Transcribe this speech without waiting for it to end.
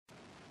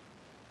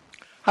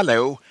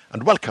Hello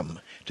and welcome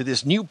to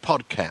this new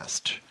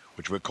podcast,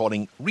 which we're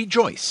calling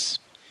Rejoice.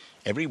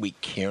 Every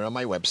week here on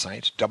my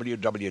website,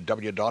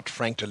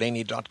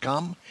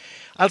 www.frankdelaney.com,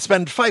 I'll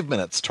spend 5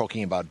 minutes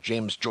talking about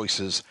James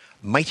Joyce's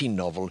mighty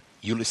novel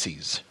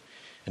Ulysses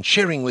and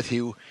sharing with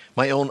you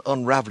my own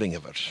unraveling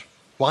of it.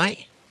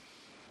 Why?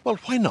 Well,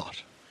 why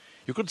not?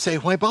 You could say,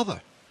 why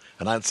bother?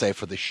 And I'd say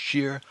for the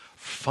sheer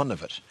fun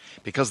of it,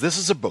 because this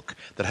is a book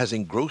that has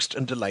engrossed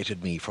and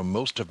delighted me for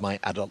most of my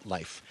adult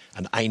life,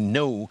 and I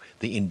know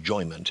the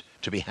enjoyment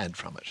to be had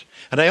from it.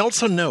 And I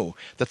also know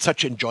that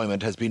such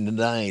enjoyment has been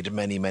denied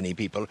many, many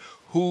people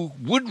who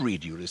would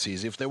read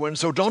Ulysses if they weren't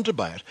so daunted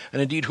by it,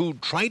 and indeed who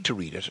tried to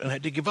read it and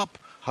had to give up.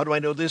 How do I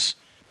know this?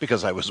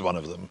 Because I was one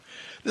of them.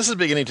 This is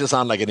beginning to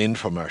sound like an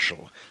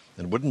infomercial.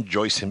 And wouldn't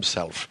Joyce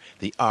himself,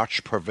 the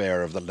arch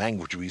purveyor of the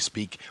language we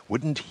speak,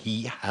 wouldn't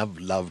he have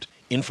loved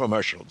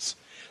infomercials?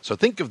 So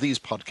think of these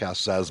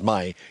podcasts as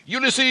my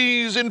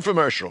Ulysses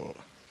infomercial.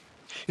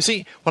 You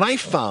see, when I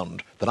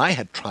found that I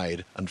had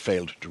tried and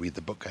failed to read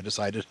the book, I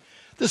decided,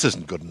 this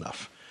isn't good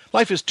enough.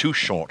 Life is too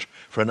short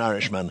for an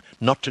Irishman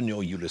not to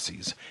know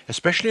Ulysses,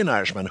 especially an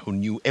Irishman who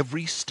knew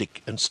every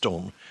stick and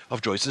stone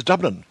of Joyce's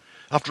Dublin.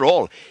 After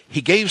all,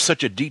 he gave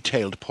such a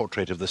detailed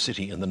portrait of the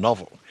city in the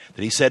novel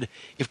that he said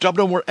if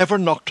Dublin were ever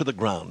knocked to the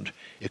ground,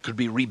 it could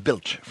be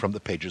rebuilt from the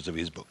pages of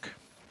his book.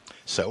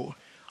 So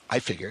I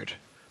figured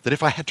that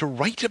if I had to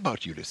write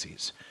about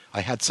Ulysses,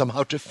 I had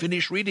somehow to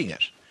finish reading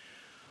it.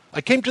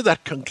 I came to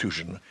that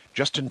conclusion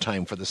just in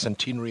time for the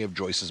centenary of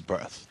Joyce's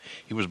birth.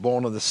 He was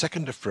born on the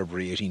 2nd of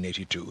February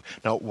 1882.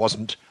 Now, it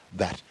wasn't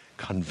that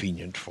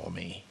convenient for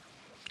me.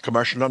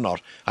 Commercial or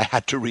not, I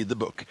had to read the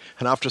book,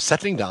 and after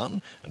settling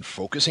down and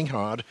focusing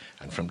hard,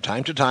 and from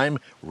time to time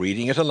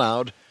reading it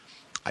aloud,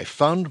 I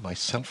found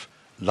myself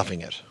loving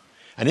it.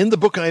 And in the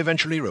book I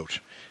eventually wrote,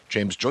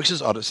 James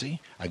Joyce's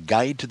Odyssey, A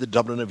Guide to the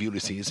Dublin of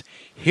Ulysses,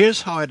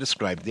 here's how I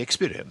described the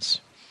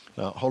experience.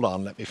 Now, hold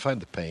on, let me find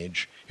the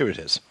page. Here it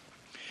is.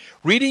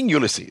 Reading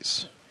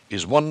Ulysses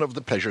is one of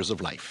the pleasures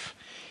of life.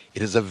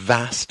 It is a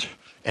vast,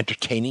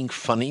 entertaining,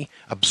 funny,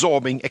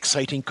 absorbing,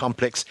 exciting,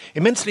 complex,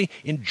 immensely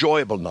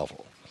enjoyable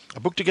novel. A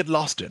book to get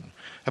lost in,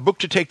 a book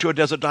to take to a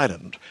desert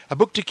island, a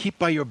book to keep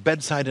by your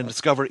bedside and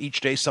discover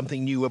each day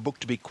something new, a book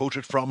to be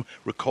quoted from,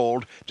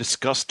 recalled,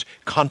 discussed,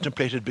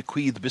 contemplated,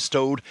 bequeathed,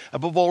 bestowed,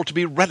 above all to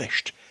be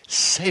relished,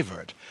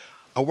 savoured,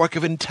 a work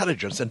of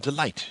intelligence and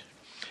delight.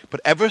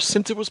 But ever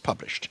since it was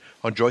published,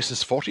 on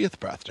Joyce's 40th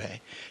birthday,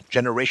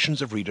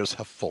 generations of readers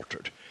have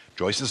faltered.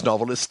 Joyce's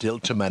novel is still,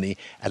 to many,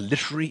 a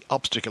literary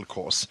obstacle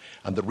course,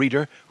 and the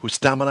reader whose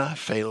stamina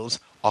fails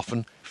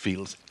often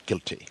feels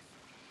guilty.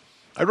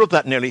 I wrote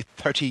that nearly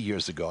 30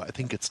 years ago. I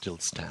think it still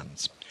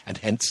stands. And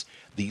hence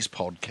these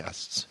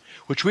podcasts,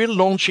 which we're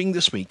launching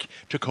this week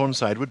to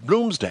coincide with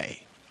Bloomsday.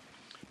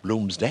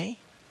 Bloomsday?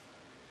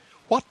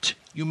 What,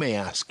 you may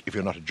ask if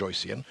you're not a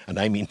Joycean, and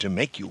I mean to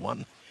make you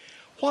one,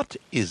 what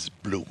is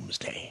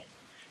Bloomsday?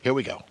 Here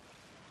we go.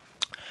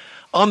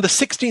 On the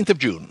 16th of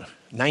June,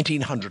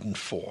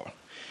 1904,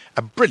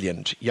 a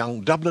brilliant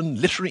young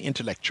Dublin literary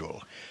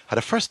intellectual had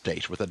a first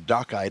date with a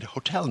dark-eyed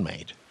hotel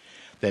maid.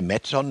 They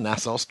met on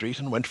Nassau Street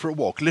and went for a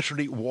walk,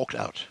 literally walked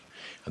out.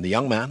 And the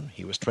young man,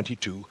 he was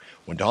 22,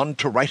 went on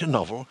to write a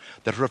novel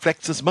that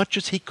reflects as much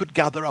as he could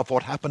gather of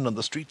what happened on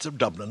the streets of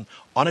Dublin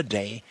on a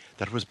day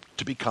that was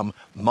to become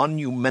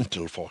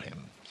monumental for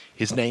him.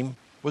 His name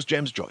was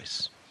James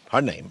Joyce.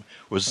 Her name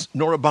was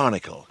Nora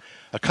Barnacle,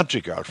 a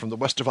country girl from the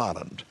west of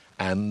Ireland,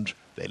 and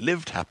they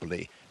lived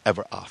happily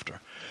ever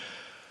after.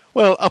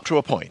 Well, up to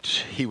a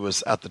point. He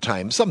was, at the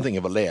time, something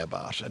of a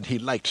layabout, and he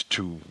liked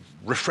to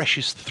refresh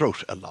his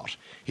throat a lot.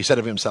 He said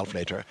of himself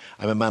later,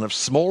 I'm a man of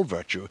small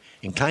virtue,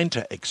 inclined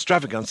to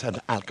extravagance and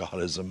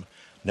alcoholism.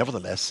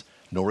 Nevertheless,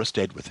 Nora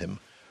stayed with him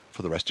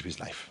for the rest of his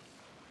life.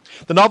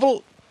 The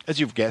novel, as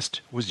you've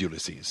guessed, was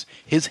Ulysses,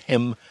 his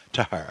hymn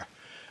to her.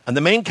 And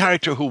the main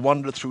character who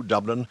wandered through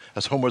Dublin,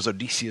 as Homer's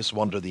Odysseus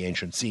wandered the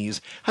ancient seas,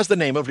 has the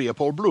name of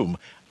Leopold Bloom,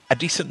 a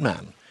decent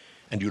man.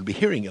 And you'll be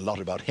hearing a lot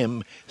about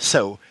him,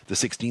 so the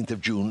 16th of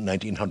June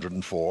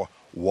 1904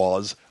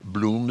 was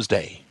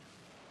Bloomsday.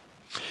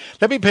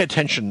 Let me pay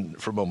attention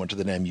for a moment to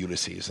the name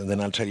Ulysses, and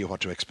then I'll tell you what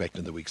to expect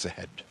in the weeks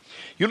ahead.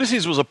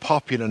 Ulysses was a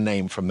popular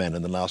name for men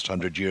in the last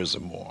 100 years or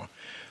more.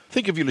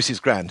 Think of Ulysses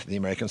Grant in the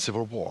American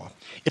Civil War.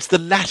 It's the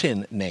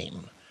Latin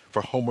name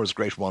for Homer's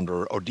great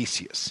wanderer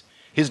Odysseus.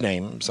 His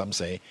name, some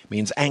say,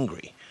 means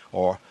angry,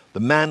 or the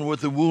man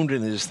with the wound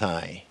in his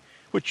thigh,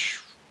 which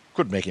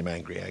could make him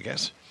angry, I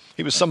guess.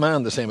 He was some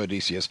man, the same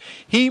Odysseus.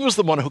 He was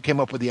the one who came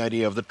up with the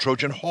idea of the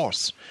Trojan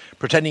horse,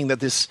 pretending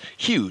that this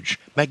huge,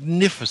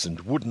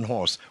 magnificent wooden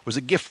horse was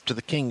a gift to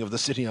the king of the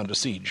city under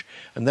siege.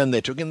 And then they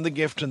took in the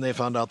gift and they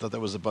found out that there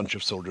was a bunch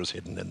of soldiers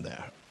hidden in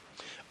there.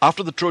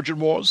 After the Trojan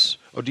Wars,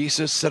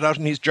 Odysseus set out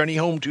on his journey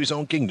home to his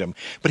own kingdom,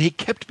 but he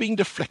kept being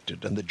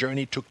deflected, and the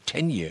journey took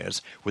 10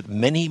 years with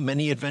many,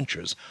 many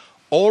adventures,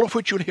 all of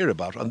which you'll hear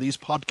about on these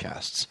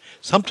podcasts,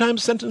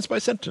 sometimes sentence by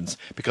sentence,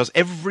 because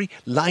every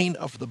line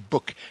of the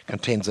book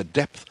contains a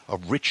depth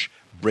of rich,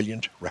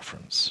 brilliant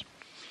reference.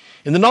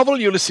 In the novel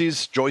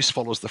Ulysses, Joyce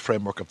follows the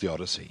framework of the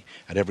Odyssey,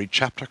 and every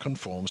chapter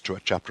conforms to a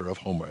chapter of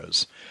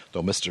Homer's,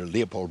 though Mr.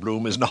 Leopold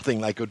Bloom is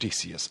nothing like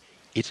Odysseus.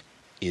 It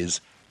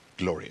is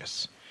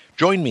glorious.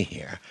 Join me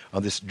here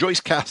on this Joyce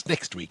cast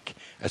next week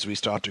as we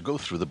start to go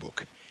through the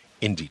book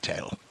in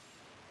detail.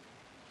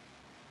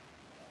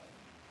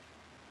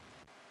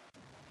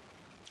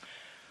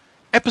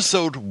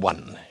 Episode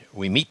 1.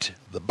 We meet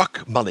the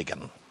Buck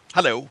Mulligan.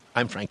 Hello,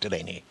 I'm Frank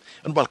Delaney,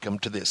 and welcome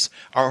to this,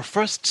 our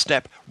first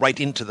step right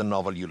into the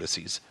novel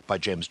Ulysses by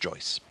James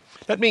Joyce.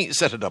 Let me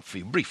set it up for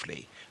you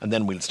briefly, and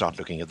then we'll start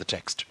looking at the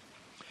text.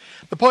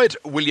 The poet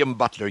William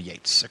Butler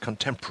Yeats, a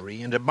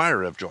contemporary and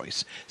admirer of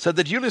Joyce, said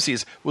that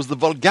Ulysses was the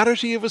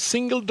vulgarity of a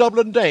single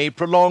Dublin day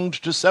prolonged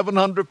to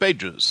 700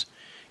 pages.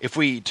 If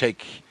we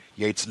take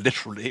Yeats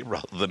literally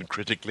rather than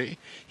critically,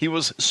 he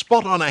was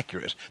spot-on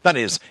accurate. That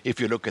is, if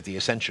you look at the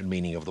essential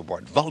meaning of the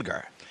word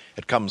vulgar.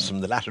 It comes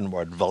from the Latin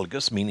word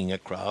vulgus, meaning a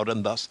crowd,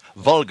 and thus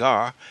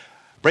vulgar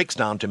breaks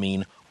down to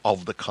mean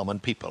of the common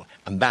people.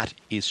 And that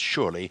is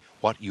surely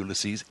what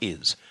Ulysses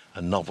is,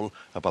 a novel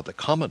about the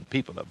common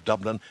people of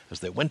Dublin as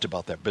they went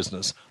about their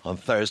business on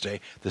Thursday,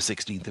 the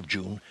 16th of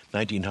June,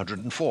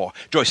 1904.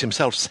 Joyce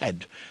himself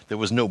said there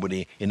was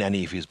nobody in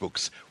any of his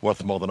books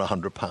worth more than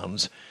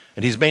 £100,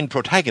 and his main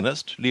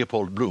protagonist,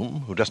 Leopold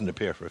Bloom, who doesn't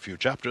appear for a few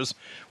chapters,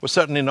 was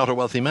certainly not a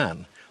wealthy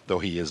man, though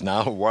he is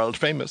now world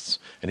famous,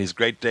 and his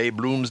great day,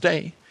 Bloom's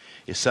Day,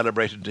 is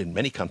celebrated in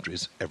many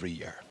countries every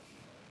year.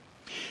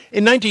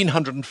 In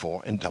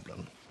 1904 in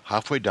Dublin,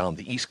 halfway down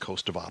the east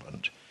coast of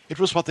Ireland, it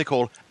was what they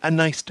call a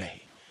nice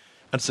day,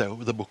 and so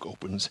the book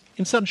opens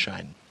in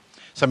sunshine.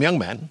 Some young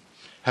men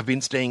have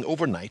been staying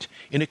overnight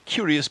in a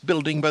curious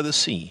building by the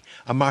sea,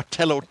 a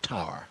Martello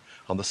Tower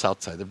on the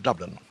south side of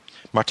Dublin.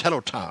 Martello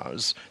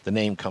Towers, the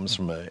name comes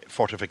from a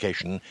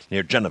fortification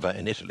near Genova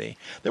in Italy.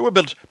 They were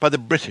built by the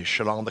British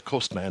along the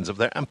coastlines of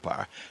their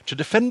empire to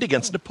defend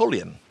against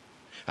Napoleon.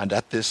 And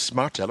at this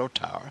Martello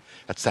Tower,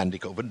 at Sandy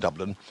Cove in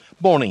Dublin,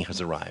 morning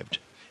has arrived.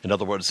 In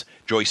other words,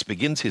 Joyce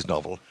begins his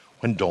novel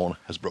when dawn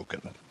has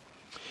broken.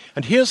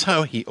 And here's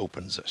how he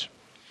opens it.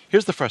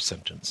 Here's the first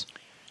sentence.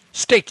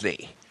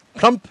 Stately,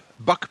 plump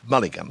Buck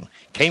Mulligan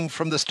came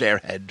from the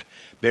stairhead,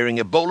 bearing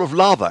a bowl of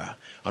lather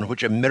on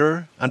which a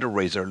mirror and a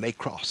razor lay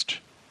crossed.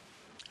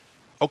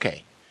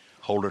 Okay,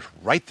 hold it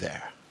right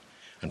there.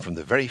 And from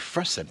the very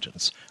first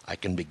sentence, I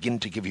can begin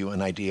to give you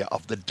an idea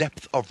of the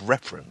depth of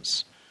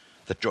reference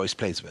that Joyce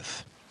plays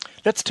with.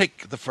 Let's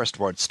take the first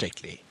word,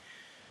 stately.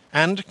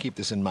 And keep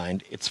this in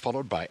mind, it's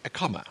followed by a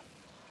comma.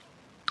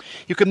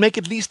 You can make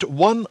at least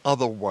one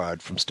other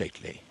word from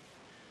stately.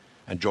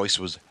 And Joyce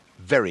was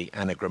very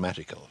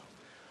anagrammatical.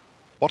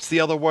 What's the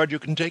other word you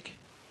can take?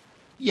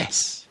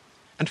 Yes.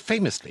 And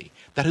famously,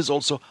 that is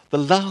also the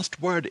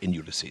last word in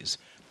Ulysses,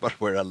 but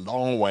we're a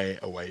long way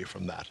away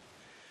from that.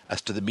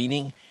 As to the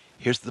meaning,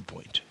 here's the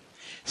point.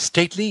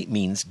 Stately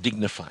means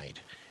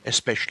dignified,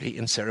 especially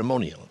in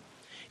ceremonial.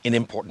 In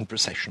important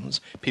processions,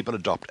 people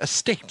adopt a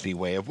stately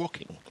way of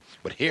walking.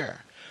 But here,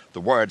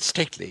 the word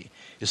stately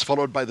is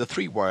followed by the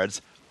three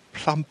words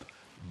plump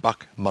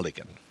Buck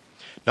Mulligan.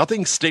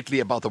 Nothing stately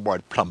about the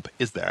word plump,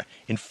 is there?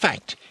 In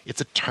fact,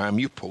 it's a term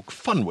you poke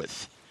fun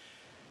with.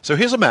 So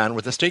here's a man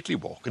with a stately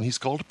walk, and he's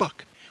called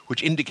Buck,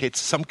 which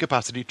indicates some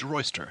capacity to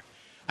roister.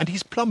 And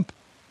he's plump.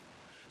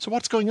 So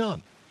what's going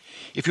on?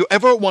 If you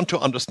ever want to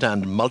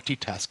understand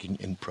multitasking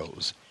in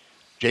prose,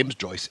 James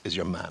Joyce is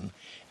your man.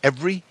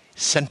 Every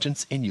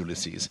sentence in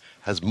Ulysses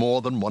has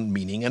more than one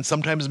meaning, and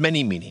sometimes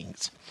many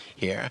meanings.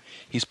 Here,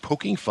 he's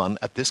poking fun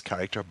at this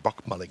character,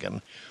 Buck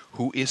Mulligan,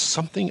 who is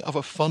something of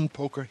a fun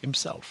poker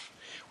himself,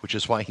 which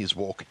is why his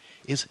walk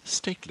is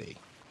stately.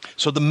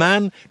 So the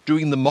man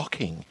doing the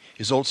mocking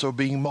is also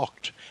being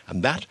mocked,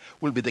 and that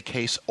will be the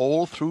case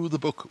all through the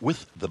book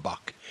with the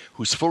Buck,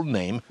 whose full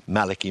name,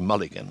 Malachy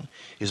Mulligan,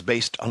 is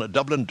based on a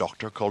Dublin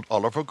doctor called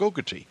Oliver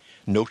Gogarty.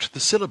 Note the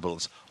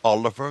syllables,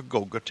 Oliver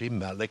Gogarty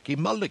Malachy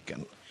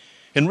Mulligan.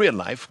 In real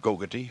life,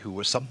 Gogarty, who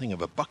was something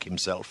of a buck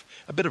himself,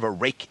 a bit of a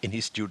rake in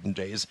his student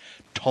days,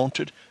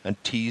 taunted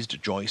and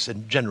teased Joyce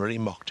and generally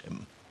mocked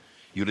him.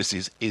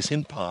 Ulysses is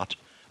in part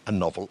a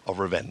novel of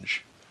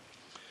revenge.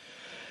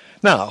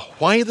 Now,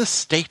 why the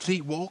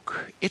stately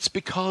walk? It's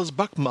because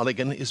Buck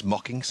Mulligan is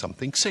mocking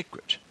something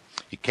sacred.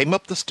 He came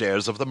up the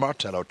stairs of the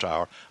Martello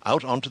Tower,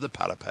 out onto the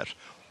parapet,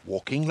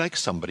 walking like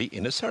somebody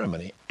in a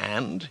ceremony,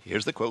 and,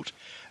 here's the quote,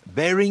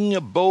 bearing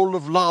a bowl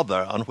of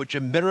lather on which a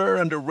mirror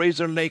and a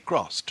razor lay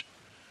crossed.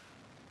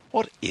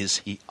 What is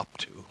he up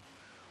to?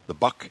 The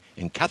Buck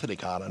in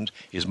Catholic Ireland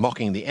is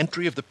mocking the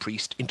entry of the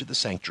priest into the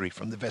sanctuary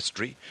from the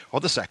vestry or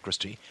the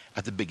sacristy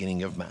at the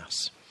beginning of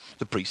Mass.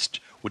 The priest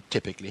would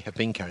typically have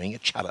been carrying a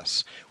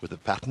chalice with a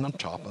paten on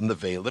top and the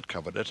veil that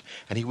covered it,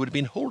 and he would have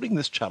been holding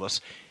this chalice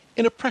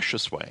in a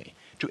precious way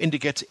to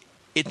indicate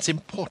its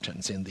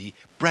importance in the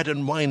bread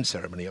and wine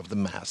ceremony of the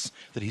Mass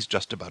that he's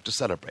just about to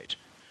celebrate.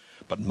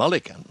 But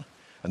Mulligan,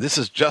 and this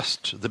is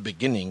just the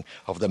beginning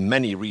of the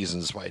many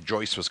reasons why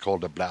Joyce was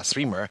called a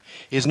blasphemer,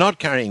 is not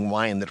carrying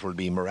wine that will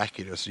be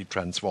miraculously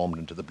transformed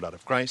into the blood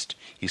of Christ.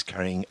 He's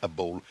carrying a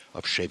bowl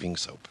of shaving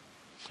soap.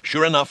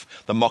 Sure enough,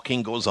 the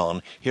mocking goes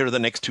on. Here are the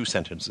next two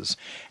sentences.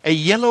 A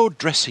yellow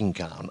dressing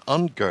gown,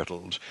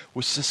 ungirdled,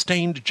 was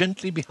sustained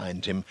gently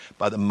behind him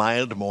by the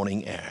mild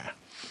morning air.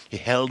 He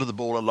held the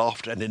bowl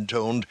aloft and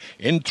intoned,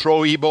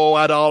 Introibo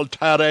ad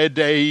altare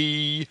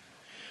Dei.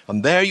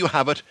 And there you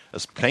have it,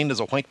 as plain as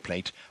a white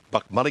plate.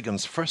 Buck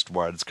Mulligan's first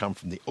words come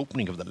from the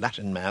opening of the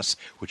Latin Mass,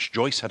 which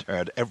Joyce had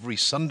heard every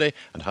Sunday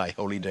and high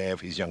holy day of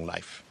his young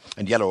life.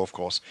 And yellow, of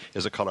course,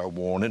 is a colour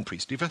worn in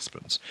priestly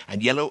vestments.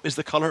 And yellow is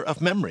the colour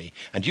of memory.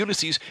 And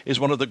Ulysses is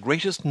one of the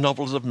greatest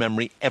novels of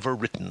memory ever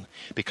written,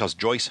 because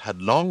Joyce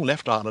had long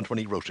left Ireland when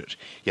he wrote it.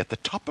 Yet the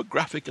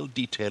topographical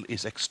detail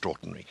is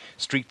extraordinary.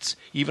 Streets,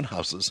 even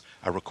houses,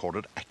 are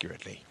recorded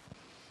accurately.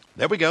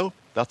 There we go.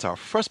 That's our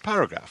first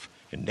paragraph.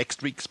 In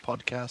next week's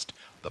podcast,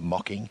 the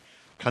mocking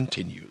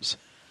continues.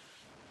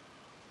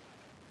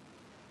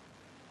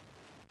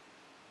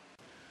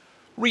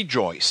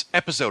 Rejoice,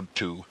 Episode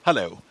 2.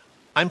 Hello,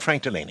 I'm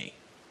Frank Delaney.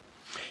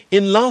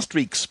 In last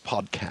week's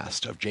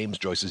podcast of James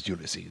Joyce's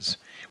Ulysses,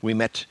 we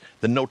met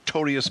the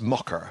notorious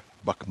mocker,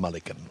 Buck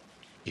Mulligan.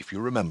 If you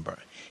remember,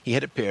 he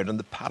had appeared on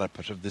the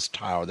parapet of this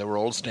tower they were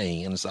all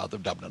staying in south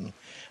of Dublin,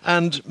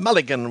 and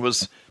Mulligan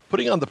was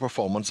putting on the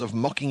performance of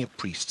mocking a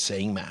priest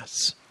saying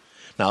Mass.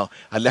 Now,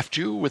 I left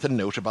you with a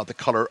note about the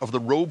colour of the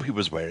robe he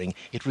was wearing.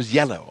 It was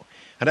yellow,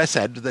 and I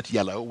said that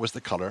yellow was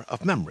the colour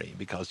of memory,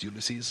 because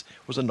Ulysses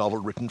was a novel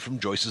written from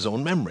Joyce's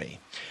own memory.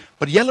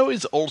 But yellow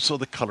is also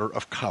the colour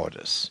of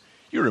cowardice.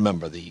 You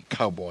remember the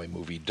cowboy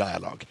movie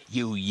dialogue,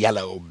 "You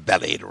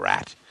yellow-bellied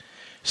rat."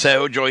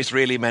 So Joyce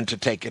really meant to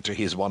take it to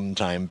his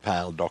one-time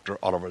pal, Dr.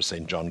 Oliver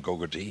St. John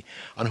Gogarty,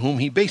 on whom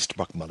he based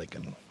Buck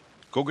Mulligan.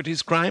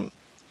 Gogarty's crime?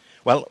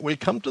 Well, we'll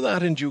come to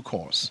that in due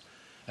course.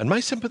 And my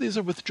sympathies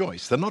are with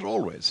Joyce. They're not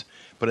always,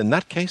 but in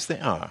that case they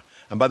are.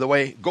 And by the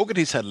way,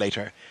 Gogarty said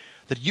later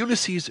that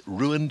Ulysses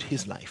ruined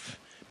his life.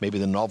 Maybe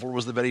the novel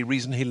was the very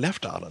reason he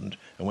left Ireland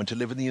and went to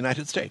live in the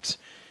United States.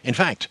 In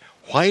fact,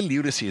 while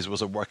Ulysses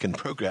was a work in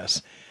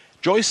progress,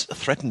 Joyce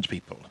threatened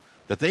people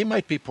that they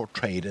might be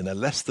portrayed in a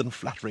less than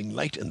flattering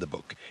light in the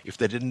book if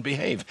they didn't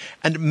behave.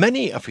 And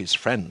many of his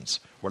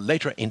friends were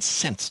later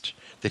incensed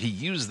that he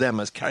used them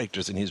as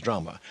characters in his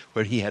drama,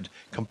 where he had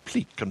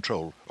complete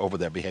control over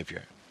their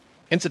behavior.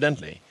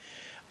 Incidentally,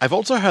 I've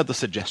also heard the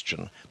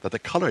suggestion that the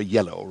colour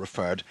yellow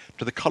referred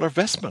to the colour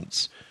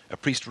vestments a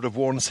priest would have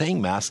worn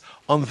saying Mass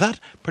on that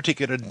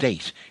particular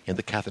date in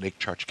the Catholic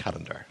Church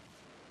calendar.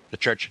 The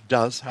Church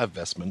does have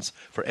vestments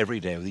for every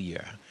day of the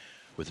year.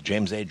 With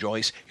James A.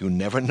 Joyce, you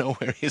never know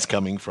where he's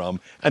coming from,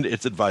 and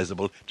it's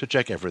advisable to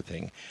check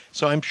everything.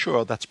 So I'm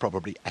sure that's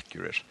probably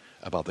accurate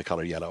about the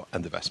colour yellow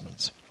and the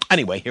vestments.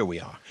 Anyway, here we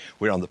are.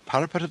 We're on the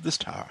parapet of this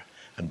tower,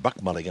 and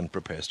Buck Mulligan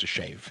prepares to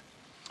shave.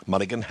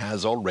 Mulligan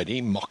has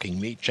already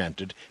mockingly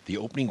chanted the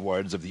opening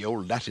words of the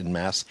old Latin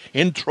Mass,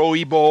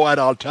 Introibo ad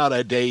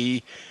altare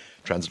Dei.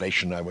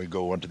 Translation, I will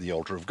go unto the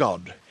altar of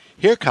God.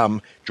 Here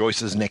come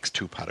Joyce's next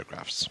two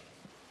paragraphs.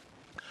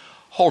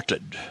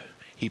 Halted,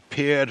 he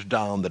peered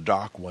down the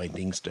dark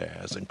winding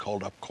stairs and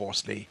called up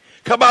coarsely,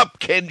 Come up,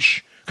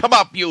 Kinch! Come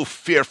up, you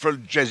fearful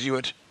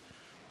Jesuit!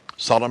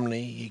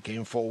 Solemnly he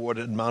came forward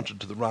and mounted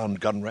to the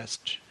round gun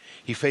rest.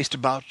 He faced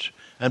about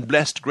and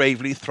blessed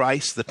gravely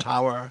thrice the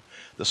tower,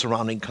 the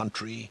surrounding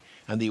country,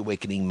 and the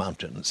awakening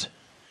mountains.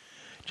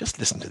 Just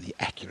listen to the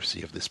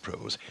accuracy of this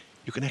prose.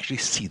 You can actually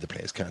see the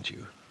place, can't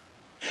you?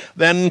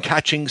 Then,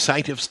 catching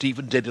sight of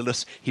Stephen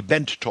Dedalus, he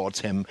bent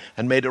towards him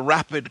and made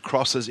rapid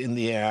crosses in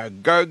the air,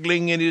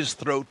 gurgling in his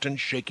throat and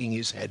shaking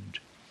his head.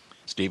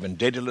 Stephen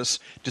Dedalus,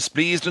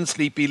 displeased and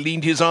sleepy,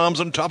 leaned his arms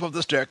on top of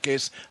the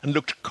staircase and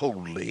looked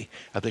coldly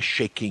at the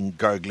shaking,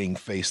 gurgling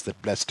face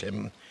that blessed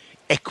him,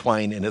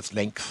 equine in its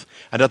length,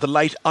 and at the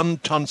light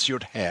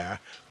untonsured hair,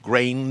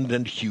 grained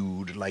and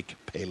hued like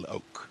pale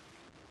oak.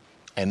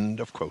 End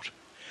of quote.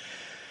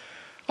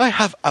 I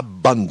have a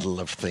bundle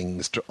of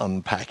things to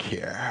unpack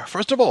here.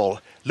 First of all,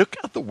 look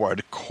at the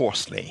word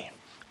coarsely.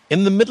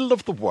 In the middle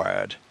of the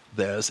word,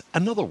 there's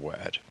another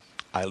word.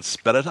 I'll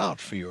spell it out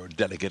for your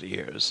delicate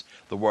ears.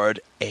 The word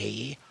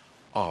A-R-S-E.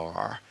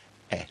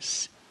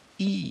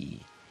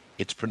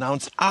 It's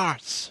pronounced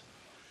arse.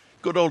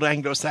 Good old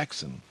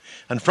Anglo-Saxon.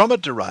 And from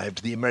it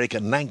derived the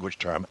American language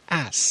term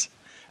ass,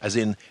 as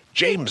in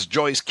James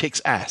Joyce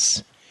kicks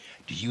ass.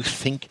 Do you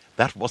think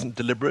that wasn't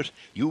deliberate?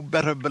 You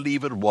better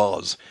believe it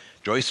was.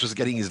 Joyce was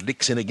getting his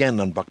licks in again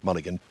on Buck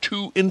Mulligan.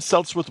 2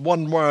 insults with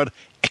 1 word.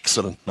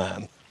 Excellent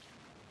man.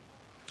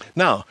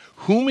 Now,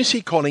 whom is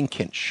he calling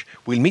Kinch?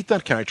 We'll meet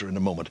that character in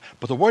a moment,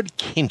 but the word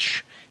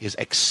Kinch is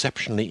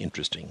exceptionally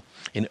interesting.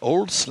 In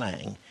old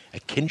slang, a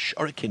Kinch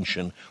or a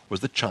Kinshin was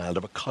the child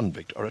of a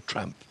convict or a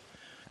tramp.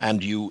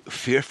 And you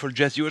fearful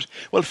Jesuit?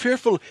 Well,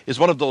 fearful is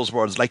one of those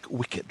words like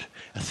wicked.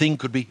 A thing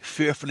could be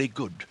fearfully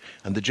good,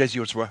 and the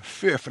Jesuits were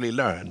fearfully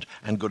learned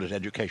and good at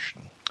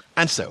education.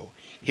 And so,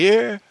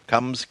 here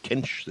comes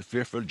Kinch, the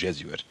fearful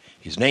Jesuit.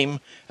 His name,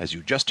 as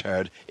you just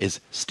heard, is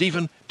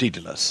Stephen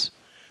Dedalus,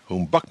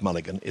 whom Buck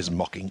Mulligan is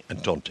mocking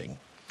and taunting.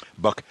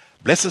 Buck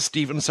blesses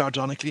Stephen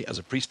sardonically as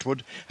a priest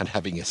would, and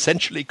having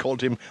essentially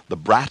called him the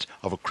brat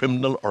of a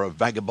criminal or a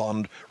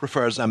vagabond,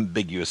 refers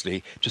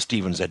ambiguously to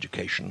Stephen's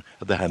education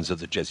at the hands of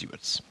the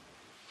Jesuits.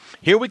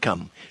 Here we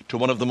come to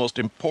one of the most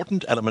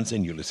important elements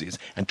in Ulysses,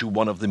 and to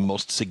one of the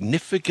most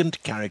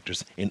significant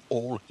characters in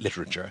all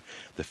literature,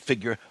 the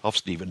figure of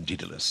Stephen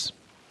Dedalus.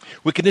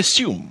 We can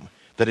assume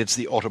that it's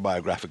the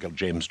autobiographical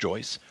James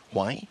Joyce.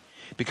 Why?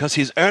 Because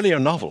his earlier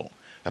novel,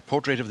 A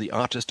Portrait of the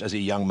Artist as a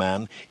Young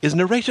Man, is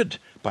narrated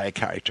by a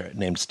character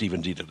named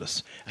Stephen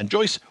Dedalus, and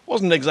Joyce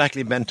wasn't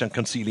exactly bent on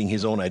concealing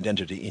his own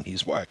identity in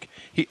his work.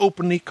 He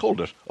openly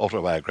called it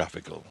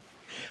autobiographical.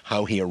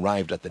 How he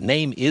arrived at the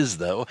name is,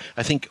 though,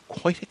 I think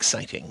quite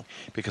exciting,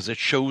 because it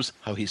shows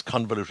how his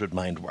convoluted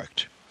mind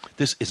worked.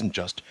 This isn't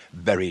just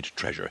buried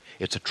treasure,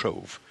 it's a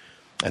trove.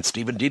 And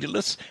Stephen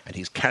Dedalus and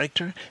his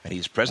character and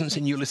his presence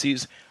in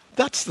Ulysses,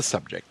 that's the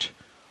subject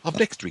of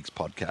next week's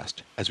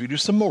podcast, as we do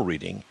some more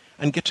reading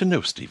and get to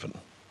know Stephen.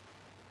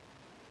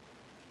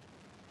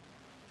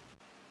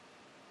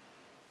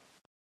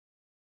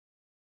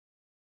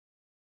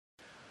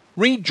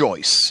 Read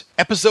Joyce,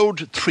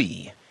 Episode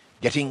 3,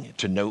 Getting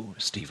to Know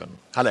Stephen.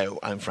 Hello,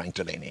 I'm Frank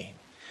Delaney.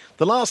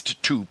 The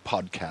last two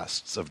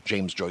podcasts of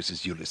James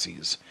Joyce's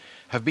Ulysses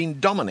have been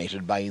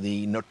dominated by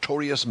the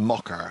notorious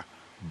mocker,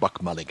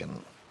 Buck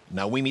Mulligan.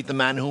 Now we meet the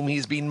man whom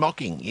he's been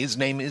mocking. His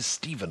name is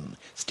Stephen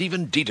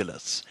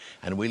Dedalus,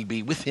 and we'll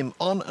be with him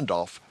on and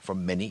off for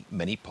many,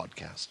 many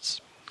podcasts.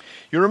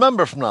 You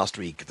remember from last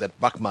week that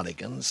Buck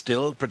Mulligan,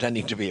 still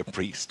pretending to be a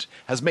priest,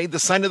 has made the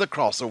sign of the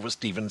cross over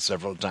Stephen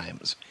several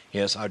times.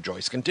 Here's how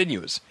Joyce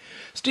continues.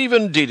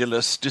 Stephen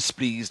Dedalus,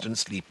 displeased and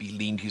sleepy,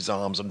 leaned his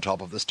arms on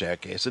top of the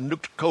staircase and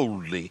looked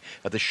coldly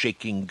at the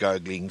shaking,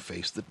 gurgling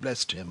face that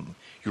blessed him.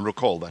 You'll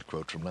recall that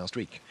quote from last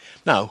week.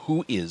 Now,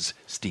 who is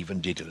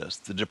Stephen Dedalus,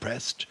 the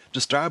depressed,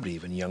 disturbed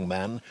even young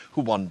man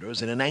who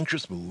wanders in an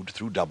anxious mood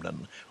through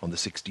Dublin on the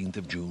 16th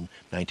of June,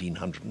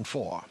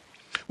 1904?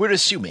 We're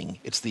assuming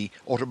it's the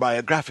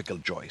autobiographical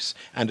Joyce,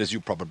 and as you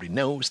probably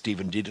know,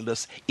 Stephen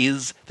Dedalus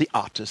is the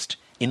artist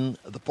in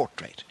the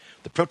portrait,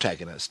 the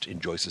protagonist in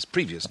Joyce's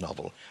previous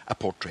novel, A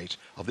Portrait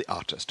of the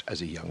Artist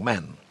as a Young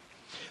Man.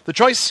 The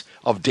choice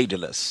of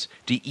Dedalus,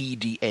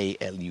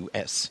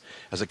 D-E-D-A-L-U-S,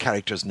 as a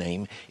character's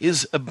name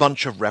is a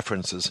bunch of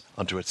references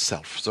unto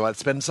itself, so I'll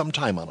spend some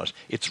time on it.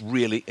 It's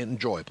really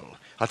enjoyable.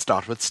 I'll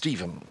start with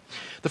Stephen.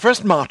 The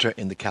first martyr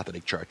in the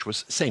Catholic Church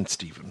was Saint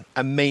Stephen,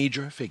 a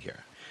major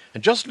figure.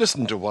 And just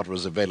listen to what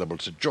was available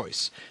to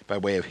Joyce by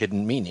way of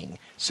hidden meaning,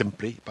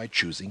 simply by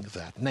choosing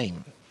that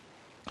name.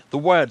 The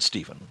word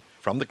Stephen,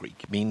 from the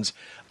Greek, means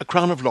a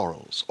crown of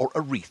laurels or a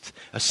wreath,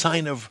 a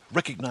sign of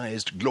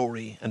recognized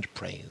glory and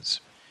praise.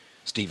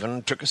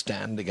 Stephen took a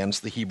stand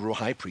against the Hebrew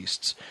high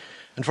priests,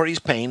 and for his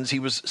pains he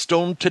was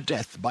stoned to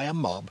death by a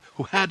mob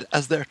who had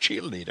as their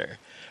cheerleader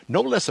no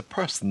less a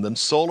person than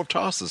Saul of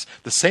Tarsus,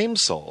 the same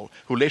Saul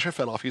who later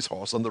fell off his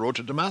horse on the road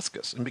to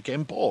Damascus and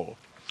became Paul.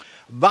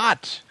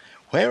 But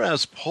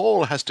whereas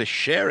Paul has to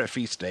share a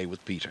feast day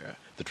with Peter,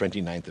 the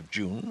 29th of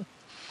June,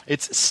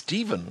 it's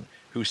Stephen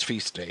whose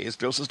feast day is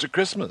closest to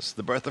Christmas,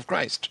 the birth of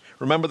Christ.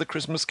 Remember the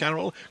Christmas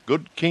carol?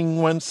 Good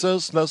King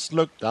Wenceslas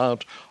looked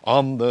out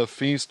on the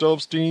feast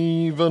of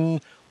Stephen,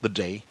 the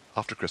day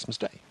after Christmas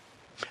Day.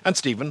 And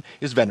Stephen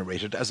is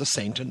venerated as a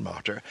saint and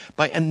martyr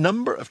by a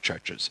number of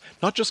churches,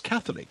 not just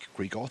Catholic,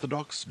 Greek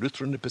Orthodox,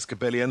 Lutheran,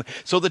 Episcopalian,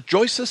 so that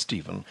Joyce's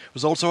Stephen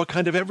was also a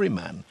kind of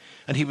everyman,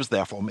 and he was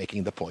therefore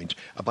making the point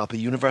about the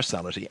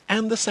universality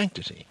and the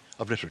sanctity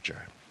of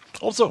literature.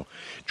 Also,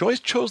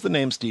 Joyce chose the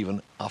name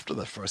Stephen after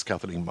the first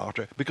Catholic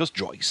martyr because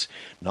Joyce,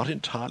 not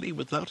entirely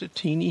without a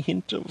teeny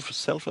hint of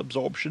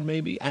self-absorption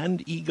maybe,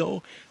 and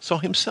ego, saw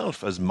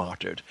himself as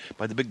martyred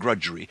by the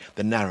begrudgery,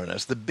 the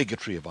narrowness, the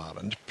bigotry of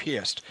Ireland,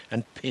 pierced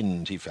and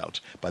pinned, he felt,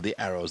 by the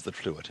arrows that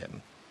flew at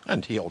him.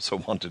 And he also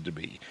wanted to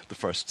be the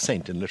first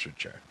saint in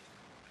literature.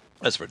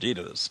 As for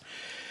Dedalus,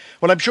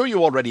 well, I'm sure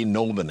you already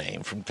know the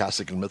name from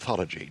classical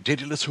mythology.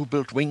 Dedalus who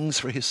built wings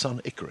for his son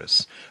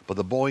Icarus, but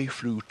the boy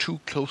flew too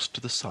close to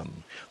the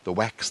sun. The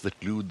wax that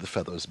glued the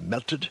feathers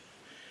melted,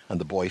 and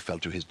the boy fell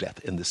to his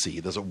death in the sea.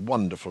 There's a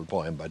wonderful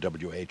poem by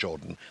W.H.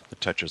 Auden that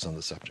touches on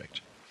the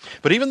subject.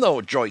 But even though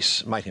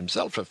Joyce might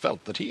himself have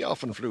felt that he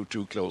often flew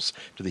too close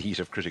to the heat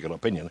of critical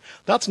opinion,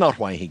 that's not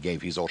why he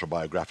gave his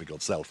autobiographical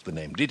self the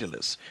name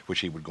Dedalus, which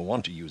he would go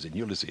on to use in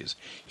Ulysses.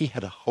 He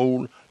had a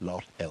whole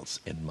lot else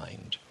in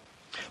mind.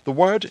 The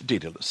word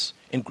Dedalus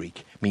in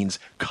Greek means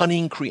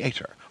cunning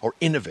creator or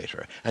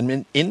innovator,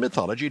 and in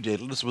mythology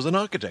Dedalus was an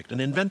architect, an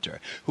inventor,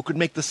 who could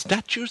make the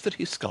statues that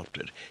he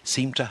sculpted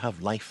seem to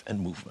have life and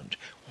movement.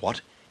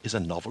 What is a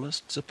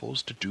novelist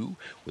supposed to do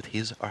with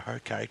his or her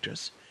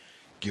characters?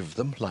 Give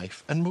them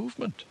life and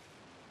movement.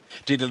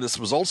 Dedalus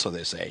was also,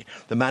 they say,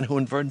 the man who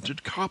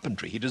invented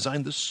carpentry. He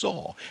designed the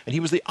saw, and he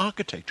was the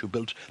architect who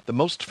built the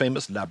most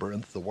famous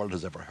labyrinth the world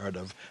has ever heard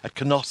of at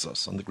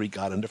Knossos on the Greek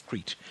island of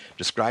Crete,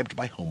 described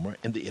by Homer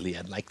in the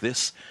Iliad like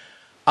this: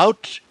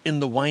 Out in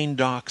the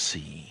wine-dark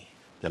sea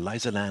there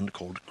lies a land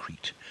called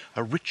Crete,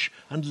 a rich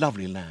and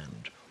lovely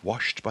land,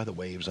 washed by the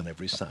waves on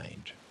every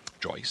side.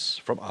 Joyce,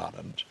 from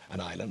Ireland,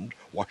 an island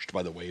watched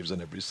by the waves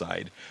on every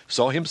side,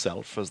 saw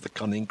himself as the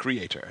cunning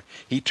creator.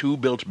 He too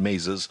built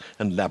mazes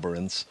and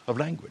labyrinths of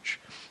language.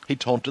 He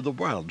taunted the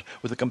world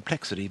with the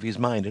complexity of his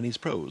mind and his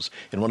prose.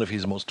 In one of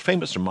his most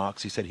famous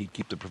remarks, he said he'd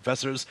keep the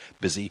professors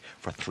busy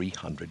for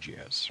 300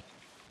 years.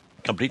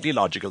 Completely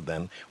logical,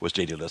 then, was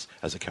Daedalus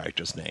as a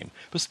character's name,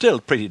 but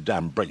still pretty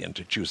damn brilliant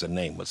to choose a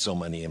name with so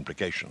many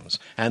implications.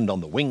 And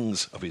on the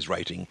wings of his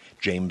writing,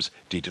 James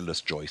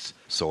Daedalus Joyce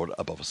soared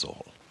above us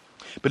all.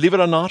 Believe it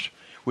or not,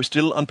 we're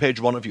still on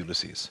page 1 of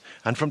Ulysses,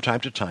 and from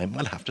time to time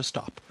I'll have to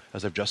stop,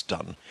 as I've just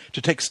done,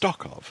 to take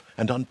stock of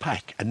and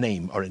unpack a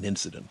name or an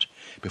incident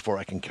before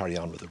I can carry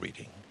on with the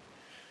reading.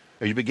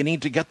 Are you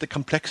beginning to get the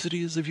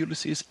complexities of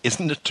Ulysses?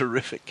 Isn't it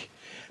terrific?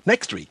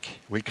 Next week,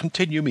 we'll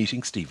continue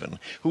meeting Stephen,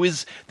 who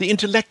is the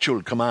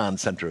intellectual command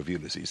centre of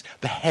Ulysses,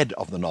 the head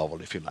of the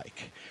novel, if you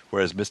like,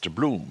 whereas Mr.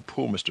 Bloom,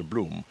 poor Mr.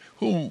 Bloom,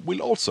 whom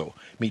we'll also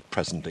meet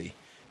presently,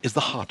 is the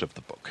heart of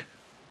the book.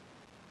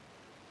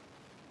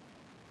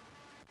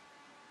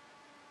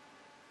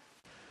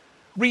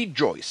 Read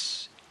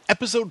Joyce,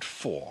 Episode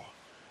 4,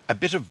 A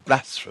Bit of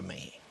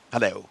Blasphemy.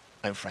 Hello,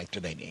 I'm Frank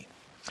Delaney.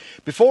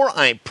 Before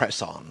I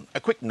press on, a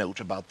quick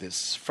note about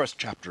this first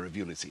chapter of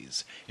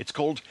Ulysses. It's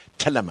called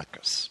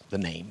Telemachus. The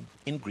name,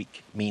 in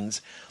Greek,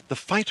 means the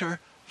fighter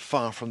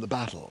far from the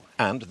battle.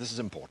 And, this is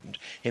important,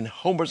 in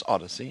Homer's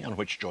Odyssey, on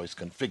which Joyce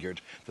configured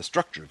the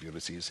structure of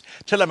Ulysses,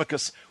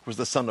 Telemachus was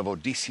the son of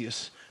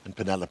Odysseus and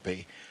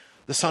Penelope,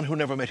 the son who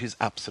never met his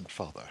absent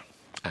father.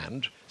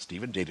 And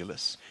Stephen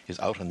Daedalus is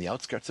out on the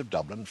outskirts of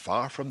Dublin,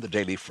 far from the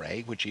daily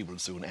fray, which he will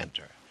soon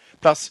enter.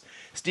 Plus,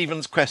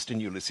 Stephen's quest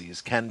in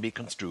Ulysses can be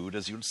construed,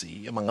 as you'll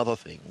see, among other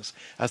things,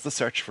 as the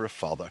search for a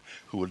father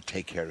who will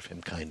take care of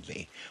him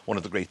kindly. One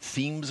of the great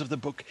themes of the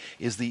book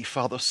is the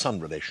father-son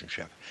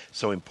relationship,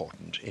 so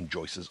important in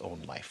Joyce's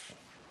own life.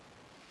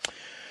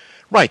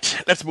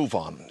 Right, let's move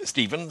on.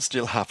 Stephen,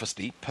 still half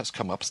asleep, has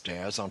come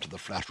upstairs onto the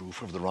flat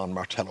roof of the Ron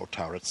Martello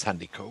Tower at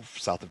Sandy Cove,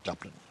 south of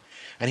Dublin,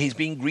 and he's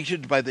being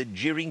greeted by the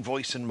jeering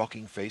voice and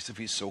mocking face of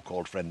his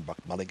so-called friend Buck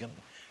Mulligan.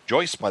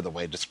 Joyce, by the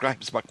way,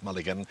 describes Buck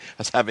Mulligan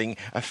as having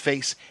a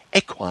face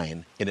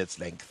equine in its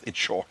length. In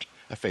short,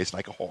 a face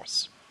like a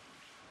horse.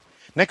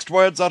 Next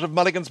words out of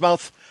Mulligan's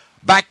mouth,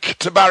 "Back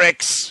to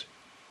barracks,"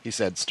 he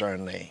said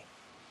sternly.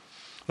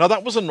 Now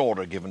that was an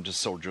order given to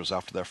soldiers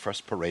after their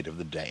first parade of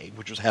the day,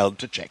 which was held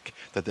to check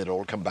that they'd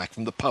all come back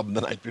from the pub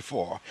the night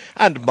before,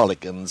 and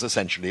Mulligan's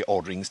essentially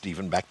ordering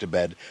Stephen back to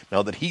bed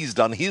now that he's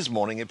done his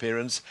morning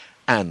appearance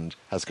and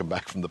has come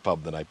back from the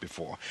pub the night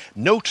before.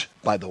 Note,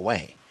 by the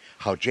way,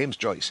 how James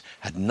Joyce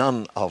had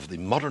none of the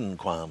modern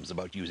qualms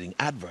about using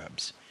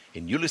adverbs.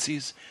 In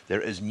Ulysses,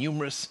 they're as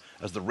numerous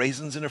as the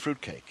raisins in a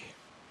fruitcake.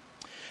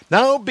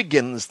 Now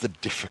begins the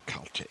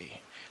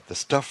difficulty. The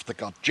stuff that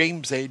got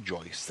James A.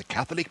 Joyce, the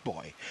Catholic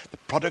boy, the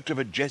product of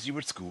a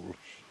Jesuit school,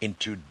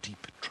 into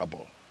deep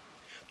trouble.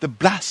 The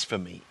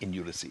blasphemy in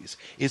Ulysses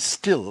is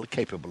still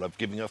capable of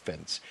giving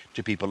offence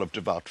to people of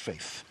devout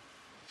faith.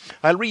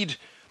 I'll read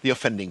the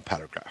offending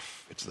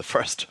paragraph. It's the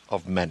first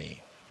of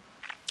many.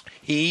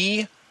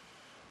 He,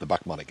 the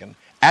Buck Mulligan,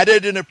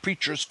 added in a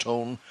preacher's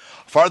tone,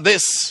 "For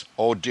this,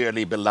 O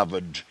dearly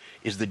beloved,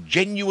 is the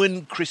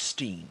genuine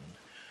Christine,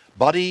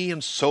 body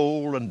and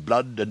soul and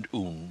blood and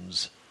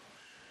ouns.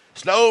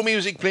 Slow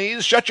music,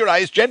 please. Shut your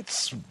eyes,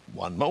 gents.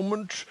 One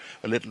moment.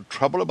 A little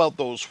trouble about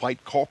those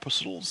white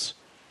corpuscles.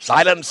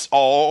 Silence,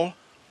 all."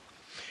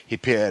 He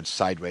peered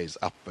sideways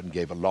up and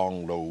gave a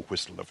long, low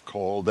whistle of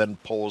call, then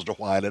paused a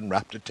while in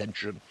rapt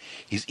attention,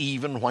 his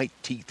even white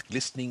teeth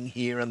glistening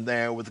here and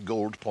there with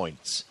gold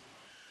points.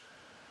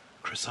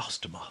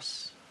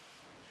 Chrysostomos.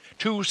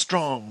 Two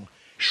strong,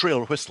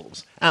 shrill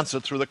whistles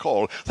answered through the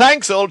call.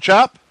 "Thanks, old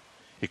chap,"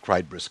 he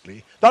cried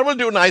briskly. "That will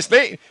do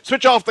nicely.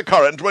 Switch off the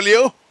current, will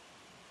you?"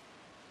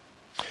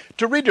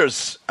 To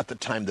readers at the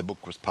time the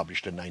book was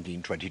published in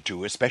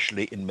 1922,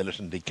 especially in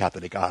militantly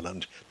Catholic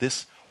Ireland,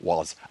 this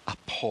was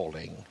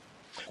appalling.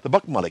 The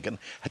Buck Mulligan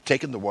had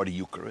taken the word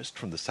Eucharist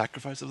from the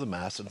sacrifice of the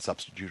Mass and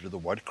substituted the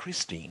word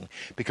Christine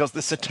because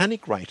the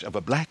satanic rite of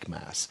a black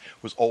Mass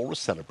was always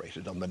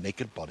celebrated on the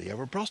naked body of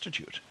a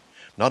prostitute.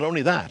 Not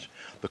only that,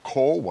 the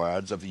core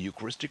words of the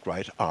Eucharistic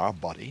rite are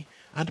body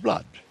and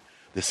blood.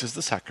 This is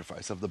the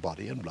sacrifice of the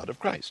body and blood of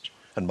Christ.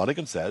 And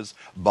Mulligan says,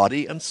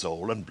 body and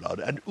soul and blood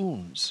and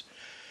ouns.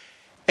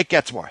 It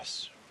gets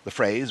worse. The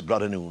phrase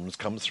blood and ouns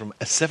comes from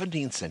a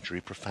 17th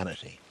century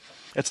profanity.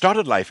 It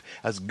started life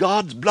as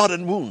God's blood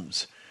and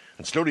wounds,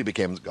 and slowly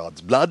became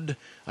God's blood.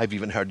 I've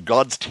even heard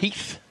God's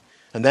teeth.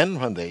 And then,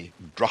 when they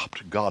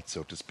dropped God,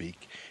 so to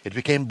speak, it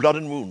became blood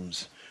and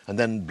wounds, and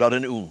then blood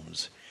and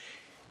ouns.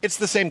 It's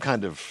the same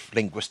kind of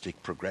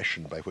linguistic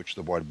progression by which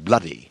the word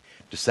bloody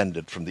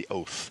descended from the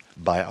oath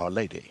by Our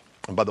Lady.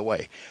 And by the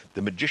way,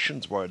 the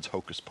magician's words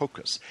hocus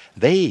pocus,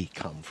 they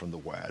come from the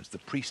words the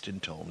priest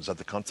intones at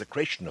the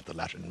consecration of the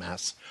Latin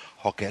Mass,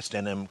 hoc est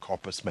enim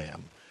corpus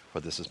meum,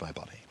 for this is my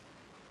body.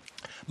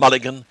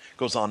 Mulligan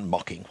goes on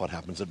mocking what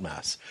happens at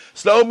Mass.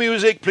 Slow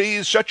music,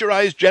 please. Shut your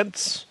eyes,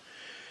 gents.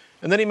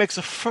 And then he makes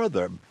a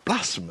further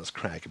blasphemous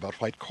crack about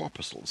white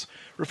corpuscles,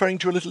 referring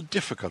to a little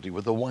difficulty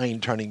with the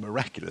wine turning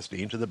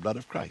miraculously into the blood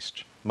of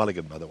Christ.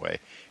 Mulligan, by the way,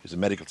 is a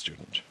medical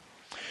student.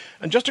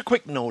 And just a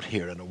quick note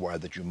here in a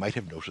word that you might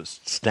have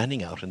noticed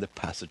standing out in the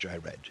passage I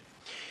read.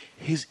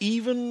 His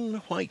even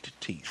white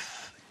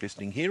teeth,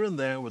 glistening here and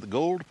there with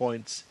gold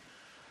points,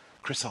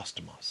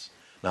 Chrysostomos.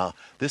 Now,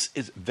 this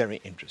is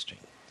very interesting.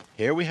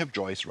 Here we have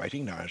Joyce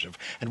writing narrative,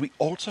 and we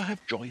also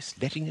have Joyce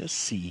letting us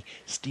see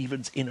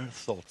Stephen's inner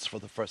thoughts for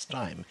the first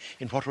time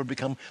in what will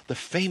become the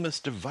famous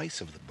device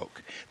of the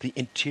book, the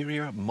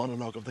interior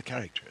monologue of the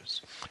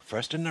characters.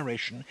 First in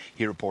narration,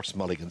 he reports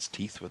Mulligan's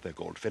teeth with their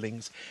gold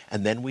fillings,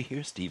 and then we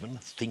hear Stephen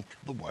think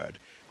the word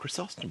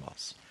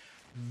Chrysostomos.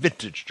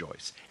 Vintage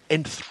Joyce,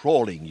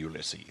 enthralling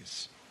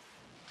Ulysses.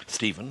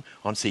 Stephen,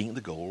 on seeing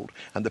the gold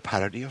and the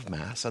parody of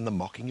Mass and the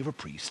mocking of a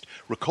priest,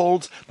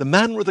 recalls the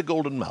man with the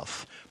golden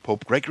mouth,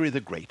 Pope Gregory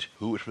the Great,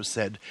 who, it was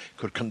said,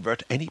 could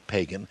convert any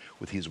pagan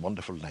with his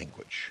wonderful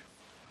language.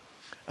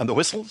 And the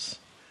whistles?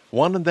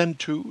 One and then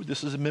two,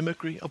 this is a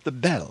mimicry of the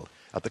bell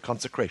at the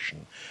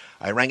consecration.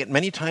 I rang it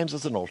many times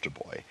as an altar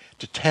boy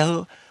to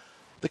tell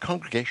the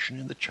congregation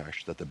in the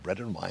church that the bread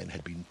and wine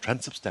had been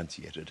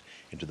transubstantiated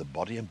into the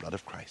body and blood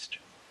of Christ.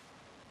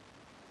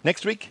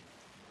 Next week,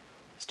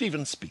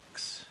 Stephen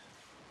speaks.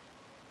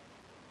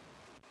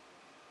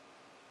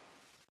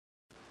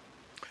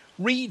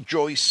 Read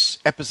Joyce,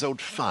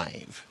 Episode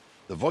 5,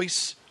 The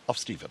Voice of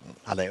Stephen.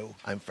 Hello,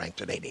 I'm Frank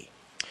Delaney.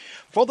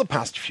 For the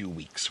past few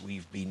weeks,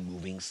 we've been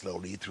moving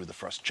slowly through the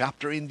first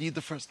chapter, indeed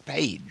the first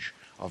page,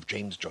 of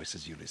James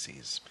Joyce's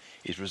Ulysses.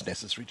 It was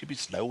necessary to be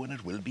slow, and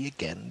it will be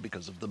again,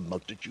 because of the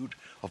multitude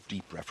of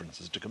deep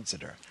references to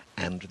consider,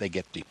 and they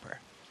get deeper.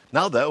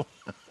 Now, though,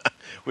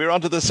 we're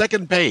on to the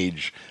second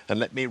page, and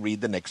let me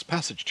read the next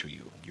passage to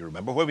you. You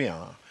remember where we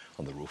are.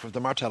 On the roof of the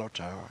Martello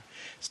Tower,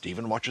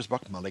 Stephen watches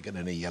Buck Mulligan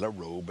in a yellow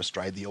robe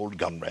astride the old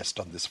gun rest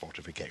on this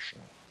fortification.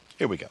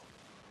 Here we go.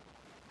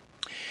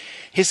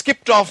 He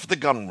skipped off the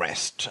gun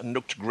rest and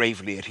looked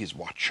gravely at his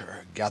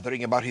watcher,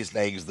 gathering about his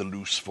legs the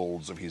loose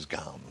folds of his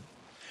gown.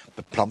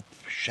 The plump,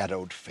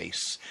 shadowed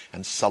face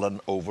and sullen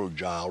oval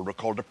jowl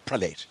recalled a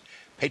prelate,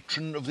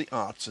 patron of the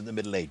arts in the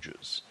Middle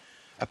Ages.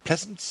 A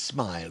pleasant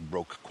smile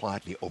broke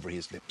quietly over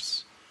his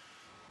lips.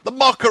 "The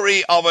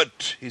mockery of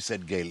it," he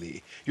said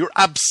gaily. "Your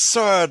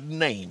absurd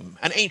name,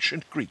 an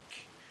ancient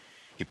Greek."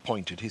 He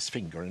pointed his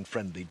finger in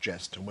friendly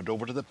jest and went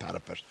over to the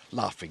parapet,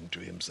 laughing to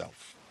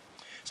himself.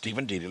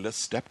 Stephen Dedalus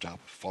stepped up,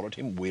 followed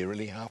him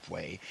wearily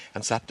halfway,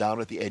 and sat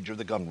down at the edge of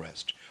the gun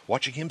rest,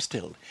 watching him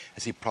still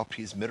as he propped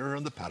his mirror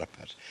on the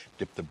parapet,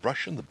 dipped the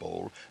brush in the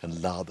bowl,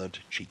 and lathered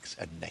cheeks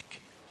and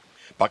neck.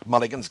 Buck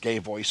Mulligan's gay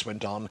voice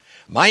went on.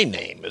 "My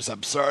name is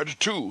absurd,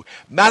 too.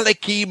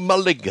 Malachi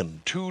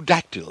Mulligan, 2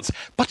 dactyls.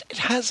 But it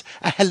has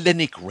a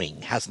Hellenic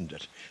ring, hasn't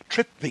it?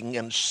 Tripping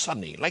and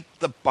sunny, like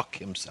the Buck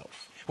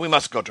himself. We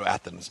must go to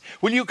Athens.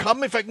 Will you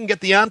come if I can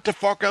get the aunt to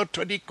fork out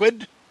 20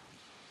 quid?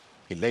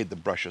 He laid the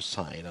brush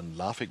aside and,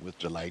 laughing with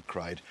delight,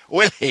 cried,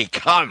 "Will he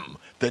come,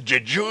 the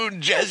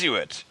jejune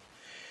Jesuit?"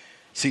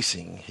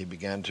 Ceasing, he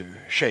began to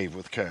shave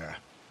with care.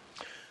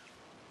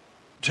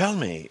 "Tell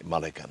me,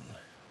 Mulligan,"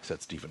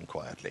 said Stephen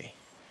quietly.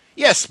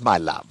 "Yes, my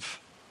love."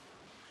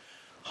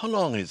 "How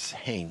long is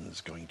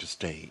Haines going to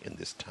stay in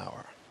this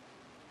tower?"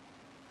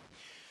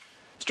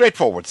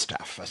 Straightforward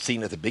stuff, a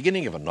scene at the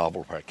beginning of a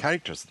novel where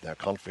characters and their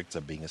conflicts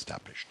are being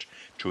established.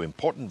 2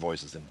 important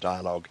voices in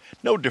dialogue,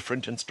 no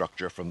different in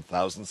structure from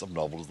thousands of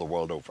novels the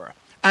world over.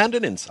 And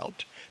an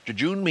insult.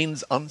 Jejune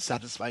means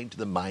unsatisfying to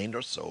the mind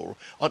or soul,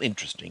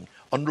 uninteresting,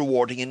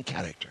 unrewarding in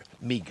character,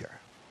 meagre.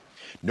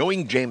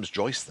 Knowing James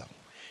Joyce, though,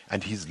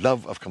 and his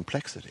love of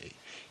complexity,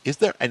 is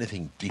there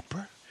anything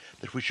deeper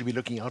that we should be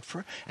looking out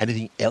for?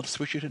 Anything else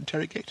we should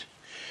interrogate?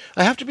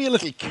 I have to be a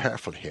little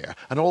careful here,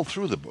 and all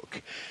through the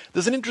book.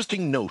 There's an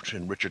interesting note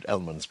in Richard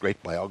Ellman's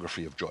great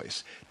biography of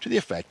Joyce to the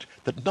effect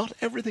that not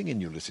everything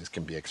in Ulysses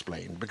can be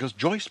explained, because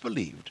Joyce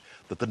believed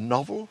that the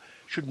novel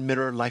should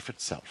mirror life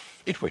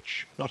itself, in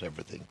which not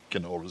everything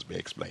can always be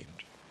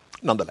explained.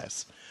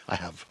 Nonetheless, I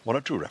have 1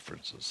 or 2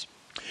 references.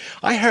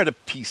 I heard a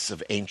piece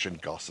of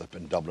ancient gossip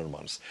in Dublin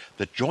once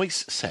that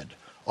Joyce said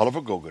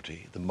Oliver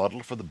Gogarty, the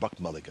model for the Buck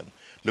Mulligan,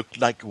 looked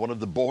like one of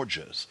the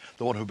Borgias,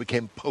 the one who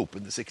became Pope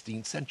in the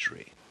 16th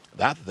century.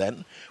 That,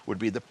 then, would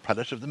be the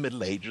prelate of the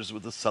Middle Ages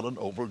with the sullen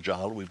oval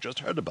jowl we've just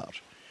heard about.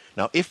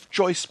 Now, if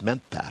Joyce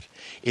meant that,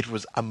 it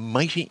was a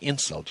mighty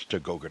insult to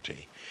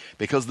Gogarty,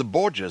 because the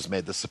Borgias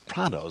made the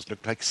Sopranos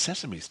look like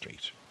Sesame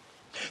Street.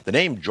 The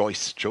name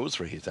Joyce chose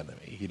for his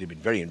enemy, he'd have been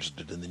very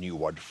interested in the new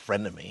word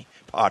frenemy,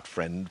 part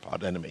friend,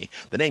 part enemy.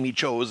 The name he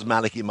chose,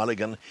 Malachi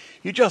Mulligan,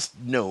 you just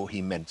know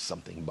he meant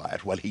something by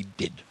it. Well, he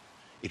did.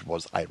 It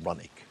was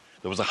ironic.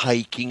 There was a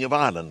high king of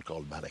Ireland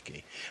called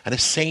Malachi, and a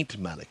Saint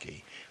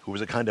Malachi, who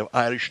was a kind of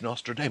Irish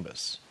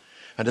Nostradamus.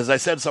 And as I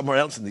said somewhere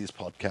else in these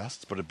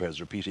podcasts, but it bears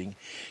repeating,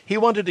 he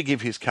wanted to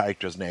give his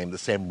character's name the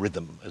same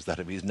rhythm as that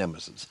of his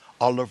nemesis,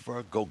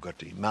 Oliver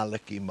Gogarty,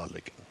 Malachi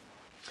Mulligan.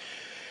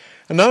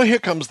 And now here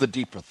comes the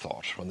deeper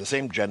thought, when the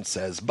same gent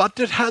says, "But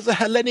it has a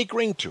Hellenic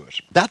ring to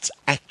it." That's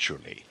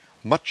actually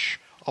much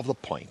of the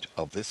point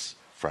of this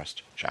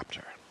first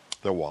chapter.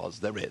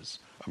 There is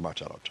a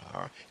Martello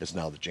Tower. It's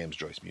now the James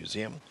Joyce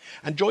Museum.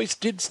 And Joyce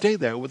did stay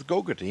there with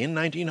Gogarty in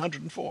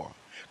 1904.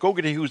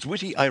 Gogarty, whose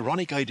witty,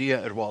 ironic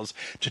idea it was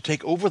to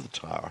take over the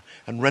tower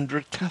and render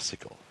it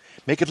classical.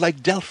 Make it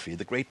like Delphi,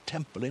 the great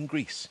temple in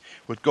Greece,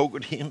 with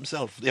Gogarty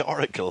himself, the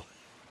oracle.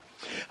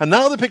 And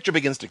now the picture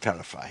begins to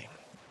clarify.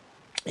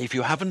 If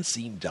you haven't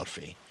seen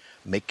Delphi,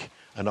 make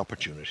an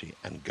opportunity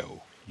and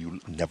go. You'll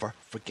never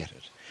forget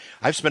it.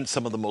 I've spent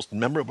some of the most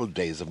memorable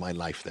days of my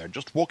life there,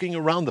 just walking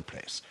around the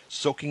place,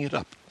 soaking it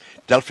up.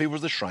 Delphi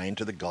was the shrine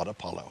to the god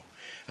Apollo,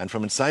 and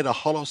from inside a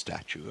hollow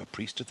statue, a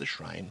priest at the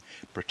shrine,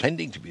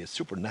 pretending to be a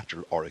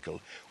supernatural oracle,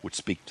 would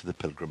speak to the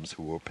pilgrims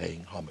who were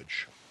paying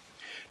homage.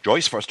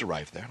 Joyce first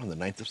arrived there on the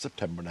 9th of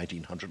September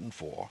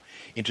 1904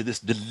 into this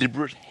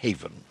deliberate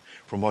haven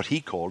from what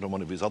he called in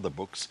one of his other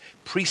books,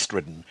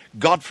 priest-ridden,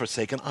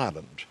 god-forsaken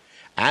Ireland.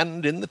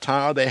 And in the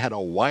tower they had a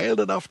wild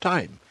enough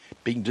time,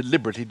 being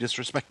deliberately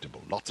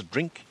disrespectful. Lots of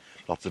drink,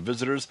 lots of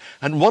visitors,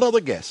 and one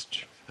other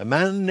guest, a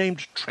man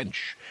named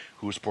Trench,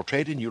 who was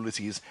portrayed in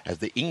Ulysses as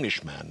the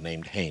Englishman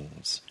named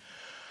Haynes.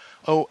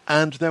 Oh,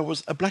 and there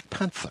was a Black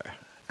Panther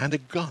and a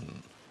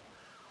gun,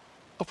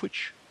 of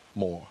which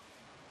more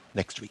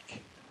next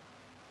week.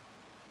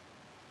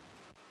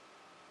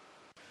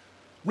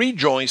 Read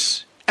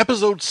Joyce,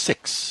 Episode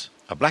 6,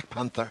 A Black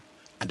Panther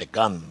and a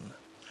Gun.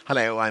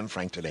 Hello, I'm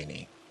Frank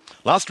Delaney.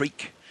 Last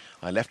week,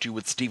 I left you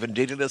with Stephen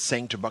Dedalus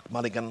saying to Buck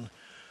Mulligan,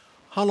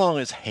 "How long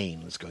is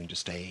Haynes going to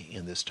stay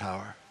in this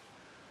tower?"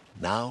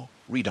 Now,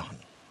 read on.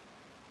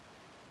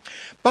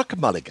 Buck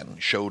Mulligan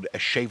showed a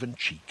shaven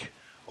cheek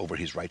over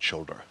his right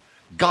shoulder.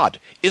 "God,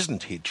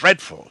 isn't he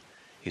dreadful?"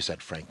 he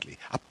said frankly.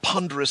 "A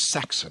ponderous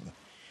Saxon.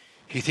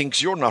 He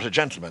thinks you're not a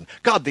gentleman.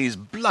 God, these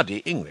bloody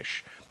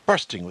English,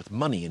 bursting with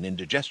money and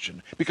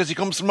indigestion, because he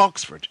comes from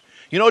Oxford.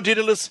 You know,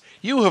 Dedalus,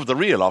 you have the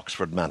real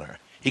Oxford manner.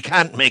 He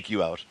can't make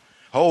you out.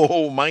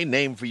 Oh, my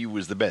name for you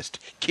is the best.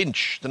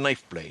 Kinch, the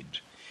knife blade."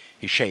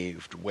 He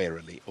shaved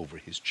warily over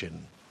his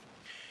chin.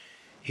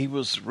 "He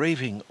was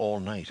raving all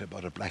night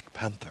about a Black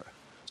Panther,"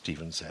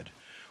 Stephen said.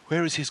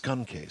 "Where is his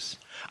gun case?"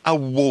 "A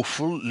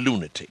woeful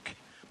lunatic,"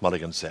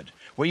 Mulligan said.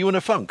 "Were you in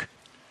a funk?"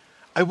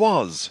 "I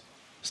was,"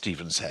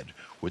 Stephen said,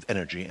 with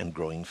energy and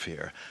growing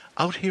fear.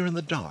 "Out here in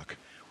the dark,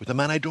 with a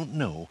man I don't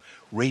know,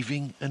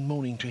 raving and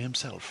moaning to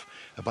himself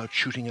about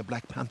shooting a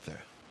Black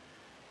Panther.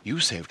 You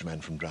saved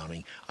men from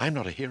drowning. I'm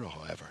not a hero,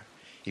 however.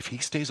 If he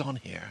stays on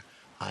here,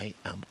 I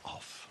am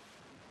off."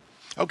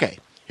 Okay,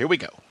 here we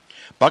go.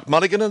 Buck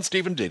Mulligan and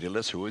Stephen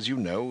Dedalus, who, as you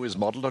know, is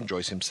modelled on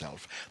Joyce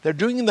himself, they're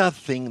doing that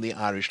thing the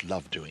Irish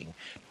love doing,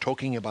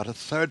 talking about a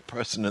third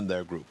person in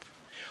their group.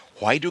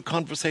 Why do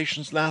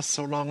conversations last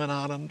so long in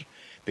Ireland?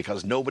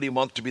 Because nobody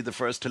wants to be the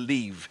first to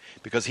leave,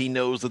 because he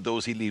knows that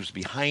those he leaves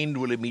behind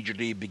will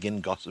immediately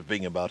begin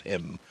gossiping about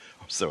him,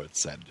 or so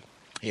it's said.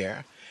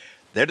 Here,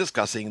 they're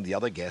discussing the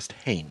other guest,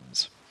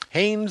 Haynes.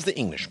 Haynes, the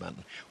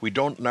Englishman. We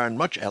don't learn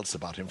much else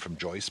about him from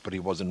Joyce, but he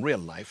was in real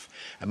life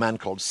a man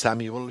called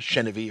Samuel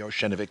Shenevy or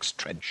Shenevix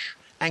Trench,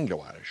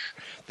 Anglo-Irish,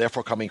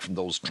 therefore coming from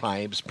those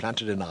tribes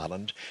planted in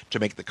Ireland to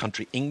make the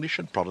country English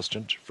and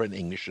Protestant for an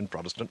English and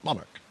Protestant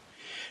monarch.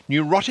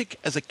 Neurotic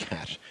as a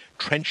cat,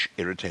 Trench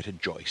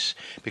irritated Joyce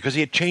because he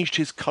had changed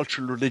his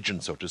cultural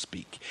religion, so to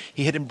speak.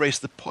 He had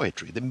embraced the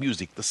poetry, the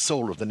music, the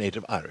soul of the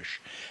native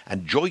Irish.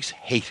 And Joyce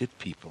hated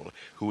people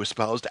who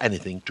espoused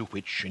anything to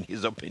which, in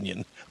his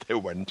opinion, they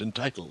weren't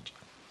entitled.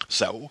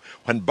 So,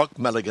 when Buck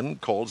Mulligan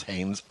calls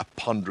Haynes a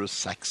ponderous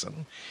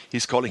Saxon,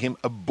 he's calling him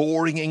a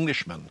boring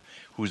Englishman,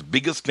 whose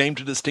biggest claim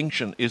to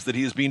distinction is that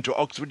he has been to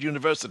Oxford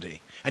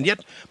University. And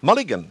yet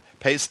Mulligan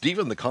pays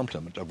Stephen the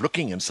compliment of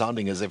looking and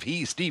sounding as if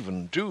he,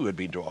 Stephen, too, had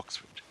been to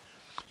Oxford.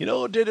 You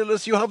know,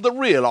 Dedalus, you have the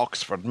real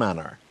Oxford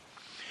manner.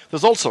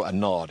 There's also a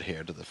nod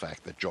here to the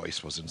fact that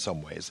Joyce was in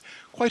some ways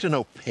quite an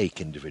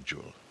opaque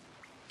individual.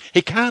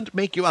 "He can't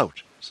make you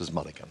out," says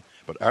Mulligan,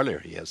 but earlier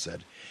he has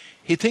said,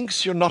 "He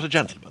thinks you're not a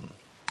gentleman."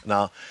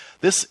 Now,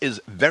 this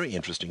is very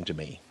interesting to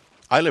me.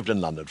 I lived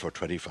in London for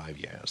 25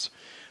 years,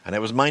 and I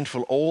was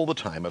mindful all the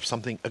time of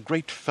something a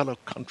great fellow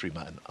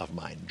countryman of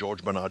mine,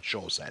 George Bernard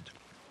Shaw, said.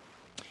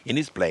 In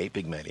his play,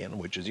 Pygmalion,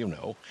 which, as you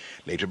know,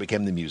 later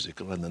became the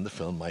musical and then the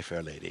film My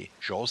Fair Lady,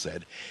 Shaw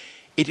said,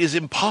 "It is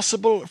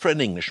impossible for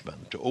an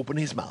Englishman to open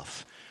his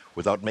mouth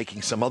without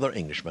making some other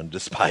Englishman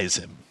despise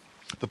him."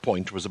 The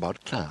point was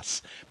about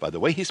class. By the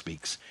way he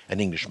speaks, an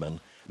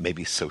Englishman may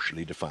be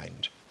socially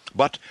defined.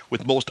 But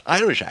with most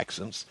Irish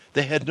accents,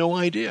 they had no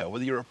idea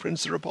whether you're a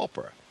prince or a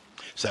pauper.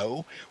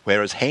 So,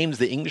 whereas Haynes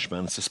the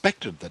Englishman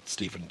suspected that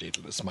Stephen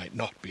Dedalus might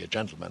not be a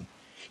gentleman,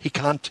 he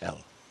can't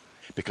tell,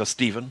 because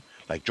Stephen,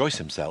 like Joyce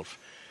himself,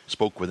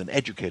 spoke with an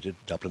educated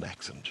Dublin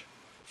accent.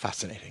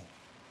 Fascinating.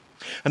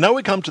 And now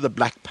we come to the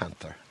Black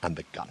Panther and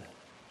the gun.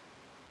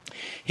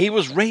 "He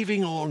was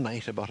raving all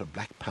night about a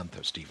Black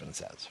Panther," Stephen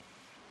says.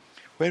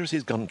 "Where is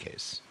his gun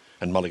case?"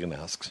 And Mulligan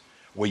asks,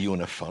 "Were you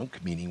in a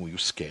funk, meaning were you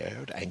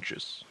scared,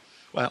 anxious?"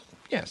 Well,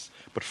 yes,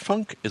 but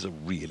funk is a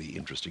really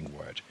interesting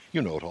word.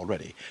 You know it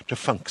already. To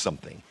funk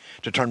something.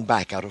 To turn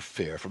back out of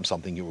fear from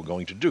something you were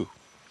going to do.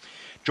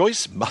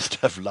 Joyce must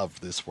have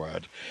loved this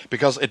word,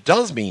 because it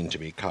does mean to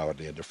be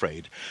cowardly and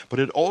afraid, but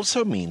it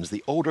also means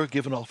the odour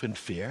given off in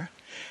fear,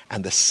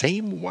 and the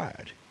same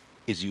word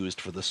is used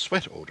for the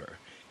sweat odour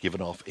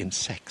given off in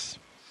sex.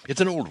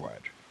 It's an old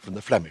word from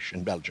the Flemish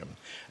in Belgium,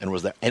 and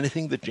was there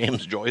anything that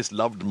James Joyce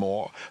loved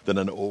more than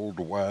an old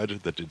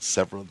word that did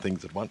several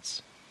things at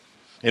once?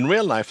 In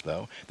real life,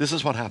 though, this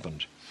is what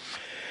happened.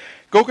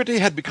 Gogarty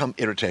had become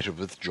irritated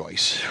with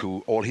Joyce,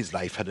 who all his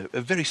life had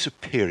a very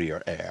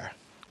superior air.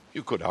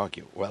 You could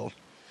argue, well,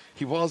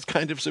 he was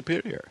kind of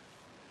superior.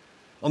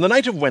 On the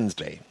night of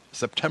Wednesday,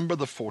 September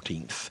the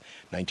 14th,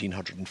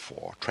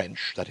 1904,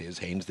 Trench, that is,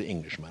 Haynes the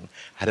Englishman,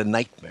 had a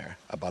nightmare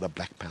about a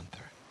Black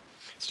Panther.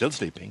 Still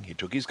sleeping, he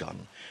took his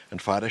gun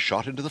and fired a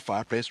shot into the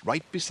fireplace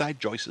right beside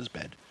Joyce's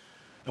bed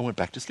and went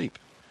back to sleep.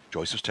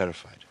 Joyce was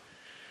terrified.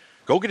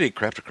 Gogarty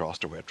crept across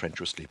to where Trench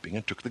was sleeping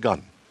and took the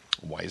gun.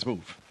 A wise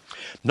move.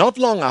 Not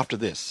long after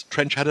this,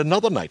 Trench had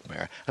another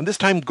nightmare, and this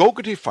time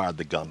Gogarty fired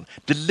the gun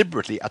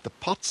deliberately at the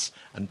pots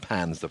and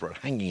pans that were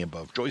hanging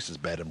above Joyce's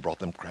bed and brought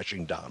them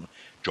crashing down.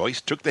 Joyce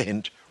took the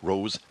hint,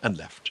 rose and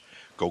left.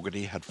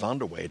 Gogarty had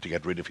found a way to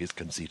get rid of his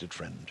conceited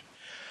friend.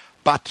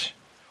 But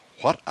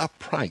what a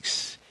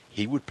price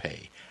he would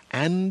pay,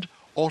 and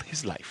all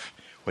his life,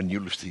 when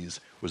Ulysses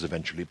was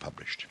eventually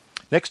published.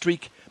 Next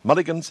week,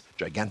 Mulligan's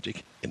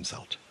gigantic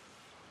insult.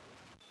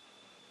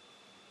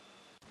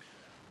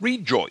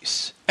 Read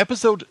Joyce,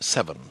 Episode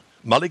 7,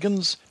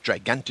 Mulligan's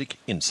Gigantic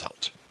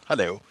Insult.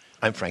 Hello,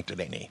 I'm Frank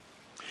Delaney.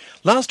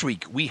 Last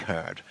week we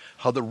heard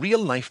how the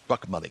real-life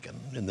Buck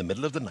Mulligan, in the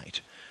middle of the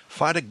night,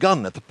 fired a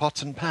gun at the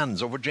pots and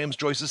pans over James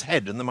Joyce's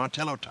head in the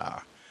Martello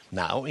Tower.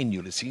 Now, in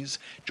Ulysses,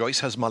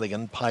 Joyce has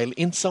Mulligan pile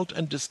insult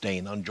and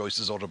disdain on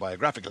Joyce's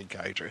autobiographical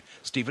character,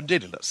 Stephen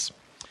Dedalus.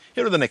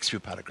 Here are the next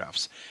few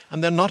paragraphs,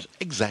 and they're not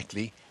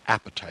exactly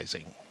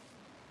appetizing.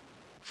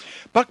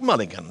 Buck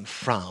Mulligan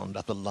frowned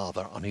at the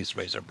lather on his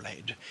razor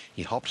blade.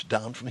 He hopped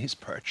down from his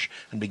perch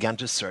and began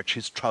to search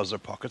his trouser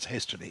pockets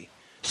hastily.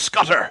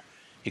 "Scutter!"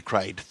 he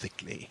cried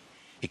thickly.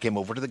 He came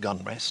over to the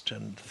gun rest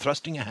and,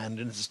 thrusting a hand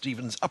into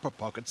Stephen's upper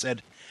pocket,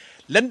 said,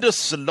 "Lend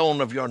us a loan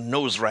of your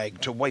nose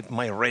rag to wipe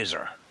my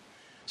razor."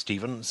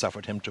 Stephen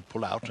suffered him to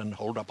pull out and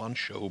hold up on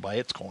show by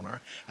its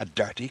corner a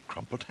dirty,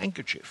 crumpled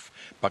handkerchief.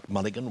 Buck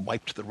Mulligan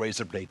wiped the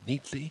razor blade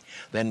neatly.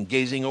 Then,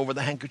 gazing over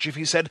the handkerchief,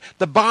 he said,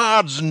 "The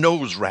Bard's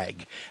nose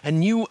rag, a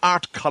new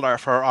art colour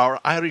for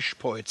our Irish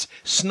poets,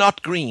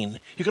 snot green.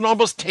 You can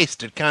almost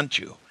taste it, can't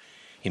you?"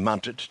 He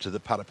mounted to the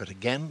parapet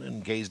again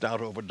and gazed out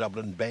over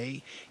Dublin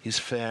Bay, his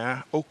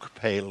fair,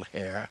 oak-pale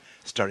hair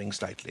stirring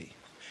slightly.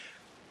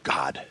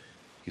 "God,"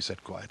 he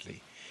said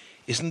quietly,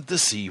 "isn't the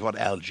sea what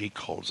Algy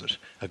calls it,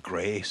 a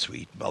grey,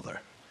 sweet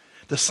mother?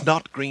 The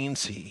snot-green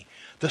sea,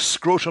 the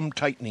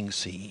scrotum-tightening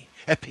sea.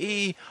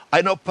 Epi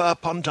einopa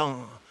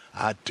ponton.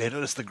 Ah,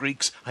 Daedalus, the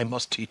Greeks, I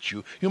must teach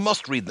you. You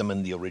must read them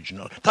in the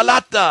original.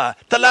 Talata!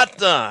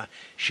 Talata!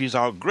 She's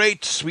our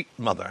great, sweet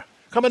mother.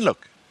 Come and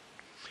look."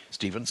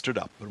 Stephen stood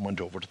up and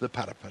went over to the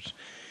parapet.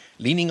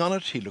 Leaning on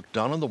it, he looked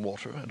down on the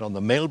water and on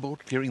the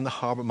mailboat clearing the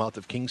harbour mouth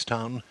of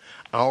Kingstown.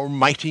 "Our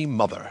mighty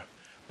mother,"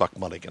 Buck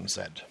Mulligan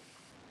said.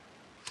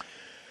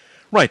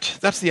 Right,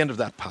 that's the end of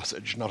that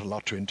passage. Not a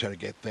lot to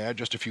interrogate there,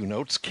 just a few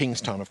notes.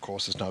 Kingstown, of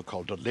course, is now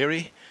called Dún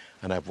Laoghaire,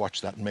 and I've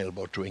watched that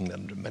mailboat to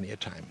England many a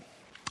time.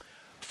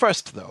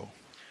 First, though,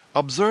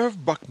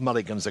 observe Buck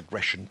Mulligan's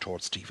aggression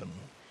towards Stephen.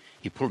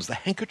 He pulls the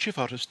handkerchief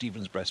out of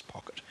Stephen's breast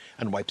pocket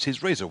and wipes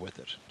his razor with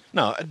it.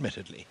 Now,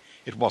 admittedly,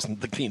 it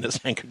wasn't the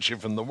cleanest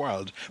handkerchief in the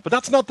world, but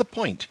that's not the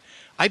point.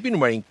 I've been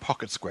wearing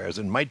pocket squares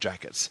in my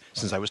jackets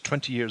since I was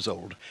 20 years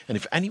old, and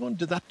if anyone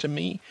did that to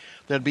me,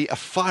 there'd be a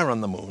fire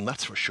on the moon,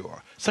 that's for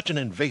sure. Such an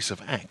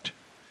invasive act.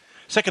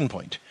 Second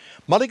point,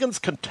 Mulligan's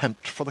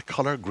contempt for the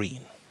colour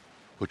green,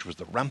 which was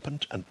the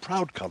rampant and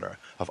proud colour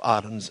of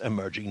Ireland's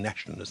emerging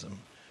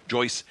nationalism.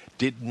 Joyce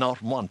did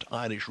not want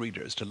Irish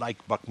readers to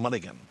like Buck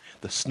Mulligan,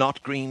 the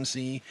snot-green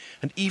sea,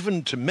 and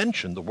even to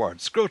mention the word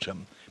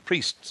scrotum.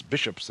 Priests,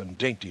 bishops, and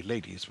dainty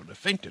ladies would have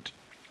fainted.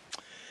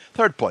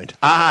 Third point,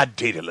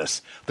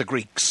 Daedalus, the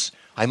Greeks,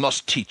 I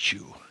must teach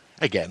you.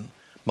 Again,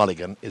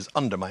 Mulligan is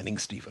undermining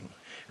Stephen,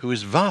 who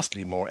is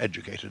vastly more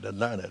educated and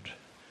learned.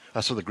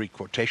 As for the Greek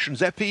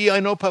quotations, epi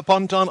einopa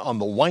ponton, on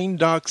the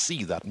wine-dark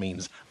sea, that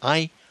means.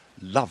 I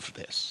love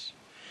this.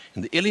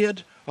 In the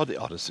Iliad or the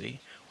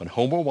Odyssey, when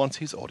Homer wants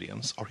his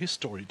audience or his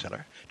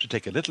storyteller to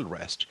take a little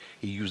rest,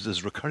 he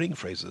uses recurring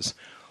phrases,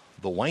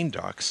 the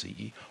wine-dark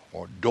sea,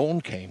 or dawn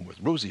came with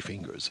rosy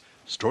fingers.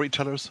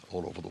 Storytellers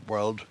all over the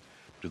world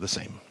do the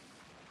same.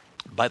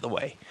 By the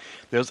way,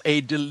 there's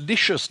a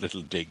delicious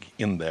little dig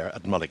in there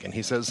at Mulligan.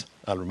 He says,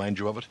 I'll remind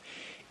you of it,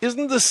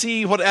 "Isn't the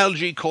sea what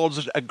Algy calls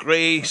it, a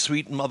grey,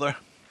 sweet mother?"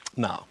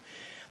 Now,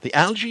 the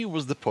Algy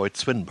was the poet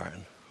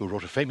Swinburne, who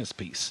wrote a famous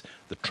piece,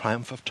 The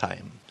Triumph of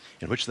Time,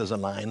 in which there's a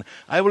line,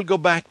 "I will go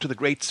back to the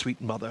great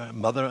sweet mother,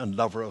 mother and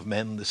lover of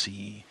men, the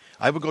sea.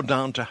 I will go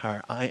down to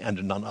her, I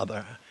and none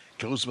other,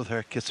 close with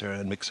her, kiss her,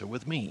 and mix her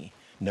with me."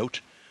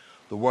 Note,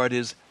 the word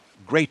is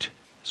great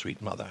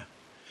sweet mother,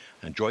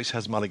 and Joyce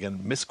has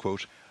Mulligan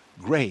misquote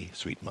grey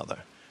sweet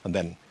mother, and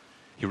then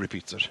He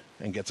repeats it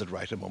and gets it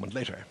right a moment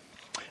later.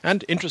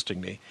 And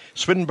interestingly,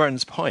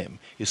 Swinburne's poem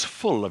is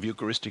full of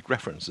Eucharistic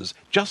references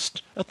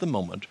just at the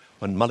moment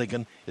when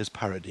Mulligan is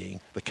parodying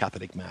the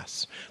Catholic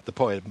Mass. The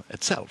poem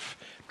itself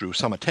drew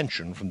some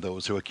attention from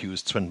those who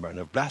accused Swinburne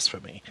of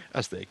blasphemy,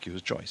 as they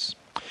accused Joyce.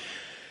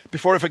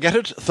 Before I forget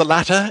it,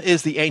 Thalata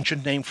is the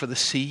ancient name for the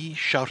sea,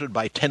 shouted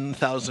by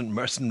 10,000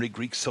 mercenary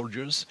Greek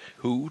soldiers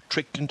who,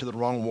 tricked into the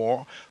wrong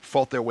war,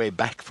 fought their way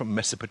back from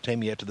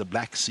Mesopotamia to the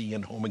Black Sea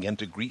and home again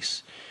to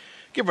Greece.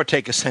 Give or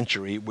take a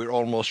century, we're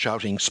almost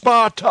shouting,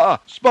 "Sparta!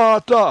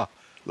 Sparta!"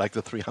 like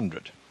the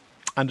 300.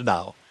 And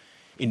now,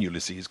 in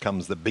Ulysses,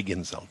 comes the big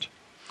insult.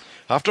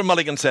 After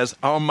Mulligan says,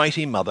 "Our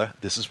mighty mother,"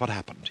 this is what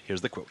happened.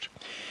 Here's the quote.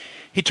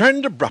 "He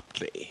turned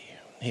abruptly,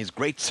 his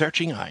great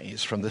searching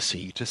eyes from the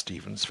sea to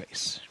Stephen's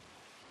face.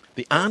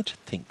 'The aunt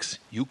thinks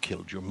you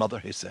killed your mother,'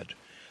 he said.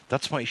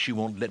 'That's why she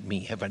won't let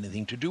me have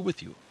anything to do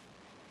with you.'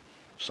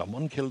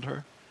 'Someone killed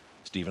her,'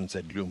 Stephen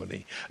said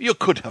gloomily. 'You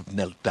could have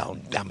knelt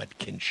down, damn it,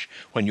 Kinch,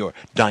 when your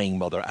dying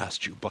mother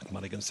asked you,' Buck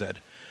Mulligan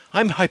said.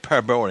 'I'm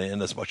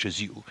Hyperborean as much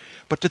as you,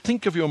 but to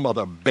think of your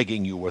mother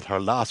begging you with her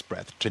last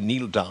breath to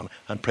kneel down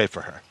and pray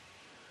for her.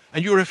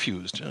 And you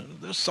refused.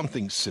 There's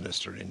something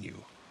sinister in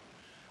you.'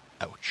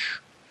 Ouch.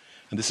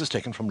 And this is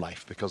taken from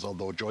life, because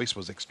although Joyce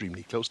was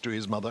extremely close to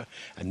his mother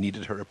and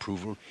needed her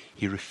approval,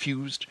 he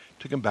refused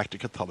to come back to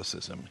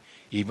Catholicism,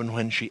 even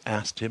when she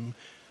asked him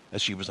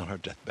as she was on her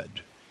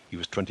deathbed. He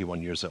was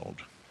 21 years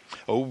old.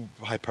 Oh,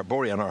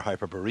 Hyperborean or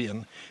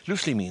Hyperborean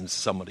loosely means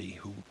somebody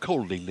who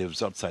coldly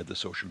lives outside the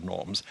social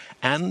norms.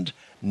 And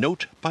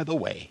note, by the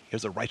way,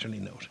 here's a writerly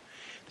note,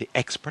 the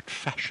expert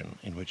fashion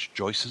in which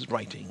Joyce's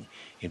writing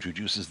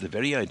introduces the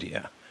very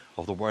idea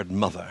of the word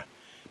mother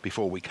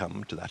before we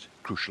come to that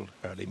crucial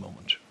early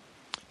moment.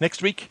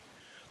 Next week,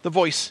 the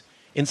voice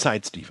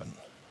inside Stephen.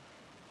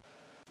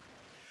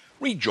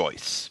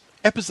 Rejoice,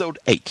 Episode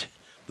 8,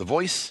 The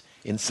Voice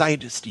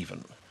Inside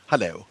Stephen.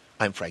 Hello,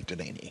 I'm Frank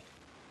Delaney.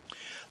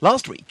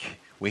 Last week,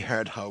 we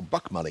heard how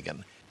Buck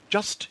Mulligan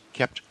just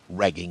kept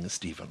ragging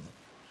Stephen.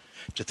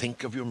 To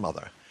think of your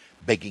mother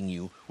begging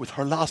you with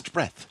her last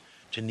breath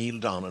to kneel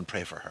down and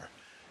pray for her.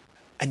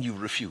 And you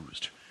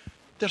refused.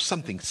 There's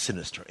something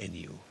sinister in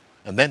you.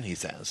 And then he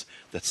says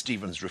that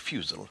Stephen's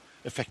refusal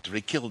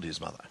effectively killed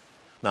his mother.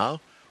 Now,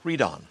 read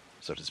on,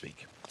 so to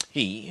speak.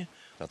 He,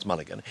 that's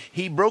Mulligan,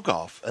 he broke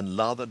off and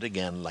lathered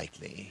again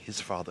lightly his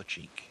farther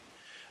cheek.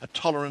 A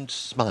tolerant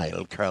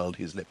smile curled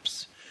his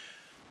lips.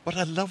 "What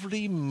a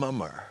lovely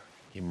mummer,"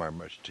 he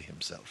murmured to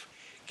himself.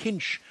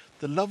 "Kinch,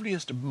 the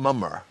loveliest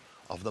mummer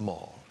of them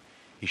all."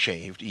 He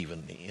shaved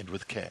evenly and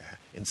with care,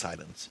 in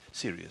silence,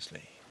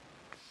 seriously.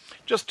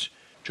 Just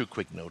 2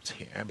 quick notes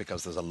here,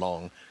 because there's a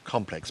long,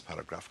 complex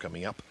paragraph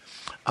coming up.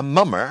 A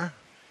mummer,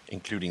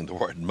 including the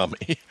word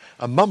mummy,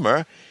 a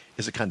mummer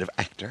is a kind of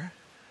actor,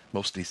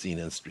 mostly seen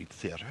in street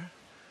theatre,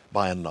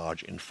 by and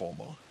large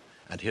informal.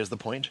 And here's the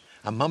point,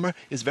 a mummer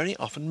is very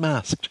often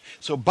masked.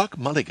 So Buck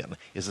Mulligan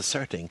is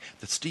asserting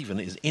that Stephen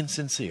is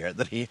insincere,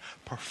 that he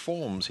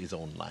performs his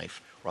own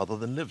life rather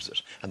than lives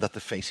it, and that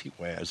the face he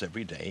wears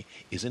every day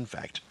is in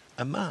fact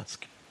a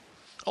mask.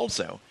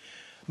 Also,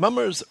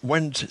 mummers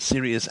weren't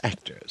serious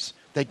actors.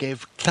 They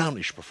gave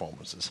clownish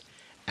performances.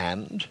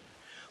 And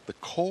the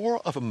core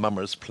of a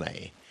mummer's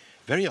play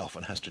very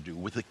often has to do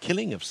with the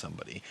killing of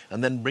somebody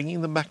and then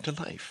bringing them back to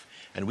life.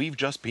 And we've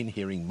just been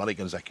hearing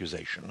Mulligan's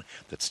accusation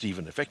that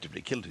Stephen effectively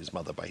killed his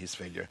mother by his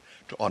failure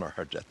to honour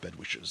her deathbed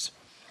wishes.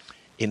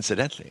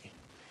 Incidentally,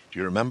 do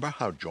you remember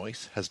how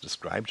Joyce has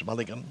described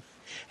Mulligan?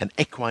 An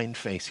equine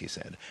face, he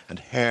said, and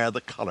hair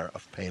the colour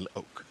of pale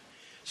oak.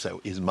 So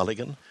is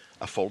Mulligan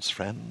a false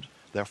friend,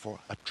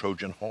 therefore a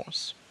Trojan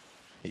horse?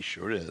 He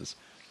sure is.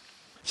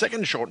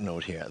 Second short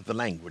note here, the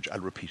language, I'll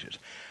repeat it.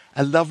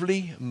 A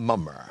lovely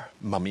mummer,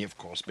 mummy of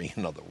course being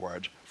another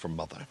word for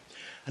mother.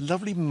 A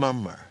lovely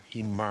mummer,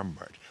 he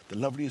murmured, the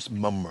loveliest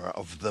mummer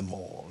of them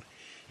all.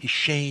 He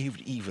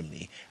shaved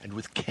evenly and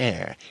with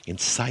care, in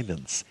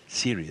silence,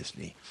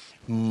 seriously.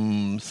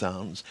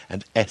 Sounds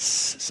and S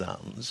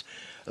sounds.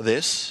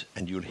 This,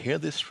 and you'll hear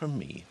this from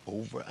me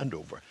over and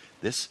over,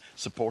 this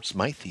supports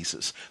my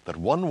thesis that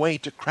one way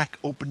to crack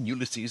open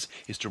Ulysses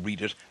is to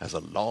read it as a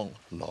long,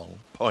 long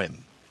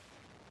poem.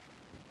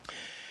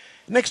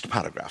 Next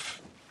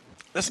paragraph.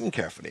 Listen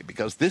carefully,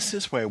 because this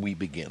is where we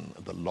begin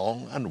the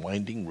long and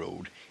winding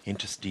road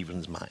into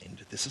Stephen's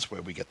mind. This is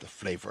where we get the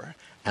flavour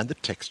and the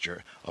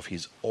texture of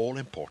his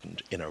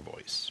all-important inner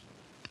voice.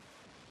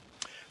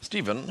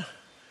 Stephen,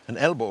 an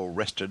elbow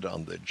rested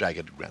on the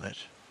jagged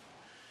granite,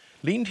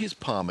 leaned his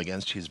palm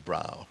against his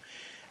brow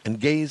and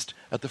gazed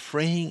at the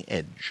fraying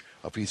edge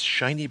of his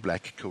shiny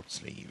black coat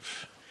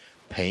sleeve.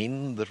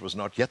 Pain that was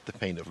not yet the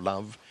pain of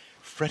love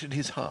fretted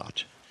his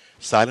heart.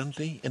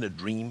 Silently, in a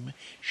dream,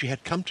 she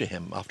had come to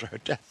him after her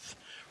death,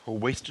 her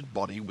wasted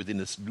body within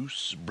its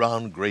loose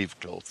brown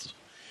grave-clothes,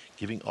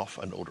 giving off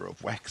an odour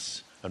of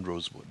wax and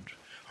rosewood,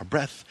 her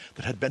breath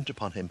that had bent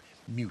upon him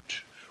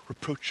mute,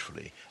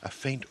 reproachfully, a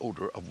faint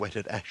odour of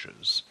wetted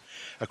ashes.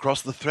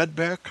 Across the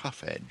threadbare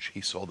cuff edge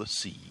he saw the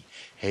sea,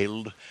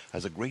 hailed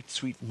as a great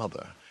sweet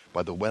mother,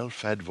 by the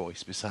well-fed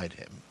voice beside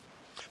him.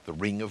 The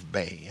ring of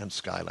bay and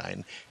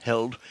skyline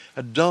held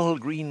a dull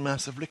green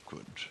mass of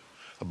liquid.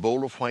 A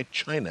bowl of white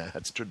china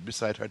had stood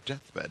beside her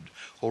deathbed,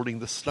 holding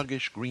the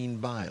sluggish green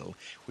bile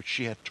which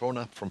she had torn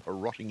up from her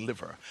rotting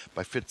liver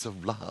by fits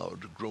of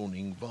loud,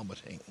 groaning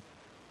vomiting.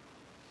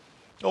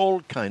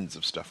 All kinds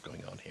of stuff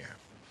going on here.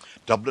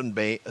 Dublin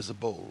Bay as a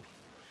bowl.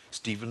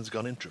 Stephen's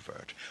gone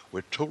introvert.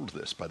 We're told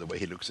this by the way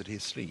he looks at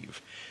his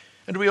sleeve.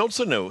 And we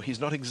also know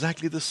he's not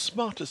exactly the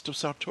smartest of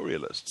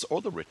sartorialists,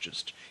 or the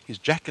richest. His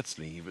jacket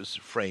sleeve is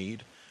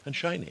frayed and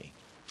shiny.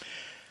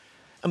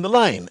 And the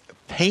line,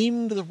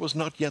 pain that was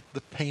not yet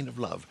the pain of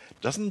love,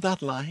 doesn't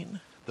that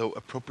line, though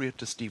appropriate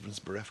to Stephen's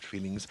bereft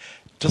feelings,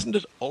 doesn't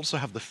it also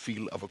have the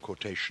feel of a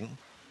quotation?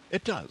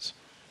 It does.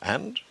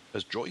 And,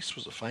 as Joyce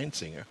was a fine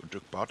singer who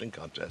took part in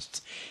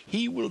contests,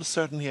 he will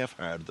certainly have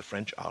heard the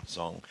French art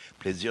song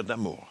Plaisir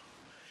d'amour.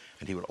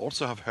 And he will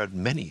also have heard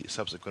many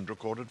subsequent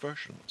recorded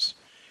versions.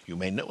 You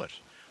may know it.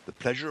 The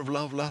pleasure of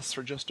love lasts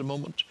for just a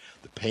moment.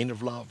 The pain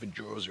of love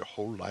endures your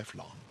whole life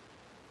long.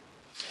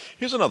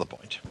 Here's another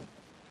point.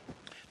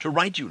 To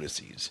write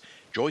Ulysses,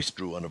 Joyce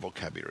drew on a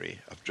vocabulary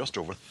of just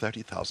over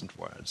 30,000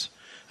 words,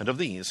 and of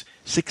these,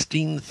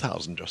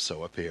 16,000 or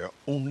so appear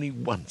only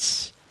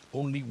once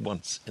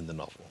in the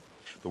novel.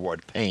 The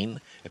word pain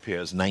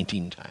appears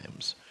 19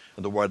 times,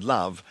 and the word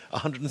love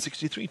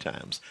 163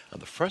 times, and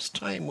the first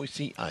time we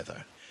see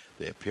either,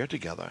 they appear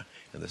together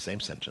in the same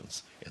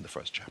sentence in the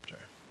first chapter.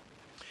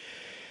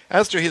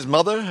 As to his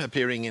mother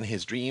appearing in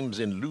his dreams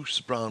in loose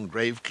brown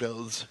grave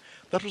clothes,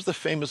 that was the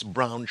famous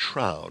brown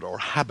shroud, or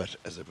habit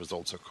as it was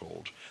also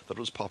called, that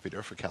was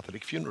popular for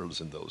Catholic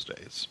funerals in those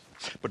days.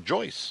 But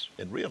Joyce,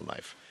 in real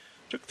life,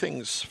 took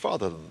things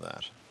farther than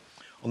that.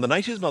 On the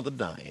night his mother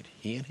died,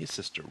 he and his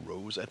sister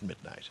rose at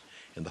midnight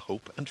in the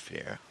hope and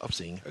fear of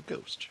seeing her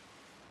ghost.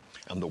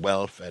 And the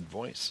well-fed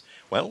voice,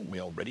 well,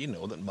 we already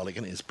know that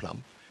Mulligan is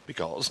plump,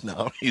 because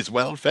now he's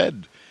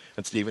well-fed,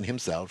 and Stephen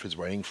himself is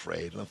wearing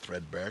frayed and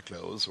threadbare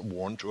clothes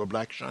worn to a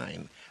black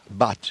shine.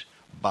 But,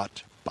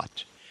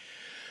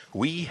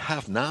 we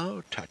have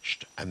now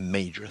touched a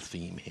major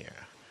theme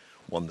here,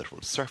 one that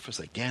will surface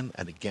again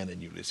and again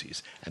in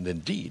Ulysses, and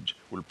indeed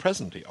will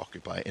presently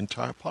occupy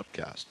entire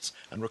podcasts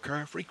and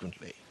recur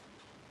frequently.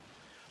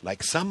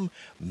 Like some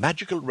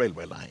magical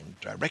railway line,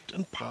 direct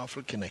and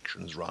powerful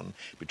connections run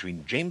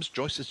between James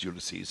Joyce's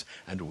Ulysses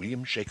and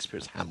William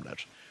Shakespeare's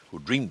Hamlet, who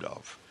dreamed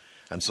of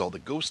and saw the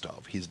ghost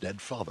of his dead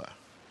father.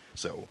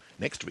 So,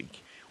 next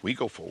week, we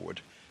go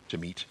forward to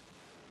meet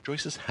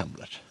Joyce's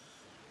Hamlet.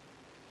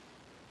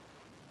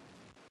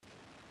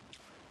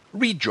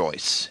 Read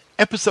Joyce,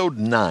 Episode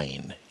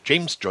 9,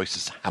 James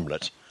Joyce's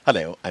Hamlet.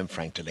 Hello, I'm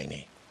Frank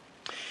Delaney.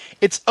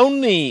 It's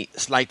only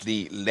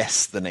slightly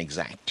less than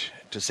exact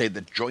to say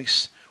that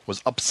Joyce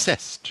was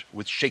obsessed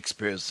with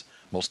Shakespeare's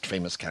most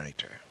famous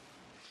character.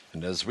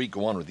 And as we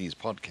go on with these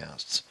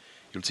podcasts,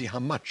 you'll see how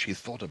much he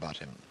thought about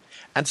him,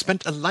 and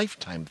spent a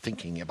lifetime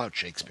thinking about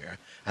Shakespeare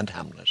and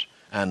Hamlet,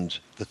 and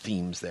the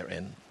themes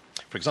therein.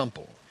 For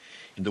example,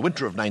 in the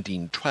winter of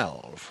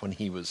 1912, when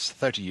he was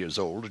 30 years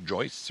old,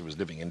 Joyce, who was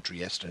living in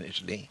Trieste in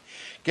Italy,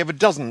 gave a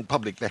dozen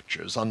public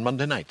lectures on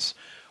Monday nights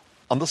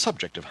on the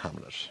subject of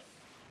Hamlet.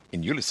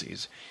 In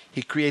Ulysses,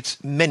 he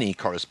creates many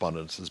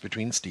correspondences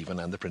between Stephen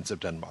and the Prince of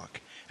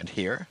Denmark, and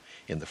here,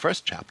 in the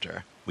first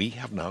chapter, we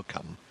have now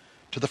come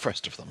to the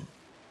first of them.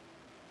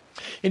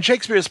 In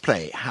Shakespeare's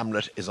play,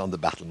 Hamlet is on the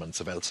battlements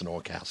of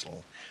Elsinore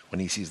Castle when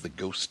he sees the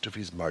ghost of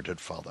his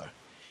murdered father.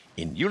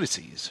 In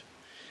Ulysses,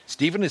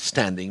 Stephen is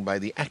standing by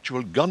the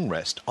actual gun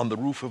rest on the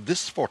roof of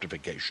this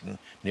fortification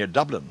near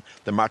Dublin,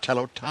 the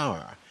Martello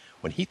Tower,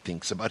 when he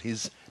thinks about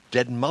his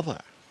dead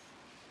mother.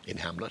 In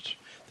Hamlet,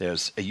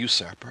 there's a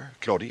usurper,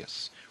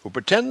 Claudius, who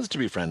pretends to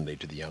be friendly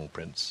to the young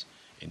prince.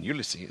 In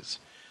Ulysses,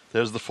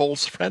 there's the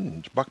false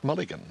friend, Buck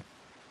Mulligan.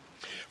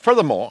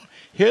 Furthermore,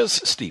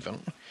 here's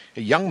Stephen,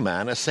 a young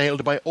man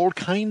assailed by all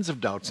kinds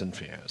of doubts and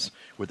fears,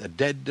 with a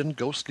dead and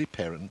ghostly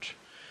parent,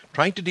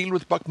 trying to deal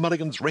with Buck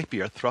Mulligan's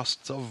rapier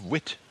thrusts of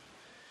wit.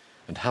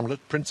 And Hamlet,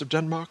 Prince of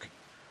Denmark,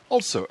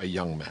 also a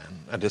young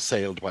man, and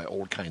assailed by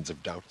all kinds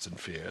of doubts and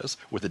fears,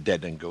 with a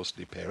dead and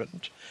ghostly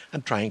parent,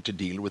 and trying to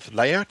deal with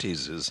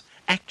Laertes'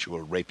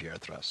 actual rapier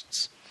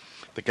thrusts.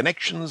 The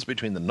connections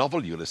between the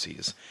novel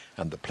Ulysses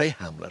and the play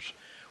Hamlet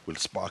will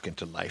spark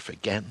into life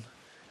again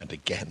and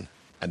again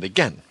and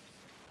again.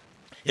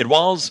 It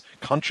was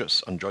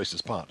conscious on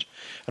Joyce's part,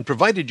 and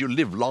provided you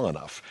live long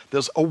enough,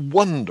 there's a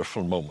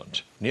wonderful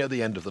moment near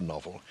the end of the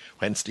novel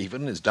when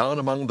Stephen is down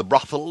among the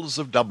brothels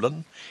of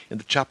Dublin in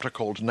the chapter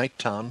called Night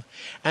Town,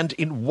 and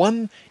in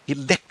one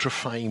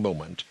electrifying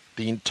moment,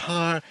 the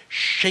entire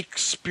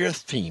Shakespeare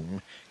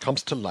theme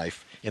comes to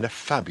life in a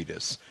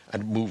fabulous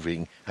and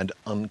moving and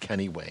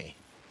uncanny way.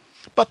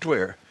 But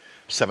we're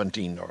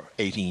 17 or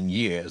 18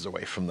 years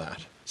away from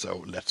that,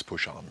 so let's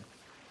push on.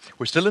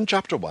 We're still in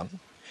chapter 1.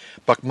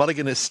 Buck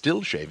Mulligan is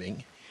still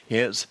shaving.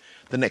 Here's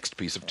the next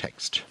piece of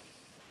text.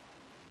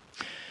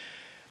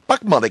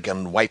 Buck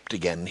Mulligan wiped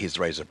again his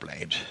razor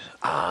blade.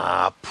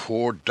 "Ah,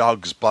 poor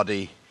dog's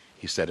body,"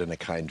 he said in a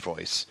kind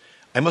voice.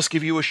 I must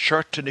give you a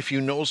shirt and a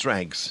few nose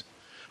rags.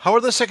 How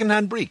are the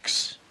second-hand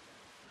breeks?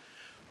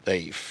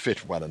 They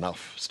fit well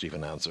enough,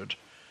 Stephen answered.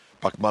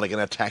 Buck Mulligan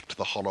attacked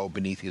the hollow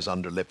beneath his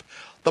underlip.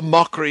 The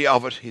mockery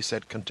of it, he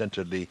said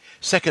contentedly.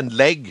 Second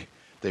leg,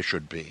 they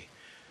should be.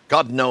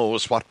 God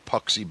knows what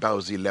poxy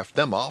bowsy left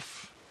them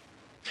off.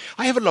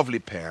 I have a lovely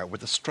pair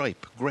with a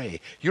stripe, grey.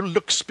 You'll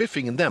look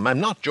spiffing in them. I'm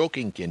not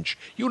joking, Kinch.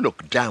 You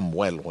look damn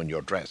well when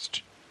you're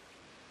dressed.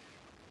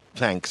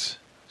 Thanks,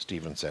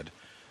 Stephen said.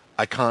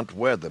 I can't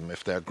wear them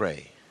if they're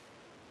grey.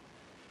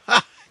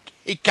 Ha!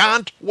 He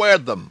can't wear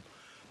them,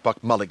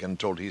 Buck Mulligan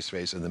told his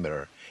face in the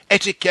mirror.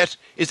 Etiquette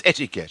is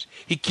etiquette.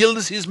 He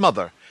kills his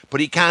mother,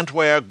 but he can't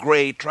wear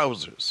grey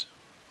trousers.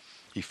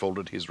 He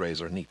folded his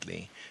razor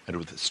neatly, and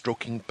with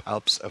stroking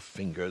palps of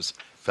fingers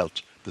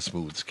felt the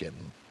smooth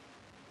skin.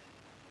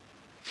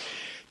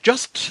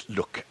 Just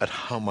look at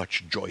how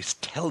much Joyce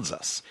tells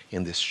us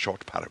in this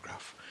short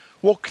paragraph.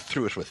 Walk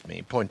through it with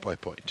me, point by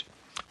point.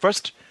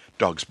 First,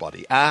 dog's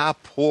body. Ah,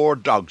 poor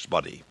dog's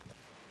body.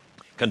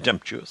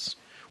 Contemptuous,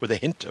 with a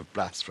hint of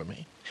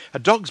blasphemy. A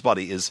dog's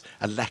body is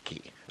a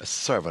lackey, a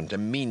servant, a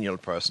menial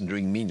person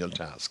doing menial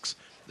tasks.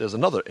 There's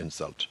another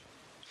insult.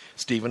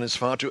 Stephen is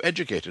far too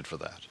educated for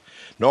that,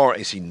 nor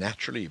is he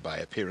naturally, by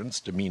appearance,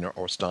 demeanour,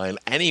 or style,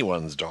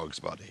 anyone's dog's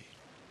body.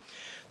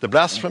 The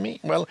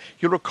blasphemy? Well,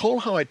 you'll recall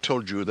how I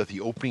told you that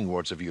the opening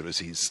words of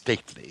Ulysses,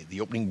 stately,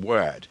 the opening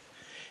word,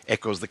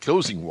 echoes the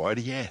closing word,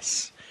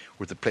 yes,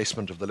 with the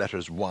placement of the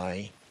letters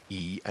Y,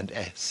 E, and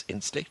S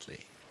in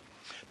stately.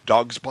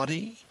 Dog's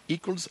body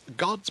equals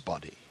God's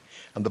body,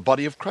 and the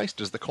body of Christ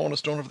is the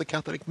cornerstone of the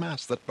Catholic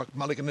Mass that Buck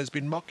Mulligan has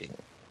been mocking.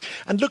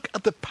 And look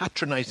at the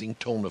patronizing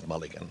tone of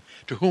Mulligan,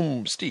 to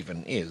whom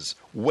Stephen is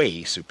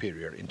way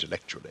superior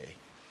intellectually.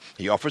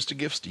 He offers to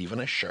give Stephen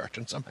a shirt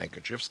and some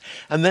handkerchiefs,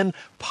 and then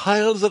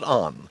piles it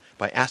on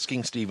by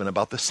asking Stephen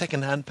about the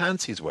second-hand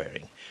pants he's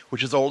wearing,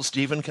 which is all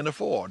Stephen can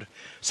afford.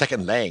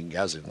 Second leg,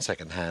 as in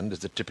second-hand,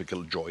 is a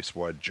typical Joyce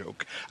word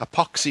joke. A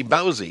poxy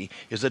bowsy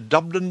is a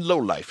Dublin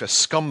lowlife, a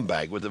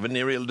scumbag with a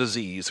venereal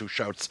disease who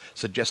shouts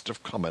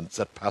suggestive comments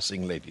at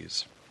passing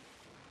ladies.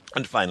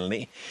 And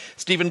finally,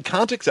 Stephen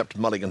can't accept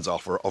Mulligan's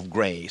offer of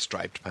grey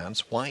striped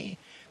pants. Why?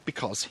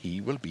 Because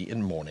he will be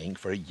in mourning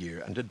for a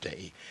year and a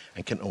day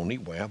and can only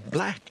wear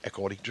black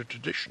according to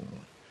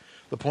tradition.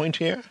 The point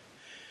here?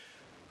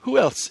 Who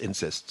else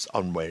insists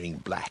on wearing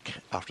black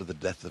after the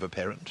death of a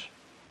parent?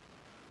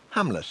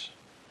 Hamlet.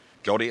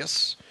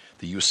 Claudius,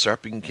 the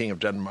usurping king of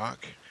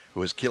Denmark,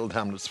 who has killed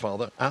Hamlet's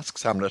father,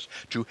 asks Hamlet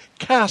to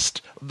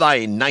cast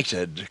thy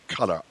knighted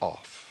colour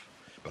off.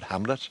 But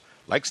Hamlet,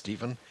 like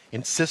Stephen,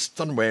 insists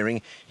on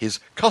wearing his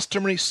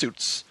customary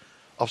suits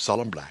of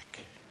solemn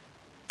black.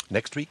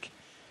 Next week,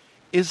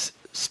 is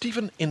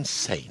Stephen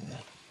insane?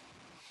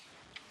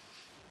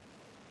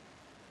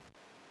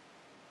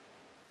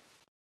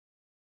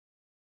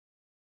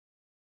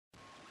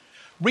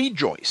 Read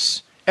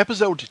Joyce,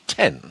 Episode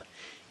 10.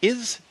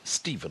 Is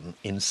Stephen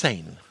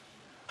insane?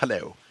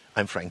 Hello,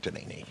 I'm Frank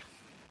Delaney.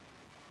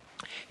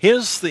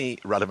 Here's the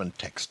relevant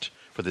text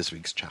for this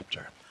week's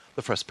chapter,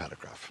 the first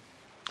paragraph.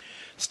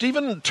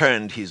 Stephen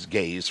turned his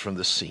gaze from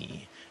the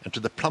sea and to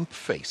the plump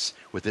face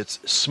with its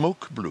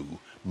smoke-blue,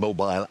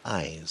 mobile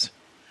eyes.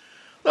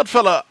 That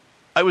fella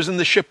I was in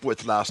the ship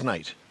with last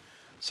night,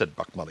 said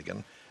Buck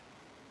Mulligan,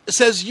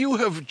 says you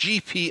have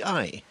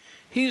GPI.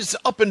 He's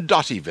up in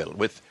Dottyville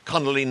with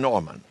Connolly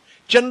Norman.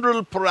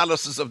 General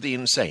paralysis of the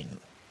insane.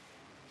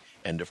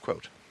 End of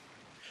quote.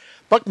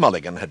 Buck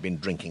Mulligan had been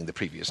drinking the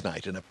previous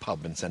night in a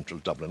pub in central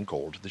Dublin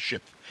called The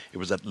Ship. It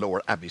was at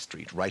Lower Abbey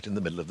Street, right in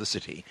the middle of the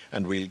city,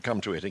 and we'll come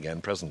to it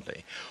again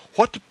presently.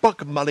 What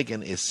Buck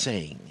Mulligan is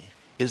saying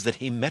is that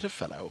he met a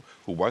fellow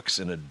who works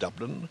in a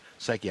Dublin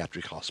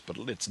psychiatric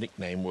hospital. Its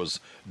nickname was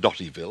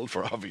Dottyville,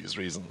 for obvious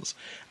reasons.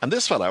 And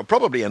this fellow,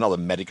 probably another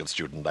medical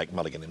student like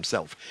Mulligan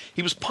himself,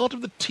 he was part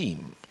of the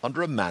team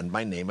under a man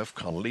by name of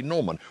Connolly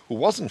Norman, who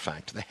was in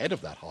fact the head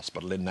of that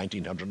hospital in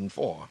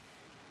 1904.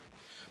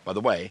 By the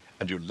way,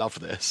 and you'll love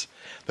this,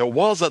 there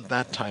was at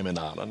that time in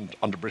Ireland,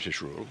 under British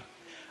rule,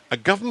 a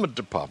government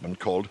department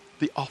called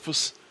the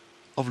Office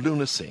of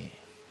Lunacy.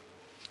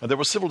 And there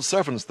were civil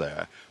servants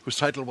there whose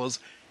title was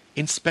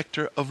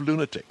Inspector of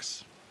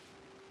Lunatics.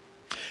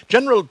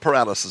 General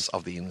paralysis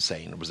of the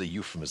insane was a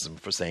euphemism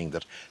for saying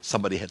that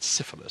somebody had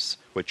syphilis,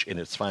 which in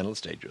its final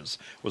stages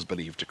was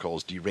believed to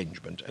cause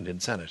derangement and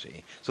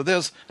insanity. So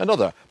there's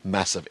another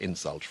massive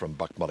insult from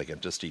Buck Mulligan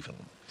to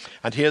Stephen.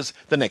 And here's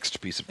the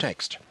next piece of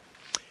text.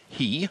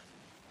 He,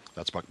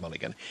 that's Buck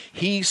Mulligan,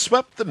 he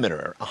swept the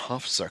mirror a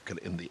half circle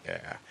in the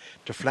air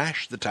to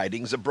flash the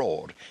tidings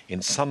abroad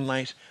in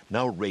sunlight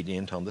now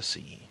radiant on the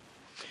sea.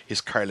 His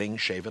curling,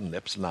 shaven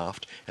lips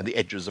laughed, and the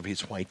edges of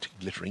his white,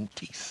 glittering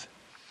teeth.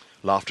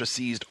 Laughter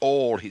seized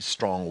all his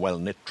strong,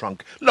 well-knit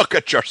trunk. "Look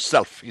at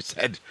yourself," he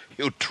said,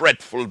 "you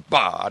dreadful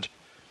bard."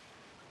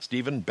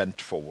 Stephen bent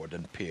forward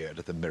and peered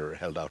at the mirror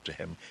held out to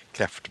him,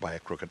 cleft by a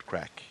crooked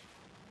crack.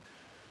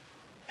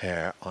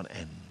 Hair on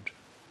end,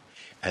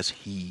 as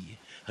he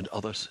and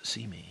others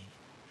see me.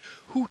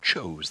 Who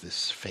chose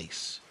this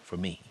face for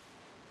me?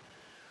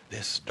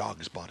 This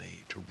dog's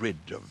body to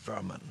rid of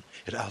vermin,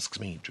 it asks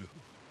me to.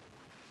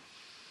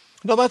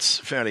 Now that's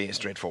fairly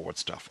straightforward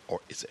stuff,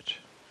 or is it?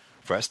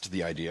 First,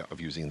 the idea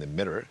of using the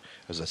mirror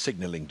as a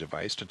signalling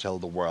device to tell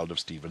the world of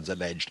Stephen's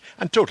alleged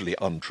and totally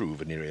untrue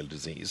venereal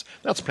disease.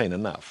 That's plain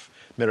enough.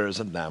 Mirrors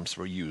and lamps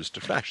were used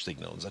to flash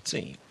signals at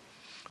sea.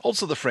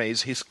 Also the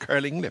phrase, his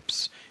curling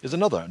lips, is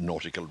another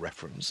nautical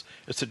reference.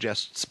 It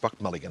suggests Buck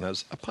Mulligan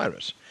as a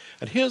pirate.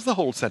 And here's the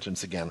whole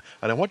sentence again,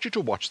 and I want you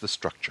to watch the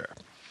structure.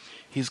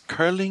 His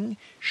curling,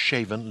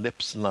 shaven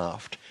lips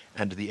laughed,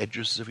 and the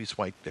edges of his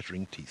white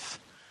glittering teeth.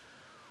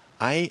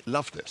 I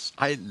love this.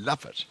 I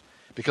love it.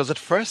 Because at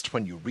first,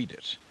 when you read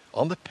it,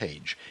 on the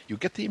page, you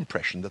get the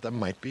impression that there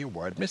might be a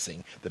word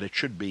missing, that it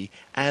should be,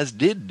 as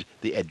did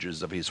the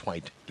edges of his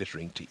white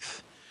glittering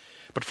teeth.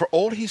 But for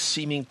all his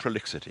seeming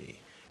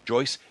prolixity,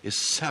 Joyce is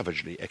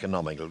savagely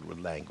economical with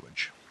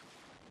language.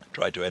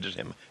 Try to edit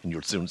him, and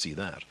you'll soon see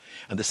that.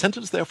 And the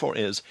sentence, therefore,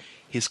 is,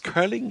 his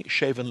curling,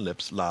 shaven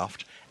lips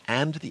laughed,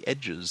 and the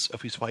edges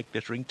of his white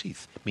glittering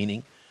teeth,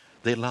 meaning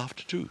they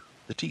laughed too,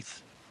 the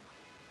teeth.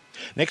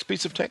 Next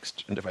piece of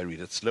text, and if I read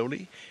it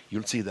slowly,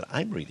 you'll see that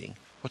I'm reading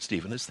what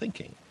Stephen is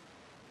thinking.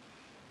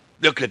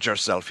 Look at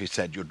yourself, he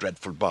said, you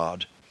dreadful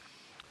bard.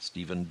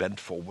 Stephen bent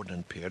forward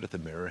and peered at the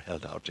mirror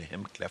held out to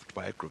him, cleft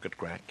by a crooked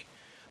crack.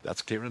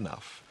 That's clear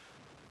enough.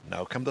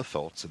 Now come the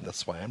thoughts, and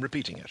that's why I'm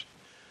repeating it.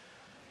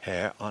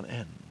 Hair on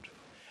end,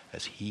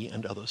 as he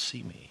and others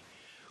see me.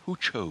 Who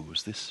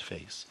chose this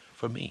face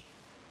for me?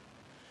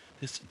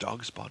 This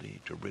dog's body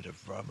to rid of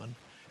vermin,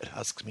 it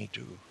asks me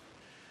to.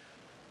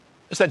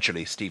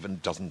 Essentially, Stephen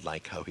doesn't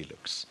like how he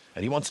looks,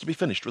 and he wants to be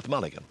finished with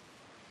Mulligan.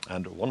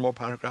 And one more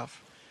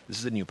paragraph. This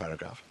is a new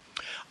paragraph.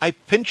 I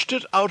pinched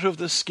it out of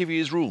the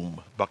skivvy's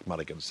room, Buck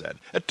Mulligan said.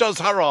 It does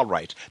her all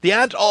right. The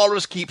aunt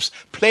always keeps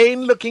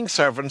plain-looking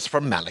servants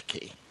for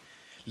Malachi.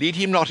 Lead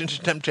him not into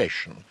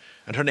temptation,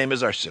 and her name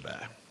is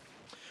Ursula.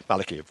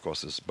 Malachi, of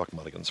course, is Buck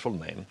Mulligan's full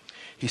name.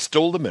 He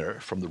stole the mirror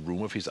from the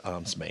room of his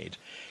aunt's maid.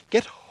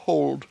 Get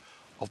hold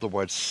of the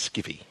word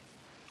skivvy.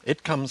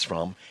 It comes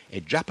from a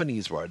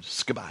Japanese word,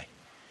 skibai,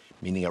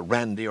 meaning a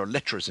randy or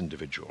lecherous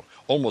individual,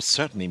 almost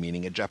certainly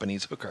meaning a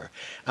Japanese hooker,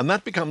 and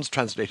that becomes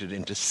translated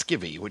into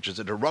skivvy, which is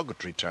a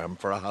derogatory term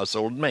for a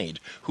household maid,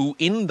 who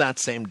in that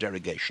same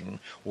derogation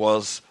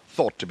was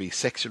thought to be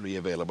sexually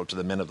available to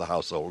the men of the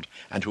household,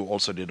 and who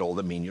also did all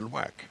the menial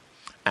work.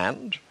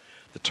 And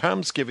the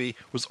term skivvy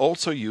was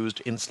also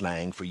used in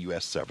slang for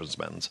U.S.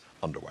 servants'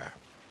 underwear.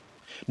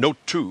 Note,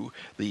 too,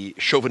 the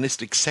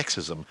chauvinistic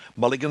sexism.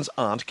 Mulligan's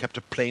aunt kept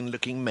a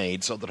plain-looking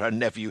maid so that her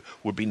nephew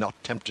would be not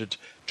tempted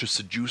to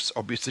seduce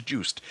or be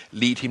seduced.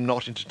 Lead him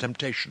not into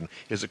temptation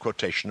is a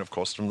quotation, of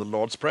course, from the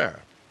Lord's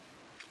Prayer.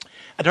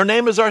 And her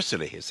name is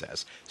Ursula, he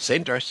says.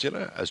 Saint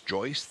Ursula, as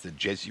Joyce, the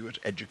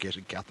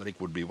Jesuit-educated Catholic,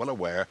 would be well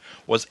aware,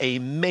 was a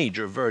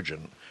major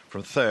virgin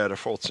from 3rd or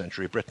 4th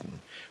century Britain,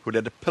 who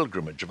led a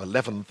pilgrimage of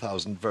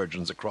 11,000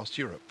 virgins across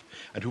Europe,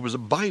 and who was a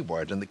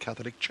byword in the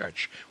Catholic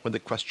Church when the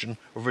question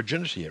of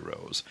virginity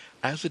arose,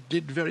 as it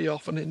did very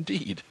often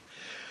indeed.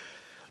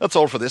 That's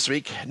all for this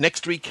week.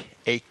 Next week,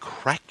 a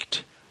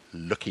cracked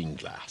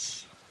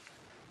looking-glass.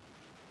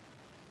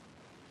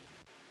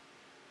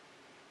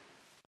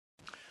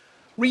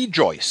 Read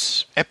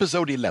Joyce,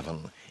 Episode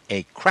 11,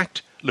 A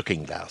Cracked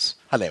Looking-Glass.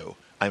 Hello,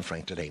 I'm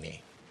Frank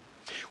Delaney.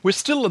 We're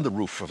still in the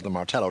roof of the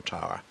Martello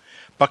Tower.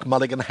 Buck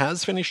Mulligan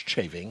has finished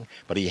shaving,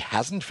 but he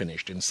hasn't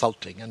finished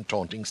insulting and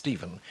taunting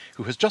Stephen,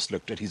 who has just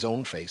looked at his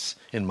own face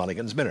in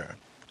Mulligan's mirror.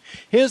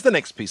 Here's the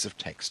next piece of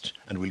text,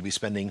 and we'll be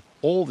spending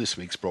all this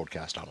week's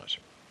broadcast on it.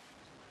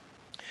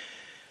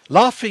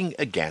 Laughing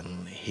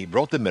again, he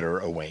brought the mirror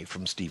away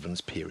from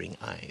Stephen's peering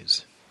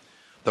eyes.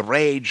 The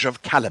rage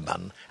of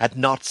Caliban at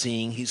not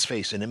seeing his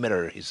face in a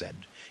mirror, he said.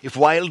 If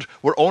Wilde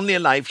were only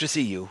alive to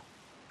see you.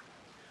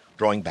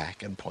 Drawing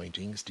back and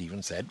pointing,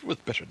 Stephen said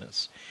with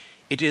bitterness,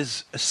 it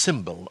is a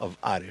symbol of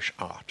Irish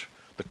art,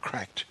 the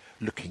cracked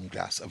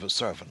looking-glass of a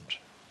servant.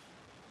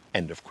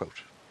 End of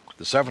quote.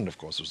 The servant, of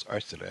course, was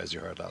Ursula, as you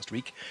heard last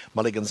week,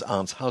 Mulligan's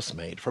aunt's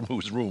housemaid, from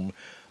whose room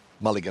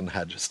Mulligan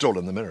had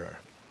stolen the mirror.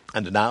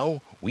 And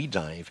now we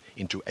dive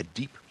into a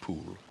deep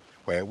pool,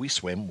 where we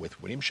swim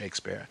with William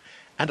Shakespeare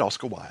and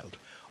Oscar Wilde.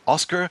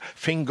 Oscar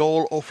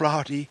Fingal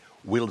O'Flaherty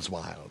Wills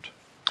Wilde.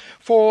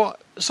 For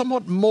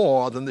somewhat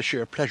more than the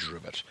sheer pleasure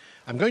of it,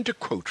 I'm going to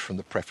quote from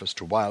the preface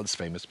to Wilde's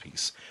famous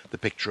piece, The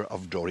Picture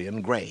of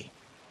Dorian Gray.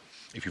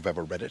 If you've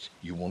ever read it,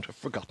 you won't have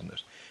forgotten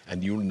it,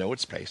 and you'll know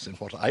its place in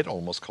what I'd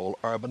almost call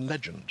urban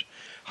legend.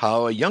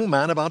 How a young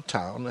man about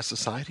town, a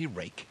society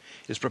rake,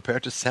 is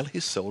prepared to sell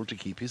his soul to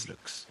keep his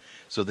looks,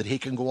 so that he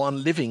can go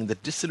on living the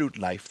dissolute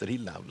life that he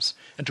loves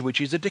and to which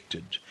he's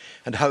addicted,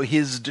 and how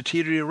his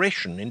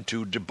deterioration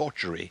into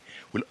debauchery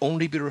will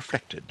only be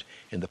reflected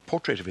in the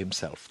portrait of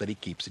himself that he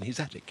keeps in his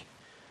attic.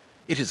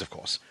 It is, of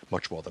course,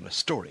 much more than a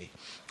story.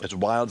 It's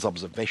Wilde's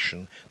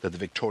observation that the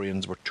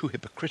Victorians were too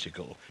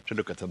hypocritical to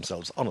look at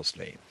themselves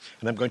honestly,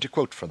 and I'm going to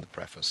quote from the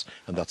preface,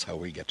 and that's how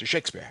we get to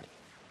Shakespeare.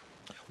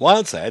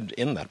 Wilde said,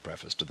 in that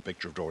preface to The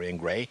Picture of Dorian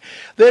Gray,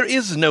 there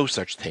is no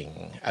such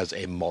thing as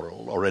a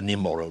moral or an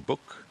immoral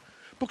book.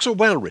 Books are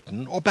well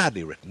written or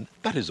badly written,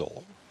 that is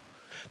all.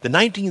 The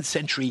 19th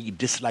century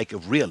dislike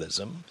of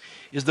realism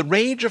is the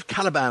rage of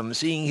Caliban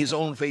seeing his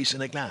own face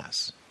in a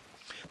glass.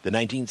 The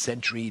 19th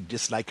century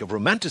dislike of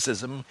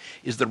romanticism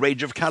is the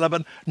rage of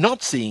Caliban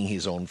not seeing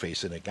his own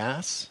face in a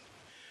glass.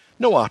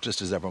 No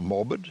artist is ever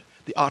morbid.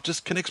 The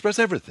artist can express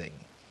everything.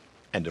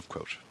 End of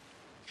quote.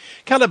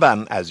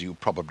 Caliban, as you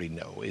probably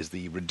know, is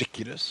the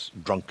ridiculous,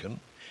 drunken,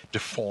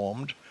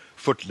 deformed,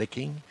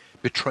 foot-licking,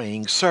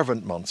 betraying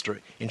servant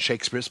monster in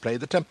Shakespeare's play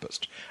The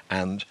Tempest.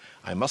 And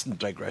I mustn't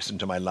digress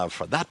into my love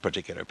for that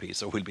particular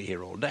piece, or we'll be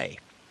here all day.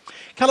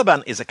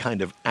 Caliban is a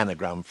kind of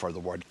anagram for the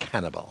word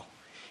cannibal.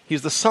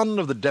 He's the son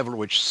of the devil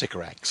witch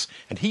Sycorax,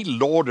 and he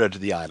lorded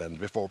the island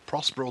before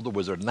Prospero the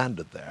wizard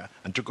landed there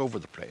and took over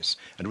the place,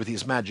 and with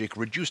his magic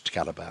reduced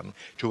Caliban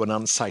to an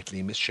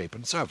unsightly,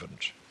 misshapen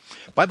servant.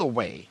 By the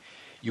way,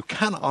 you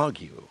can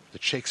argue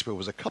that Shakespeare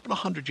was a couple of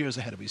 100 years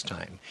ahead of his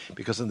time,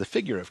 because in the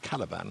figure of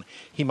Caliban,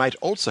 he might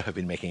also have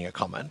been making a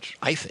comment,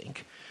 I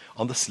think,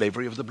 on the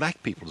slavery of the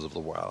black peoples of the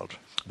world.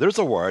 There's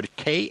a word,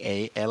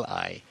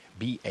 K-A-L-I-B-A-N,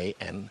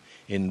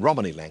 in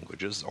Romany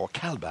languages, or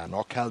Calban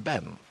or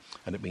Calben,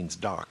 and it means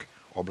dark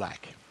or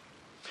black.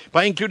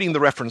 By including the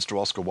reference to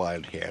Oscar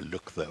Wilde here,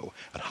 look, though,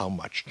 at how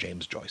much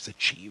James Joyce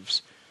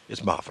achieves.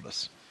 It's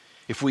marvellous.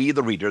 If we,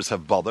 the readers,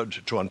 have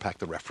bothered to unpack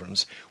the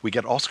reference, we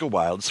get Oscar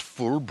Wilde's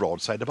full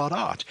broadside about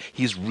art.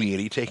 He's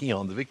really taking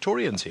on the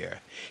Victorians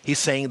here. He's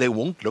saying they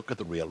won't look at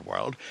the real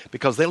world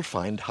because they'll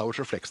find how it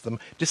reflects them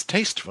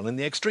distasteful in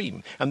the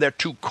extreme, and they're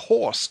too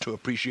coarse to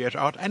appreciate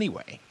art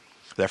anyway.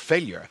 Their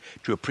failure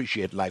to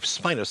appreciate life's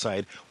finer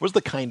side was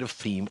the kind of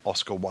theme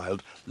Oscar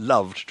Wilde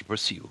loved to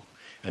pursue,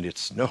 and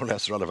it's no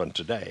less relevant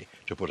today,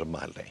 to put it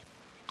mildly.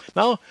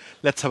 Now,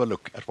 let's have a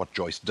look at what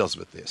Joyce does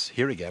with this.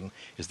 Here again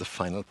is the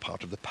final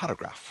part of the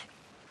paragraph.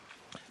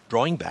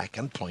 Drawing back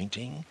and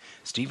pointing,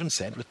 Stephen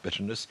said with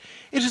bitterness,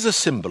 "It is a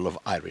symbol of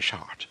Irish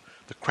art,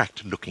 the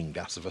cracked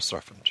looking-glass of a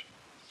servant."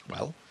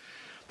 Well,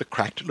 the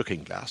cracked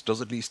looking-glass does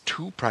at least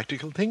two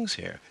practical things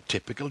here,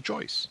 typical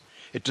Joyce.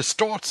 It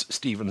distorts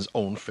Stephen's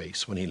own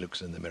face when he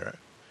looks in the mirror,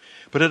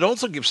 but it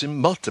also gives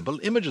him multiple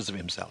images of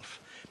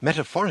himself.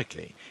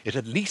 Metaphorically, it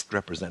at least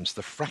represents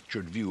the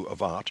fractured view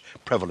of art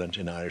prevalent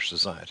in Irish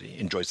society,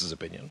 in Joyce's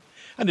opinion,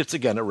 and it's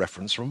again a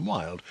reference from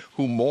Wilde,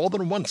 who more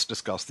than once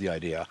discussed the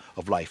idea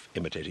of life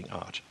imitating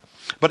art.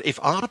 But if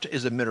art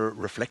is a mirror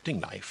reflecting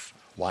life,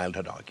 Wilde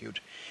had argued,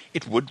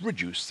 it would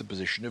reduce the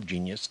position of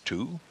genius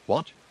to,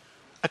 what?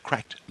 A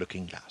cracked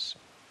looking glass.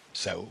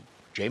 So,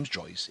 James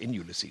Joyce, in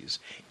Ulysses,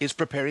 is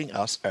preparing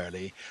us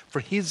early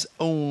for his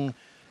own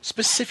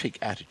specific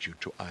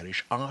attitude to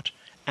Irish art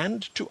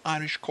and to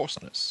Irish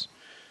coarseness,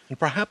 and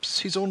perhaps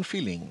his own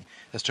feeling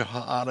as to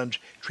how Ireland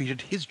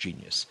treated his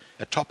genius,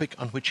 a topic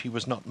on which he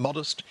was not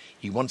modest.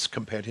 He once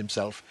compared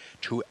himself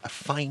to a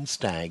fine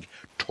stag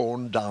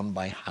torn down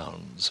by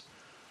hounds.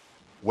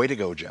 Way to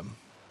go, Jim.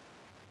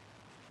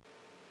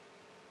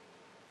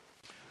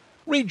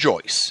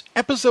 Rejoice,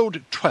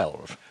 Episode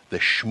 12, The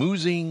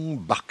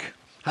Schmoozing Buck.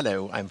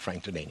 Hello, I'm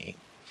Frank Delaney.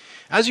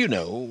 As you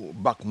know,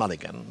 Buck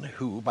Mulligan,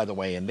 who, by the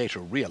way, in later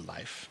real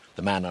life,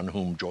 the man on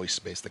whom Joyce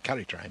based the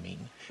character,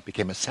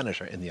 became a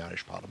senator in the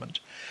Irish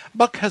Parliament,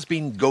 Buck has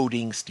been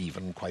goading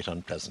Stephen quite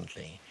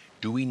unpleasantly.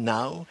 Do we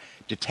now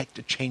detect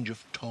a change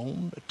of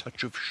tone, a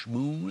touch of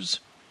schmooze?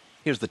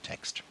 Here's the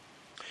text.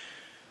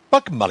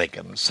 Buck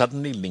Mulligan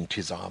suddenly linked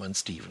his arm in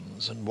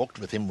Stephen's and walked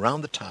with him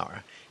round the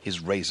tower, his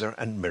razor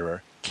and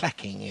mirror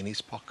clacking in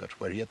his pocket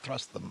where he had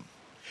thrust them.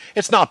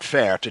 "It's not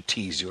fair to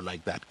tease you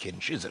like that,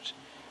 Kinch, is it?"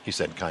 he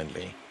said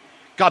kindly.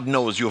 "God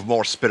knows you have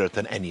more spirit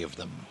than any of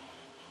them."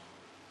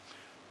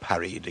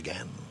 Parried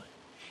again.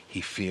 He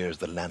fears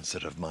the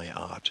lancet of my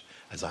art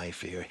as I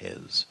fear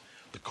his,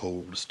 the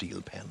cold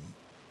steel pen.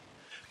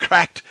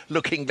 "Cracked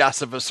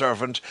looking-glass of a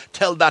servant,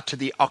 tell that to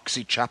the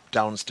oxy chap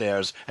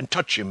downstairs and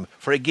touch him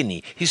for a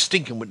guinea. He's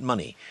stinking with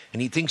money,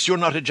 and he thinks you're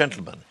not a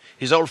gentleman.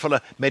 His old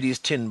fella made his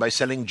tin by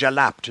selling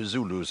jalap to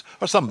Zulus,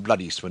 or some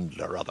bloody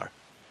swindler or other."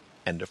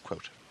 End of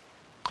quote.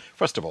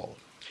 First of all,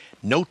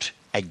 note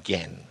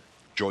again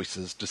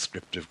Joyce's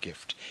descriptive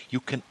gift. You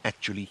can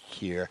actually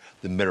hear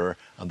the mirror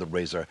and the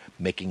razor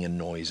making a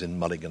noise in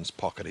Mulligan's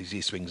pocket as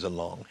he swings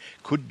along.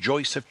 Could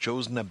Joyce have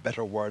chosen a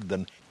better word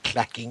than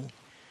clacking?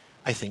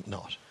 I think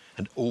not.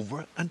 And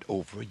over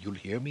you'll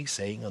hear me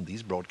saying on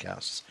these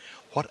broadcasts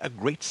what a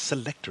great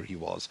selector he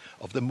was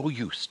of the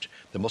most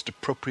the most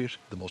appropriate,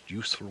 the most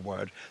useful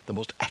word, the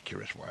most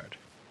accurate word.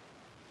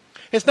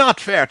 "It's not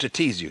fair to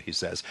tease you," he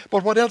says,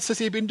 "but what else has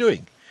he been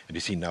doing? And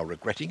is he now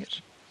regretting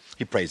it?"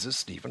 He praises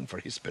Stephen for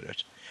his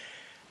spirit.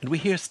 And we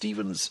hear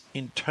Stephen's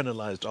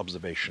internalized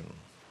observation.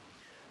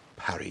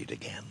 Parried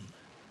again.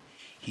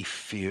 He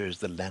fears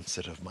the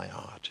lancet of my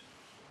art.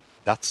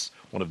 That's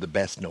one of the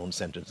best-known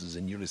sentences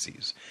in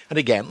Ulysses. And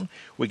again,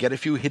 we get a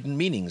few hidden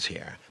meanings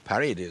here.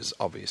 Parried is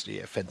obviously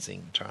a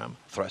fencing term,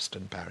 thrust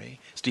and parry.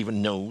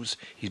 Stephen knows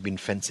he's been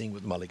fencing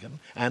with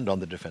Mulligan and on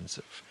the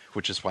defensive,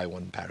 which is why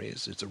one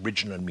parries. Its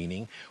original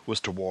meaning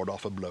was to ward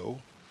off a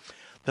blow.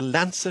 The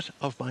lancet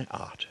of my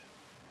art.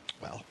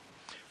 Well,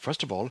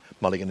 first of all,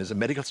 Mulligan is a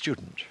medical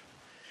student.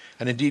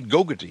 And indeed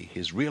Gogarty,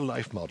 his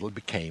real-life model,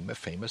 became a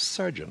famous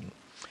surgeon.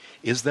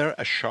 Is there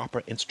a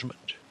sharper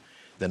instrument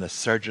than a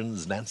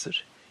surgeon's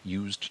lancet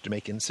used to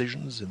make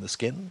incisions in the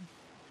skin,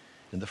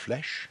 in the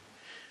flesh?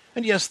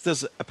 And yes,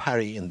 there's a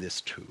parry in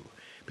this too,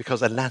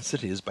 because a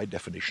lancet is, by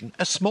definition,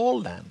 a small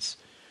lance,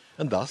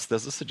 and thus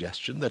there's a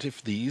suggestion that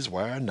if these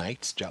were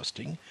knights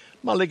jousting,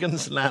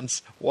 Mulligan's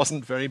lance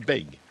wasn't very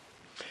big.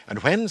 And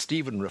when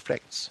Stephen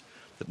reflects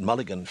that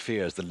Mulligan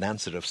fears the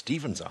lancet of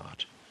Stephen's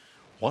art,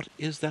 what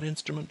is that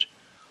instrument?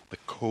 The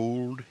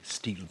cold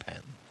steel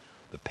pen.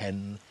 The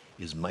pen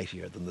is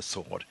mightier than the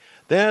sword.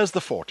 There's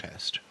the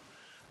foretest,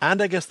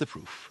 and I guess the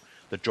proof,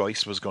 that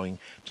Joyce was going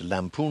to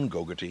lampoon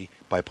Gogarty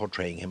by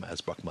portraying him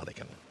as Buck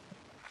Mulligan.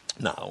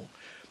 Now,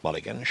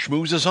 Mulligan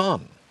schmoozes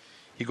on.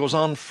 He goes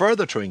on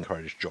further to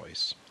encourage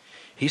Joyce.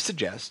 He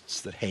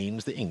suggests that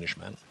Haynes the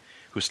Englishman,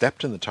 who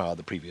slept in the tower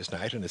the previous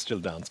night and is still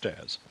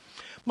downstairs,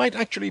 might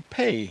actually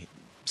pay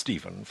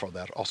Stephen for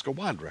that Oscar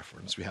Wilde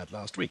reference we had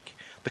last week,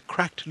 the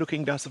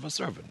cracked-looking glass of a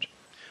servant.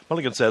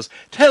 Mulligan says,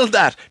 "Tell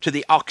that to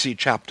the Oxy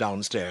chap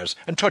downstairs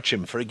and touch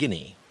him for a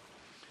guinea."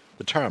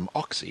 The term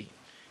Oxy,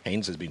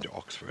 Haynes has been to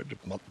Oxford,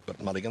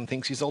 but Mulligan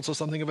thinks he's also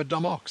something of a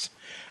dumb ox.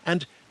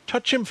 And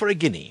touch him for a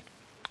guinea,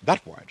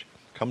 that word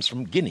comes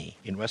from Guinea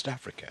in West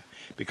Africa,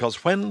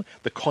 because when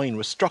the coin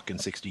was struck in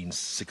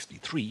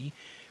 1663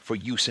 for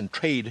use in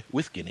trade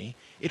with Guinea,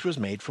 it was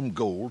made from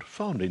gold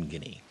found in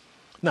Guinea.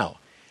 Now,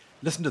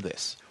 listen to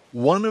this.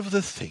 One of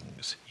the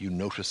things you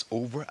notice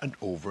over and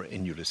over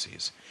in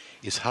Ulysses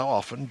is how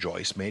often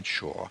Joyce made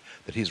sure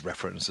that his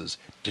references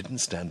didn't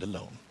stand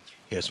alone.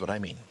 Here's what I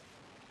mean.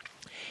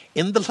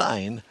 In the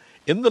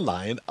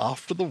line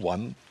after the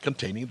one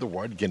containing the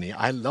word guinea,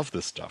 I love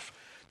this stuff,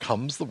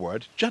 comes the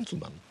word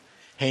gentleman.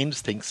 Haynes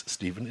thinks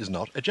Stephen is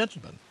not a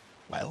gentleman.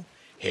 Well,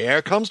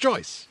 here comes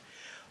Joyce.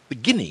 The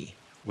guinea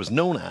was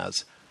known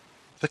as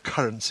the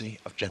currency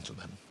of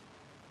gentlemen.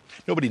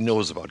 Nobody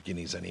knows about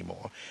guineas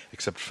anymore,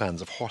 except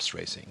fans of horse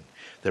racing.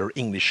 There are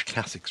English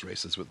classics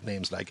races with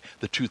names like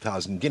the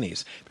 2,000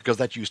 guineas, because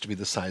that used to be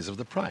the size of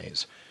the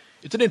prize.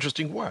 It's an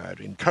interesting word.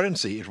 In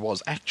currency, it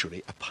was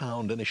actually a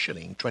pound and a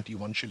shilling,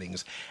 21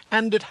 shillings,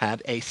 and it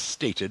had a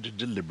stated,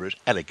 deliberate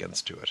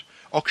elegance to it.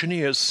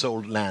 Auctioneers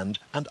sold land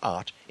and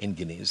art in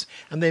guineas,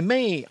 and they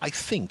may, I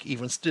think,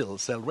 even still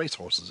sell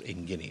racehorses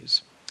in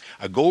guineas.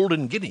 A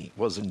golden guinea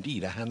was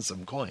indeed a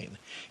handsome coin.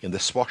 In the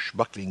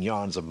swashbuckling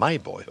yarns of my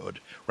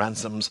boyhood,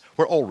 ransoms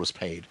were always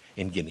paid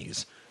in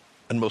guineas,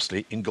 and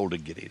mostly in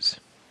golden guineas.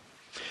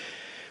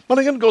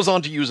 Mulligan goes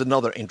on to use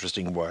another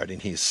interesting word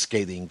in his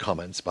scathing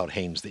comments about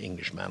Haynes the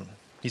Englishman.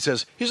 He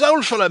says, "His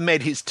old fellow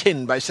made his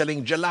tin by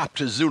selling jalap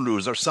to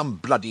Zulus or some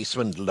bloody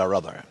swindle or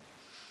other."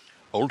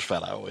 Old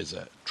fellow is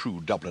a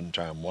true Dublin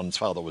term. One's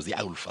father was the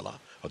owl fella,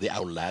 or the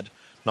owl lad,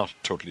 not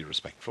totally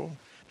respectful.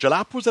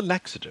 Jalap was a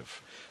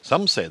laxative.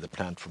 Some say the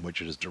plant from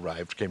which it is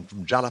derived came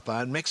from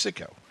Jalapa in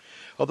Mexico.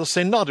 Others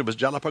say not, it was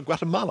Jalapa,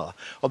 Guatemala,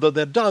 although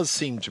there does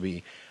seem to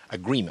be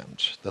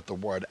agreement that the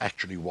word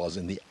actually was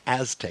in the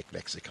Aztec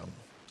lexicon.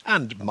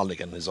 And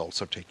Mulligan is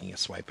also taking a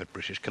swipe at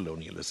British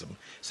colonialism,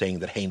 saying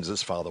that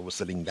Haynes's father was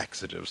selling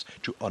laxatives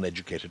to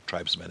uneducated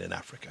tribesmen in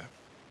Africa.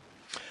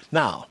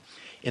 Now,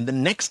 in the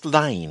next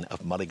line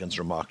of Mulligan's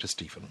remark to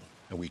Stephen,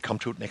 and we come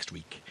to it next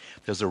week,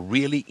 there's a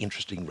really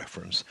interesting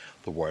reference,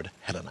 the word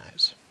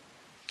Hellenize.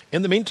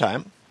 In the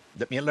meantime,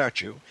 let me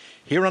alert you,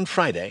 here on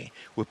Friday,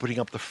 we're putting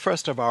up the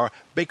first of our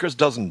Baker's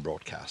Dozen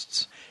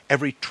broadcasts.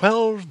 Every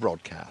 12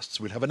 broadcasts,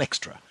 we'll have an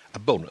extra, a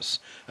bonus,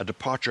 a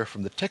departure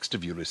from the text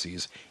of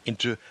Ulysses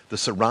into the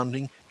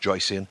surrounding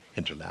Joycean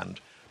hinterland.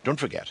 Don't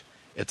forget,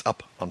 it's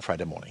up on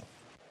Friday morning.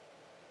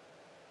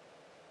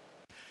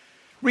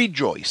 Read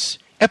Joyce,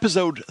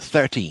 episode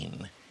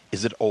 13.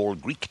 Is it all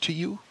Greek to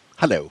you?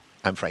 Hello,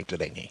 I'm Frank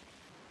Delaney.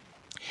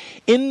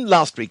 In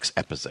last week's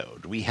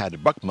episode, we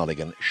had Buck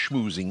Mulligan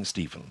schmoozing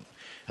Stephen,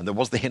 and there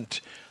was the hint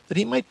that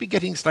he might be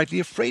getting slightly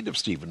afraid of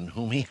Stephen,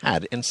 whom he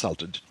had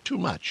insulted too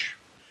much.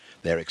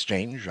 Their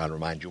exchange, I'll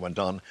remind you, went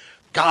on,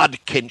 "God,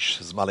 Kinch,"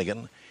 says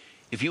Mulligan,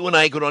 "if you and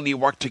I could only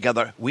work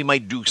together, we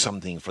might do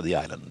something for the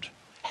island.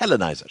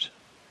 Hellenize it."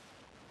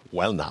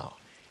 Well now,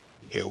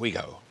 here we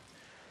go.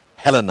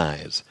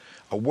 Hellenize,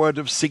 a word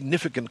of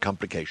significant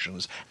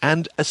complications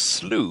and a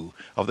slew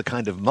of the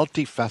kind of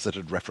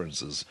multifaceted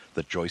references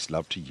that Joyce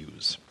loved to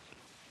use.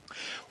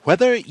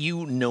 Whether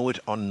you know it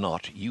or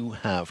not, you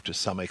have to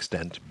some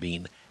extent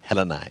been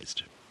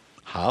Hellenized.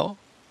 How?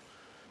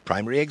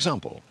 Primary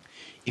example.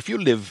 If you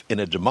live in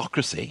a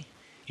democracy,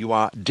 you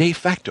are de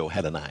facto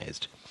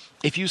Hellenized.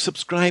 If you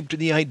subscribe to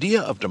the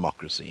idea of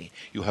democracy,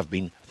 you have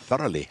been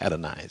thoroughly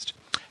Hellenized.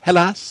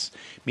 Hellas,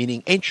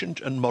 meaning ancient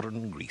and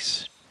modern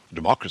Greece.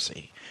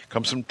 Democracy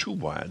comes from two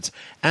words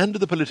and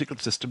the political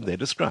system they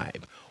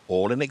describe,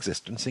 all in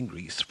existence in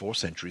Greece 4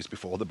 centuries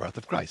before the birth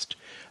of Christ.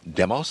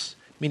 Demos,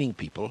 meaning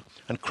people,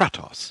 and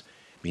kratos,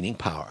 meaning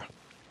power.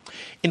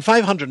 In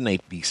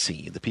 508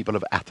 BC, the people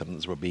of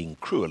Athens were being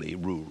cruelly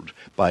ruled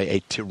by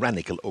a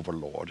tyrannical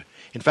overlord.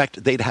 In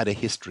fact, they'd had a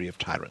history of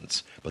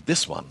tyrants, but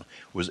this one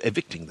was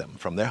evicting them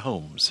from their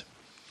homes.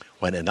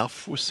 When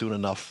enough was soon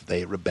enough,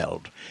 they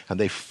rebelled, and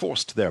they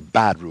forced their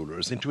bad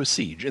rulers into a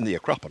siege in the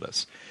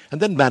Acropolis,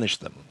 and then banished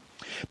them.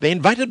 They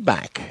invited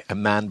back a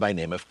man by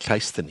name of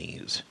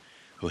Cleisthenes,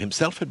 who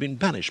himself had been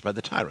banished by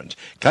the tyrant.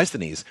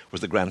 Cleisthenes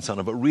was the grandson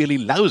of a really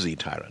lousy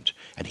tyrant,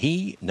 and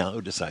he now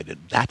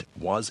decided that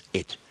was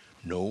it.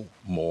 No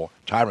more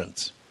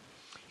tyrants.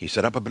 He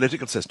set up a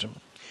political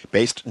system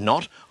based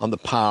not on the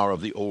power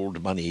of the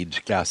old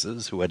moneyed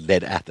classes who had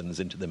led Athens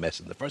into the mess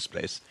in the first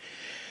place,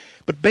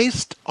 but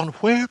based on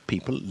where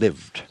people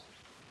lived.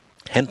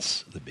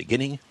 Hence the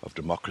beginning of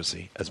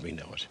democracy as we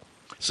know it.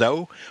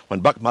 So,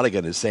 when Buck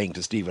Mulligan is saying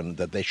to Stephen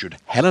that they should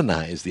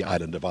Hellenize the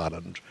island of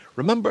Ireland,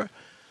 remember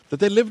that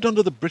they lived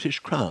under the British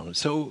Crown,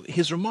 so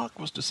his remark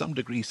was to some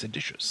degree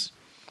seditious,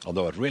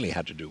 although it really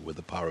had to do with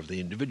the power of the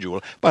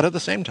individual, but at the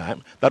same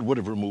time that would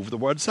have removed the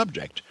word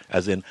subject,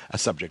 as in a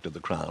subject of the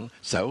Crown,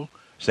 so,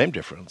 same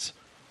difference,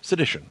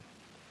 sedition.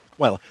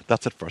 Well,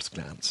 that's at first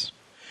glance.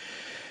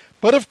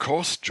 But of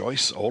course,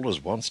 Joyce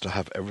always wants to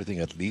have everything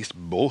at least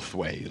both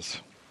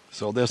ways.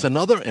 So there's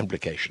another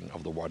implication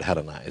of the word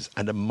Hellenize,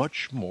 and a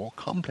much more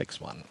complex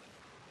one.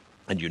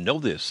 And you know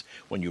this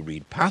when you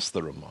read past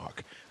the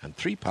remark, and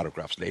 3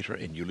 paragraphs later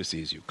in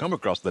Ulysses you come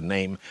across the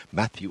name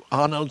Matthew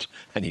Arnold,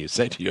 and you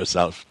say to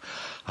yourself,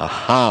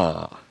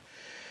 aha!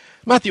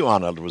 Matthew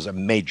Arnold was a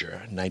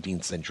major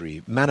 19th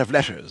century man of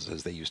letters,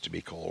 as they used to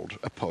be called,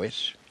 a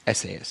poet,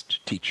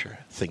 essayist, teacher,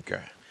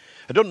 thinker.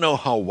 I don't know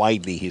how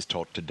widely he's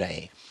taught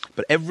today,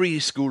 but every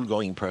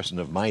school-going person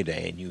of my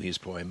day knew his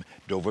poem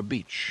Dover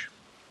Beach.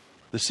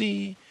 The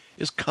sea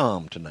is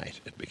calm tonight,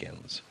 it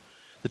begins.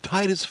 The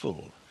tide is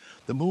full.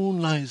 The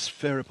moon lies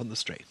fair upon the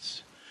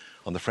straits.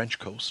 On the French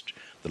coast,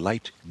 the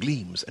light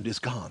gleams and is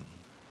gone.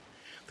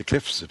 The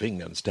cliffs of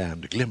England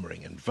stand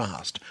glimmering and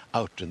vast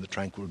out in the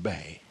tranquil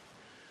bay.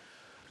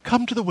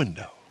 Come to the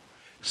window.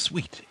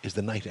 Sweet is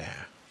the night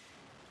air.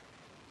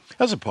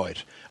 As a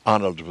poet,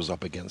 Arnold was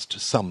up against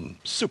some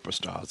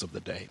superstars of the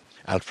day.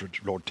 Alfred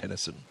Lord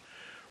Tennyson,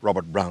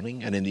 Robert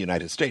Browning, and in the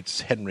United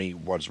States, Henry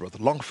Wadsworth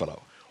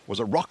Longfellow was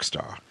a rock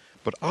star,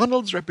 but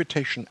Arnold's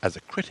reputation as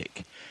a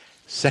critic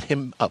set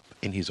him up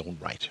in his own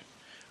right.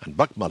 And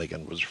Buck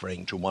Mulligan was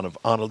referring to one of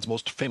Arnold's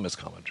most famous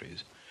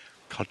commentaries,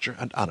 Culture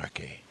and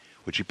Anarchy,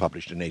 which he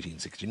published in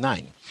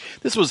 1869.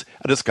 This was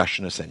a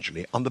discussion,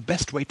 essentially, on the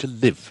best way to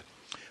live.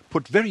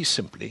 Put very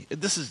simply,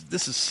 this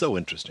is so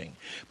interesting.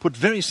 Put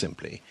very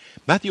simply,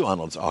 Matthew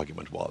Arnold's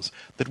argument was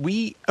that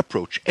we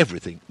approach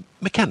everything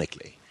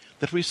mechanically,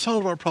 that we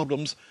solve our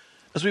problems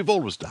as we've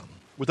always done,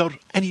 without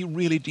any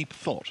really deep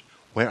thought.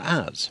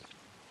 Whereas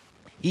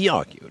he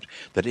argued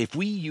that if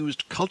we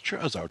used culture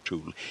as our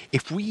tool,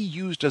 if we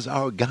used as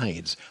our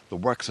guides the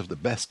works of the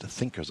best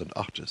thinkers and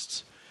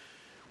artists,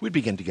 we'd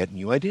begin to get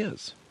new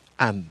ideas,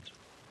 and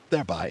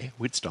thereby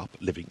we'd stop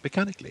living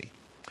mechanically.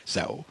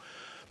 So,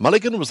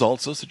 Mulligan was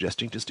also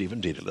suggesting to Stephen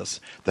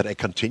Dedalus that a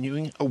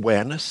continuing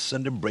awareness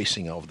and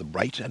embracing of the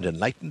bright and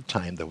enlightened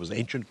time that was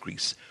ancient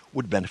Greece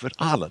would benefit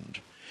Ireland.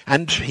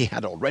 And he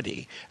had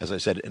already, as I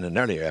said in an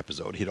earlier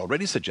episode, he'd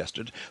already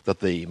suggested that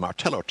the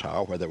Martello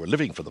Tower, where they were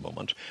living for the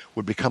moment,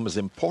 would become as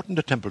important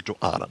a temple to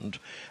Ireland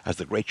as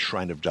the great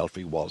shrine of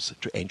Delphi was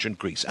to ancient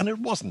Greece. And it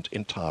wasn't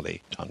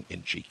entirely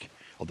tongue-in-cheek,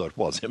 although it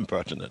was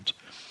impertinent.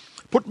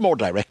 Put more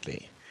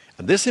directly,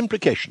 and this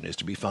implication is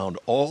to be found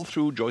all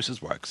through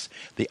Joyce's works,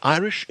 the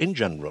Irish in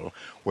general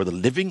were the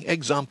living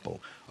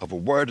example of a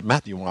word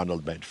Matthew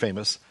Arnold made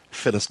famous,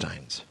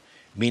 Philistines,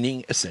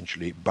 meaning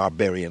essentially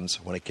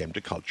barbarians when it came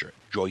to culture.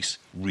 Joyce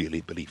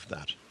really believed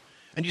that.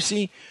 And you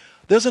see,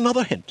 there's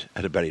another hint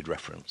at a buried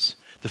reference.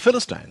 The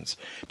Philistines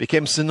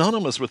became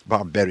synonymous with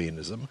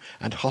barbarianism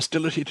and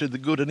hostility to the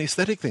good and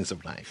aesthetic things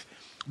of life,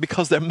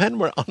 because their men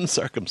were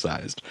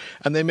uncircumcised,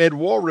 and they made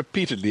war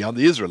repeatedly on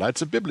the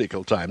Israelites of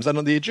biblical times, and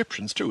on the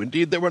Egyptians too.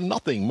 Indeed, they were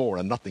nothing more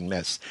and nothing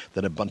less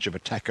than a bunch of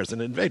attackers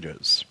and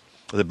invaders.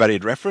 The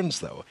buried reference,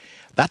 though,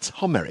 that's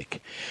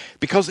Homeric,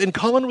 because in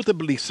common with the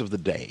beliefs of the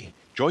day,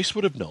 Joyce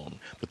would have known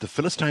that the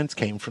Philistines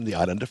came from the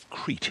island of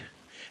Crete,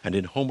 and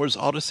in Homer's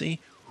Odyssey,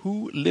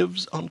 who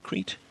lives on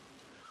Crete?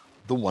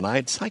 The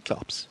one-eyed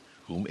Cyclops,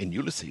 whom in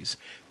Ulysses,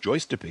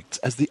 Joyce depicts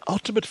as the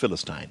ultimate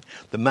Philistine,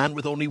 the man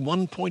with only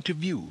one point of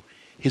view,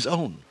 his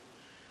own.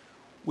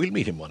 We'll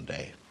meet him one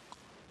day.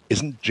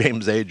 Isn't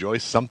James A.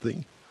 Joyce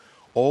something?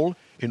 All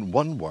in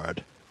one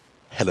word,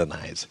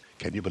 Hellenize.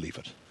 Can you believe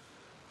it?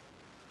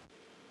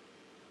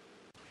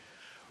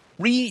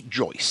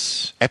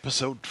 Rejoice,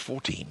 episode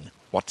 14.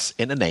 What's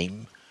in a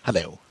name?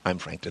 Hello, I'm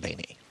Frank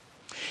Delaney.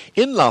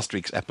 In last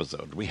week's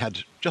episode, we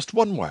had just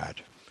one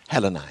word,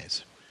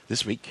 Hellenize.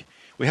 This week,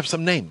 we have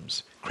some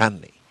names,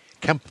 Cranley,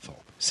 Kempthorpe,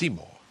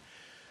 Seymour.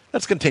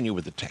 Let's continue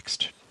with the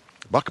text.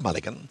 Buck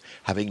Mulligan,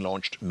 having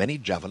launched many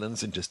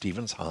javelins into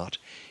Stephen's heart,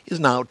 is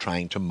now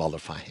trying to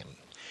mollify him.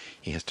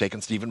 He has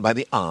taken Stephen by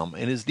the arm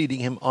and is leading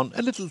him on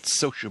a little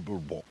sociable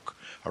walk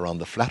around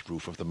the flat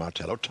roof of the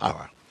Martello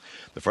Tower.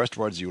 The first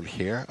words you'll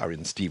hear are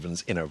in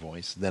Stephen's inner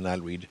voice, then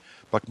I'll read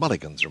Buck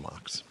Mulligan's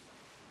remarks.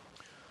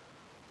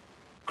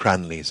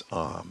 Cranley's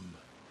arm,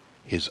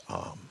 his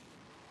arm.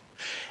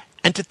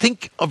 And to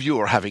think of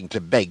your having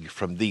to beg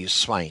from these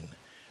swine.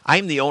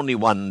 I'm the only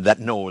one that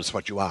knows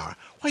what you are.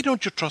 Why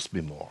don't you trust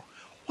me more?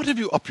 What have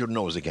you up your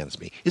nose against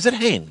me? Is it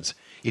Haines?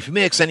 If he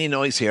makes any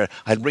noise here,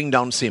 I'll bring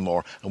down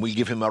Seymour, and we'll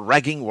give him a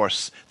ragging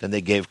worse than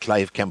they gave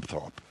Clive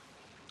Kempthorpe.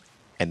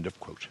 End of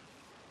quote.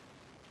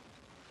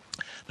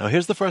 Now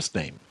here's the first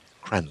name,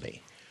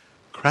 Cranley.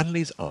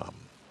 Cranley's arm.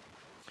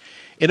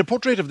 In A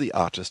Portrait of the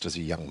Artist as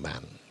a Young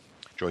Man,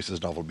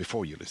 Joyce's novel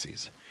before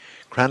Ulysses,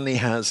 Cranley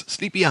has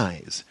sleepy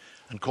eyes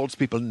and calls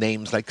people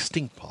names like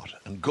Stinkpot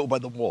and Go by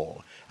the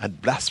Wall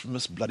and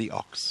Blasphemous Bloody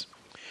Ox.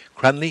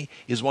 Cranley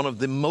is one of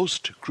the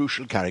most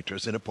crucial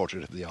characters in A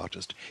Portrait of the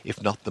Artist,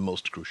 if not the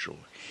most crucial.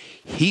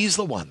 He's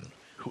the one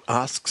who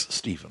asks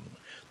Stephen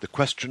the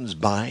questions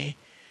by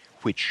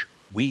which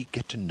we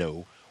get to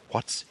know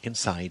what's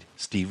inside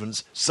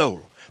Stephen's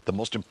soul, the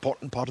most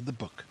important part of the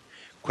book.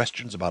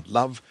 Questions about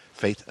love,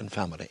 faith, and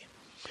family.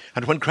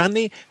 And when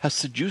Cranley has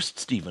seduced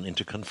Stephen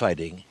into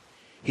confiding,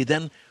 he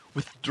then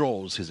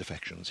withdraws his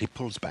affections. He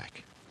pulls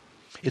back.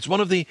 It's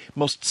one of the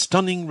most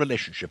stunning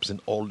relationships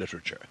in all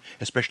literature,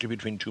 especially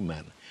between two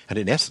men, and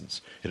in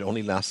essence, it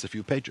only lasts a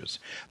few pages.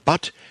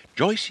 But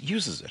Joyce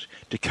uses it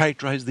to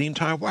characterize the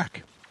entire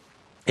work.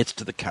 It's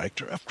to the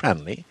character of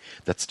Cranley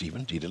that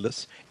Stephen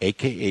Dedalus,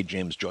 a.k.a.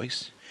 James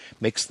Joyce,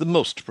 makes the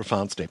most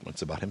profound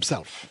statements about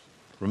himself.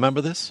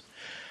 Remember this?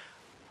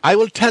 I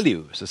will tell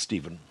you, says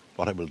Stephen,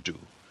 what I will do,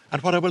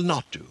 and what I will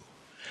not do.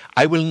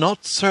 I will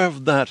not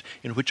serve that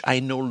in which I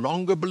no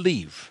longer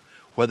believe,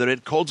 whether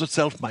it calls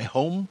itself my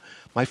home,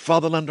 my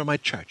fatherland, or my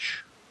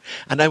church.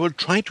 And I will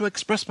try to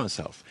express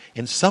myself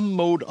in some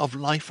mode of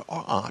life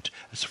or art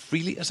as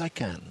freely as I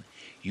can,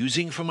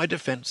 using for my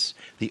defense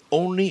the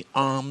only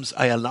arms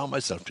I allow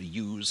myself to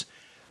use,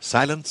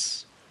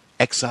 silence,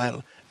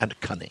 exile, and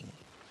cunning.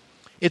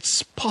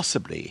 It's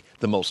possibly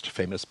the most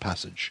famous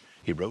passage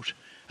he wrote,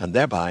 and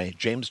thereby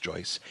James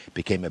Joyce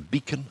became a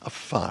beacon of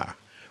fire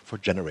for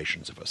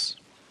generations of us.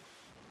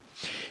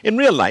 In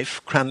real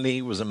life,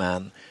 Cranley was a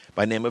man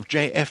by name of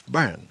J.F.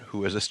 Byrne,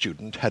 who as a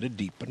student had a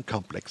deep and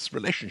complex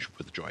relationship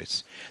with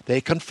Joyce.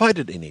 They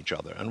confided in each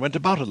other and went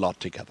about a lot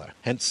together,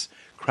 hence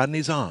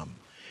Cranley's arm,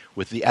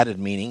 with the added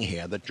meaning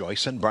here that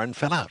Joyce and Byrne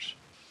fell out.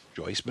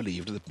 Joyce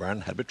believed that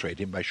Byrne had betrayed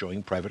him by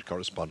showing private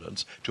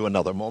correspondence to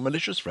another more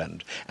malicious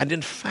friend, and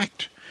in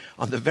fact,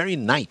 on the very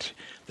night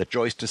that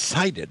Joyce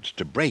decided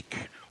to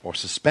break or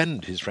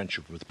suspend his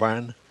friendship with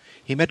Byrne,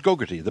 he met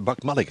Gogarty, the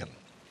Buck Mulligan.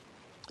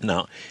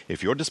 Now,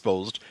 if you're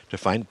disposed to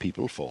find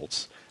people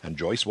faults, and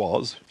Joyce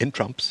was, in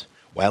trumps,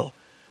 well,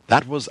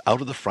 that was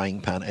out of the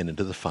frying pan and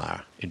into the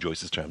fire, in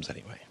Joyce's terms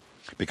anyway.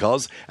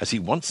 Because, as he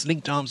once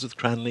linked arms with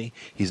Cranley,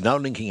 he's now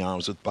linking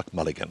arms with Buck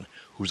Mulligan,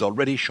 who's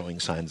already showing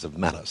signs of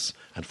malice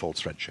and false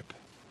friendship.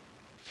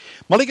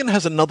 Mulligan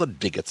has another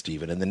dig at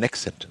Stephen in the next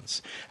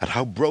sentence, at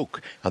how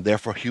broke and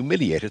therefore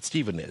humiliated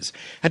Stephen is.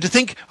 And to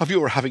think of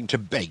your having to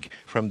beg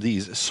from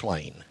these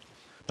swine.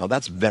 Now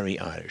that's very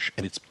Irish,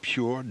 and it's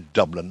pure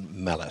Dublin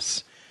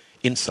malice.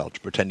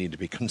 Insult pretending to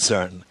be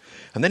concern.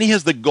 And then he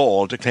has the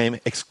gall to claim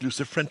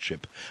exclusive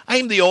friendship.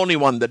 I'm the only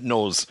one that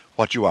knows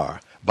what you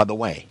are. By the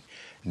way,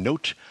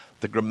 note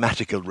the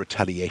grammatical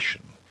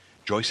retaliation.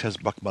 Joyce has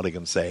Buck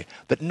Mulligan say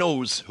that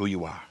knows who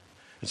you are,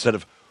 instead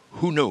of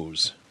who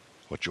knows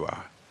what you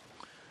are.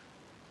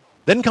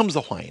 Then comes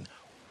the whine.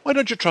 Why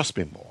don't you trust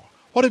me more?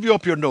 What have you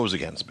up your nose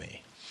against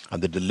me?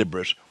 And the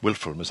deliberate,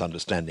 willful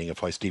misunderstanding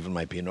of why Stephen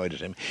might be annoyed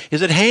at him.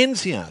 Is it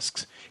Haines, he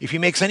asks. If he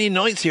makes any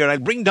noise here, I'll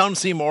bring down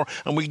Seymour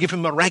and we'll give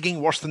him a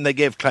ragging worse than they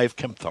gave Clive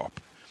Kempthorpe.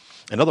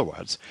 In other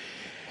words,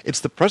 it's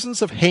the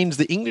presence of Haines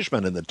the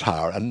Englishman in the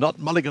tower and not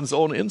Mulligan's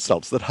own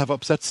insults that have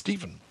upset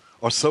Stephen.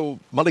 Or so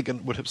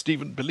Mulligan would have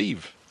Stephen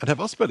believe and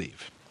have us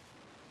believe.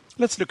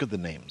 Let's look at the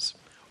names.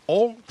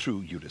 All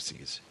through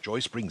Ulysses,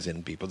 Joyce brings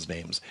in people's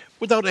names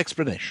without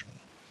explanation.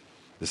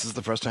 This is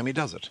the first time he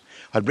does it.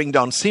 I'll bring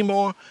down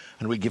Seymour,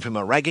 and we'll give him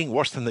a ragging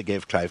worse than they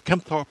gave Clive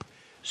Kempthorpe.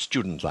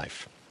 Student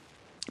life.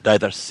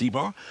 Neither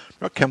Seymour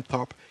nor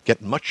Kempthorpe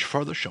get much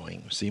further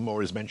showing.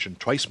 Seymour is mentioned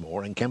twice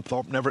more, and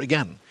Kempthorpe never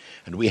again.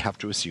 And we have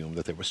to assume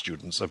that they were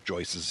students of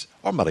Joyce's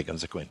or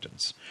Mulligan's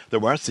acquaintance. There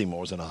were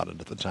Seymours in Ireland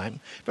at the time,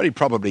 very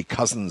probably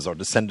cousins or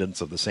descendants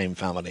of the same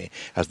family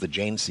as the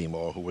Jane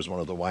Seymour, who was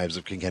one of the wives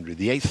of King Henry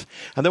VIII.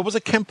 And there was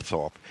a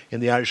Kempthorpe in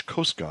the Irish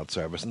Coast Guard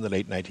service in the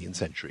late 19th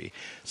century.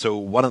 So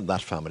one of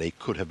that family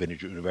could have been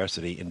at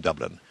university in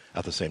Dublin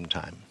at the same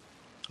time.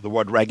 The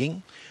word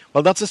ragging?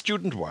 Well, that's a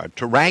student word.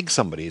 To rag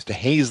somebody is to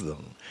haze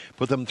them,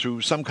 put them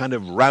through some kind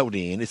of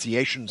rowdy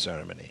initiation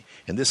ceremony.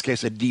 In this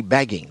case, a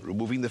debagging,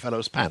 removing the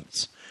fellow's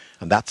pants.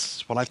 And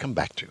that's what I'll come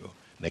back to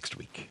next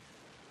week.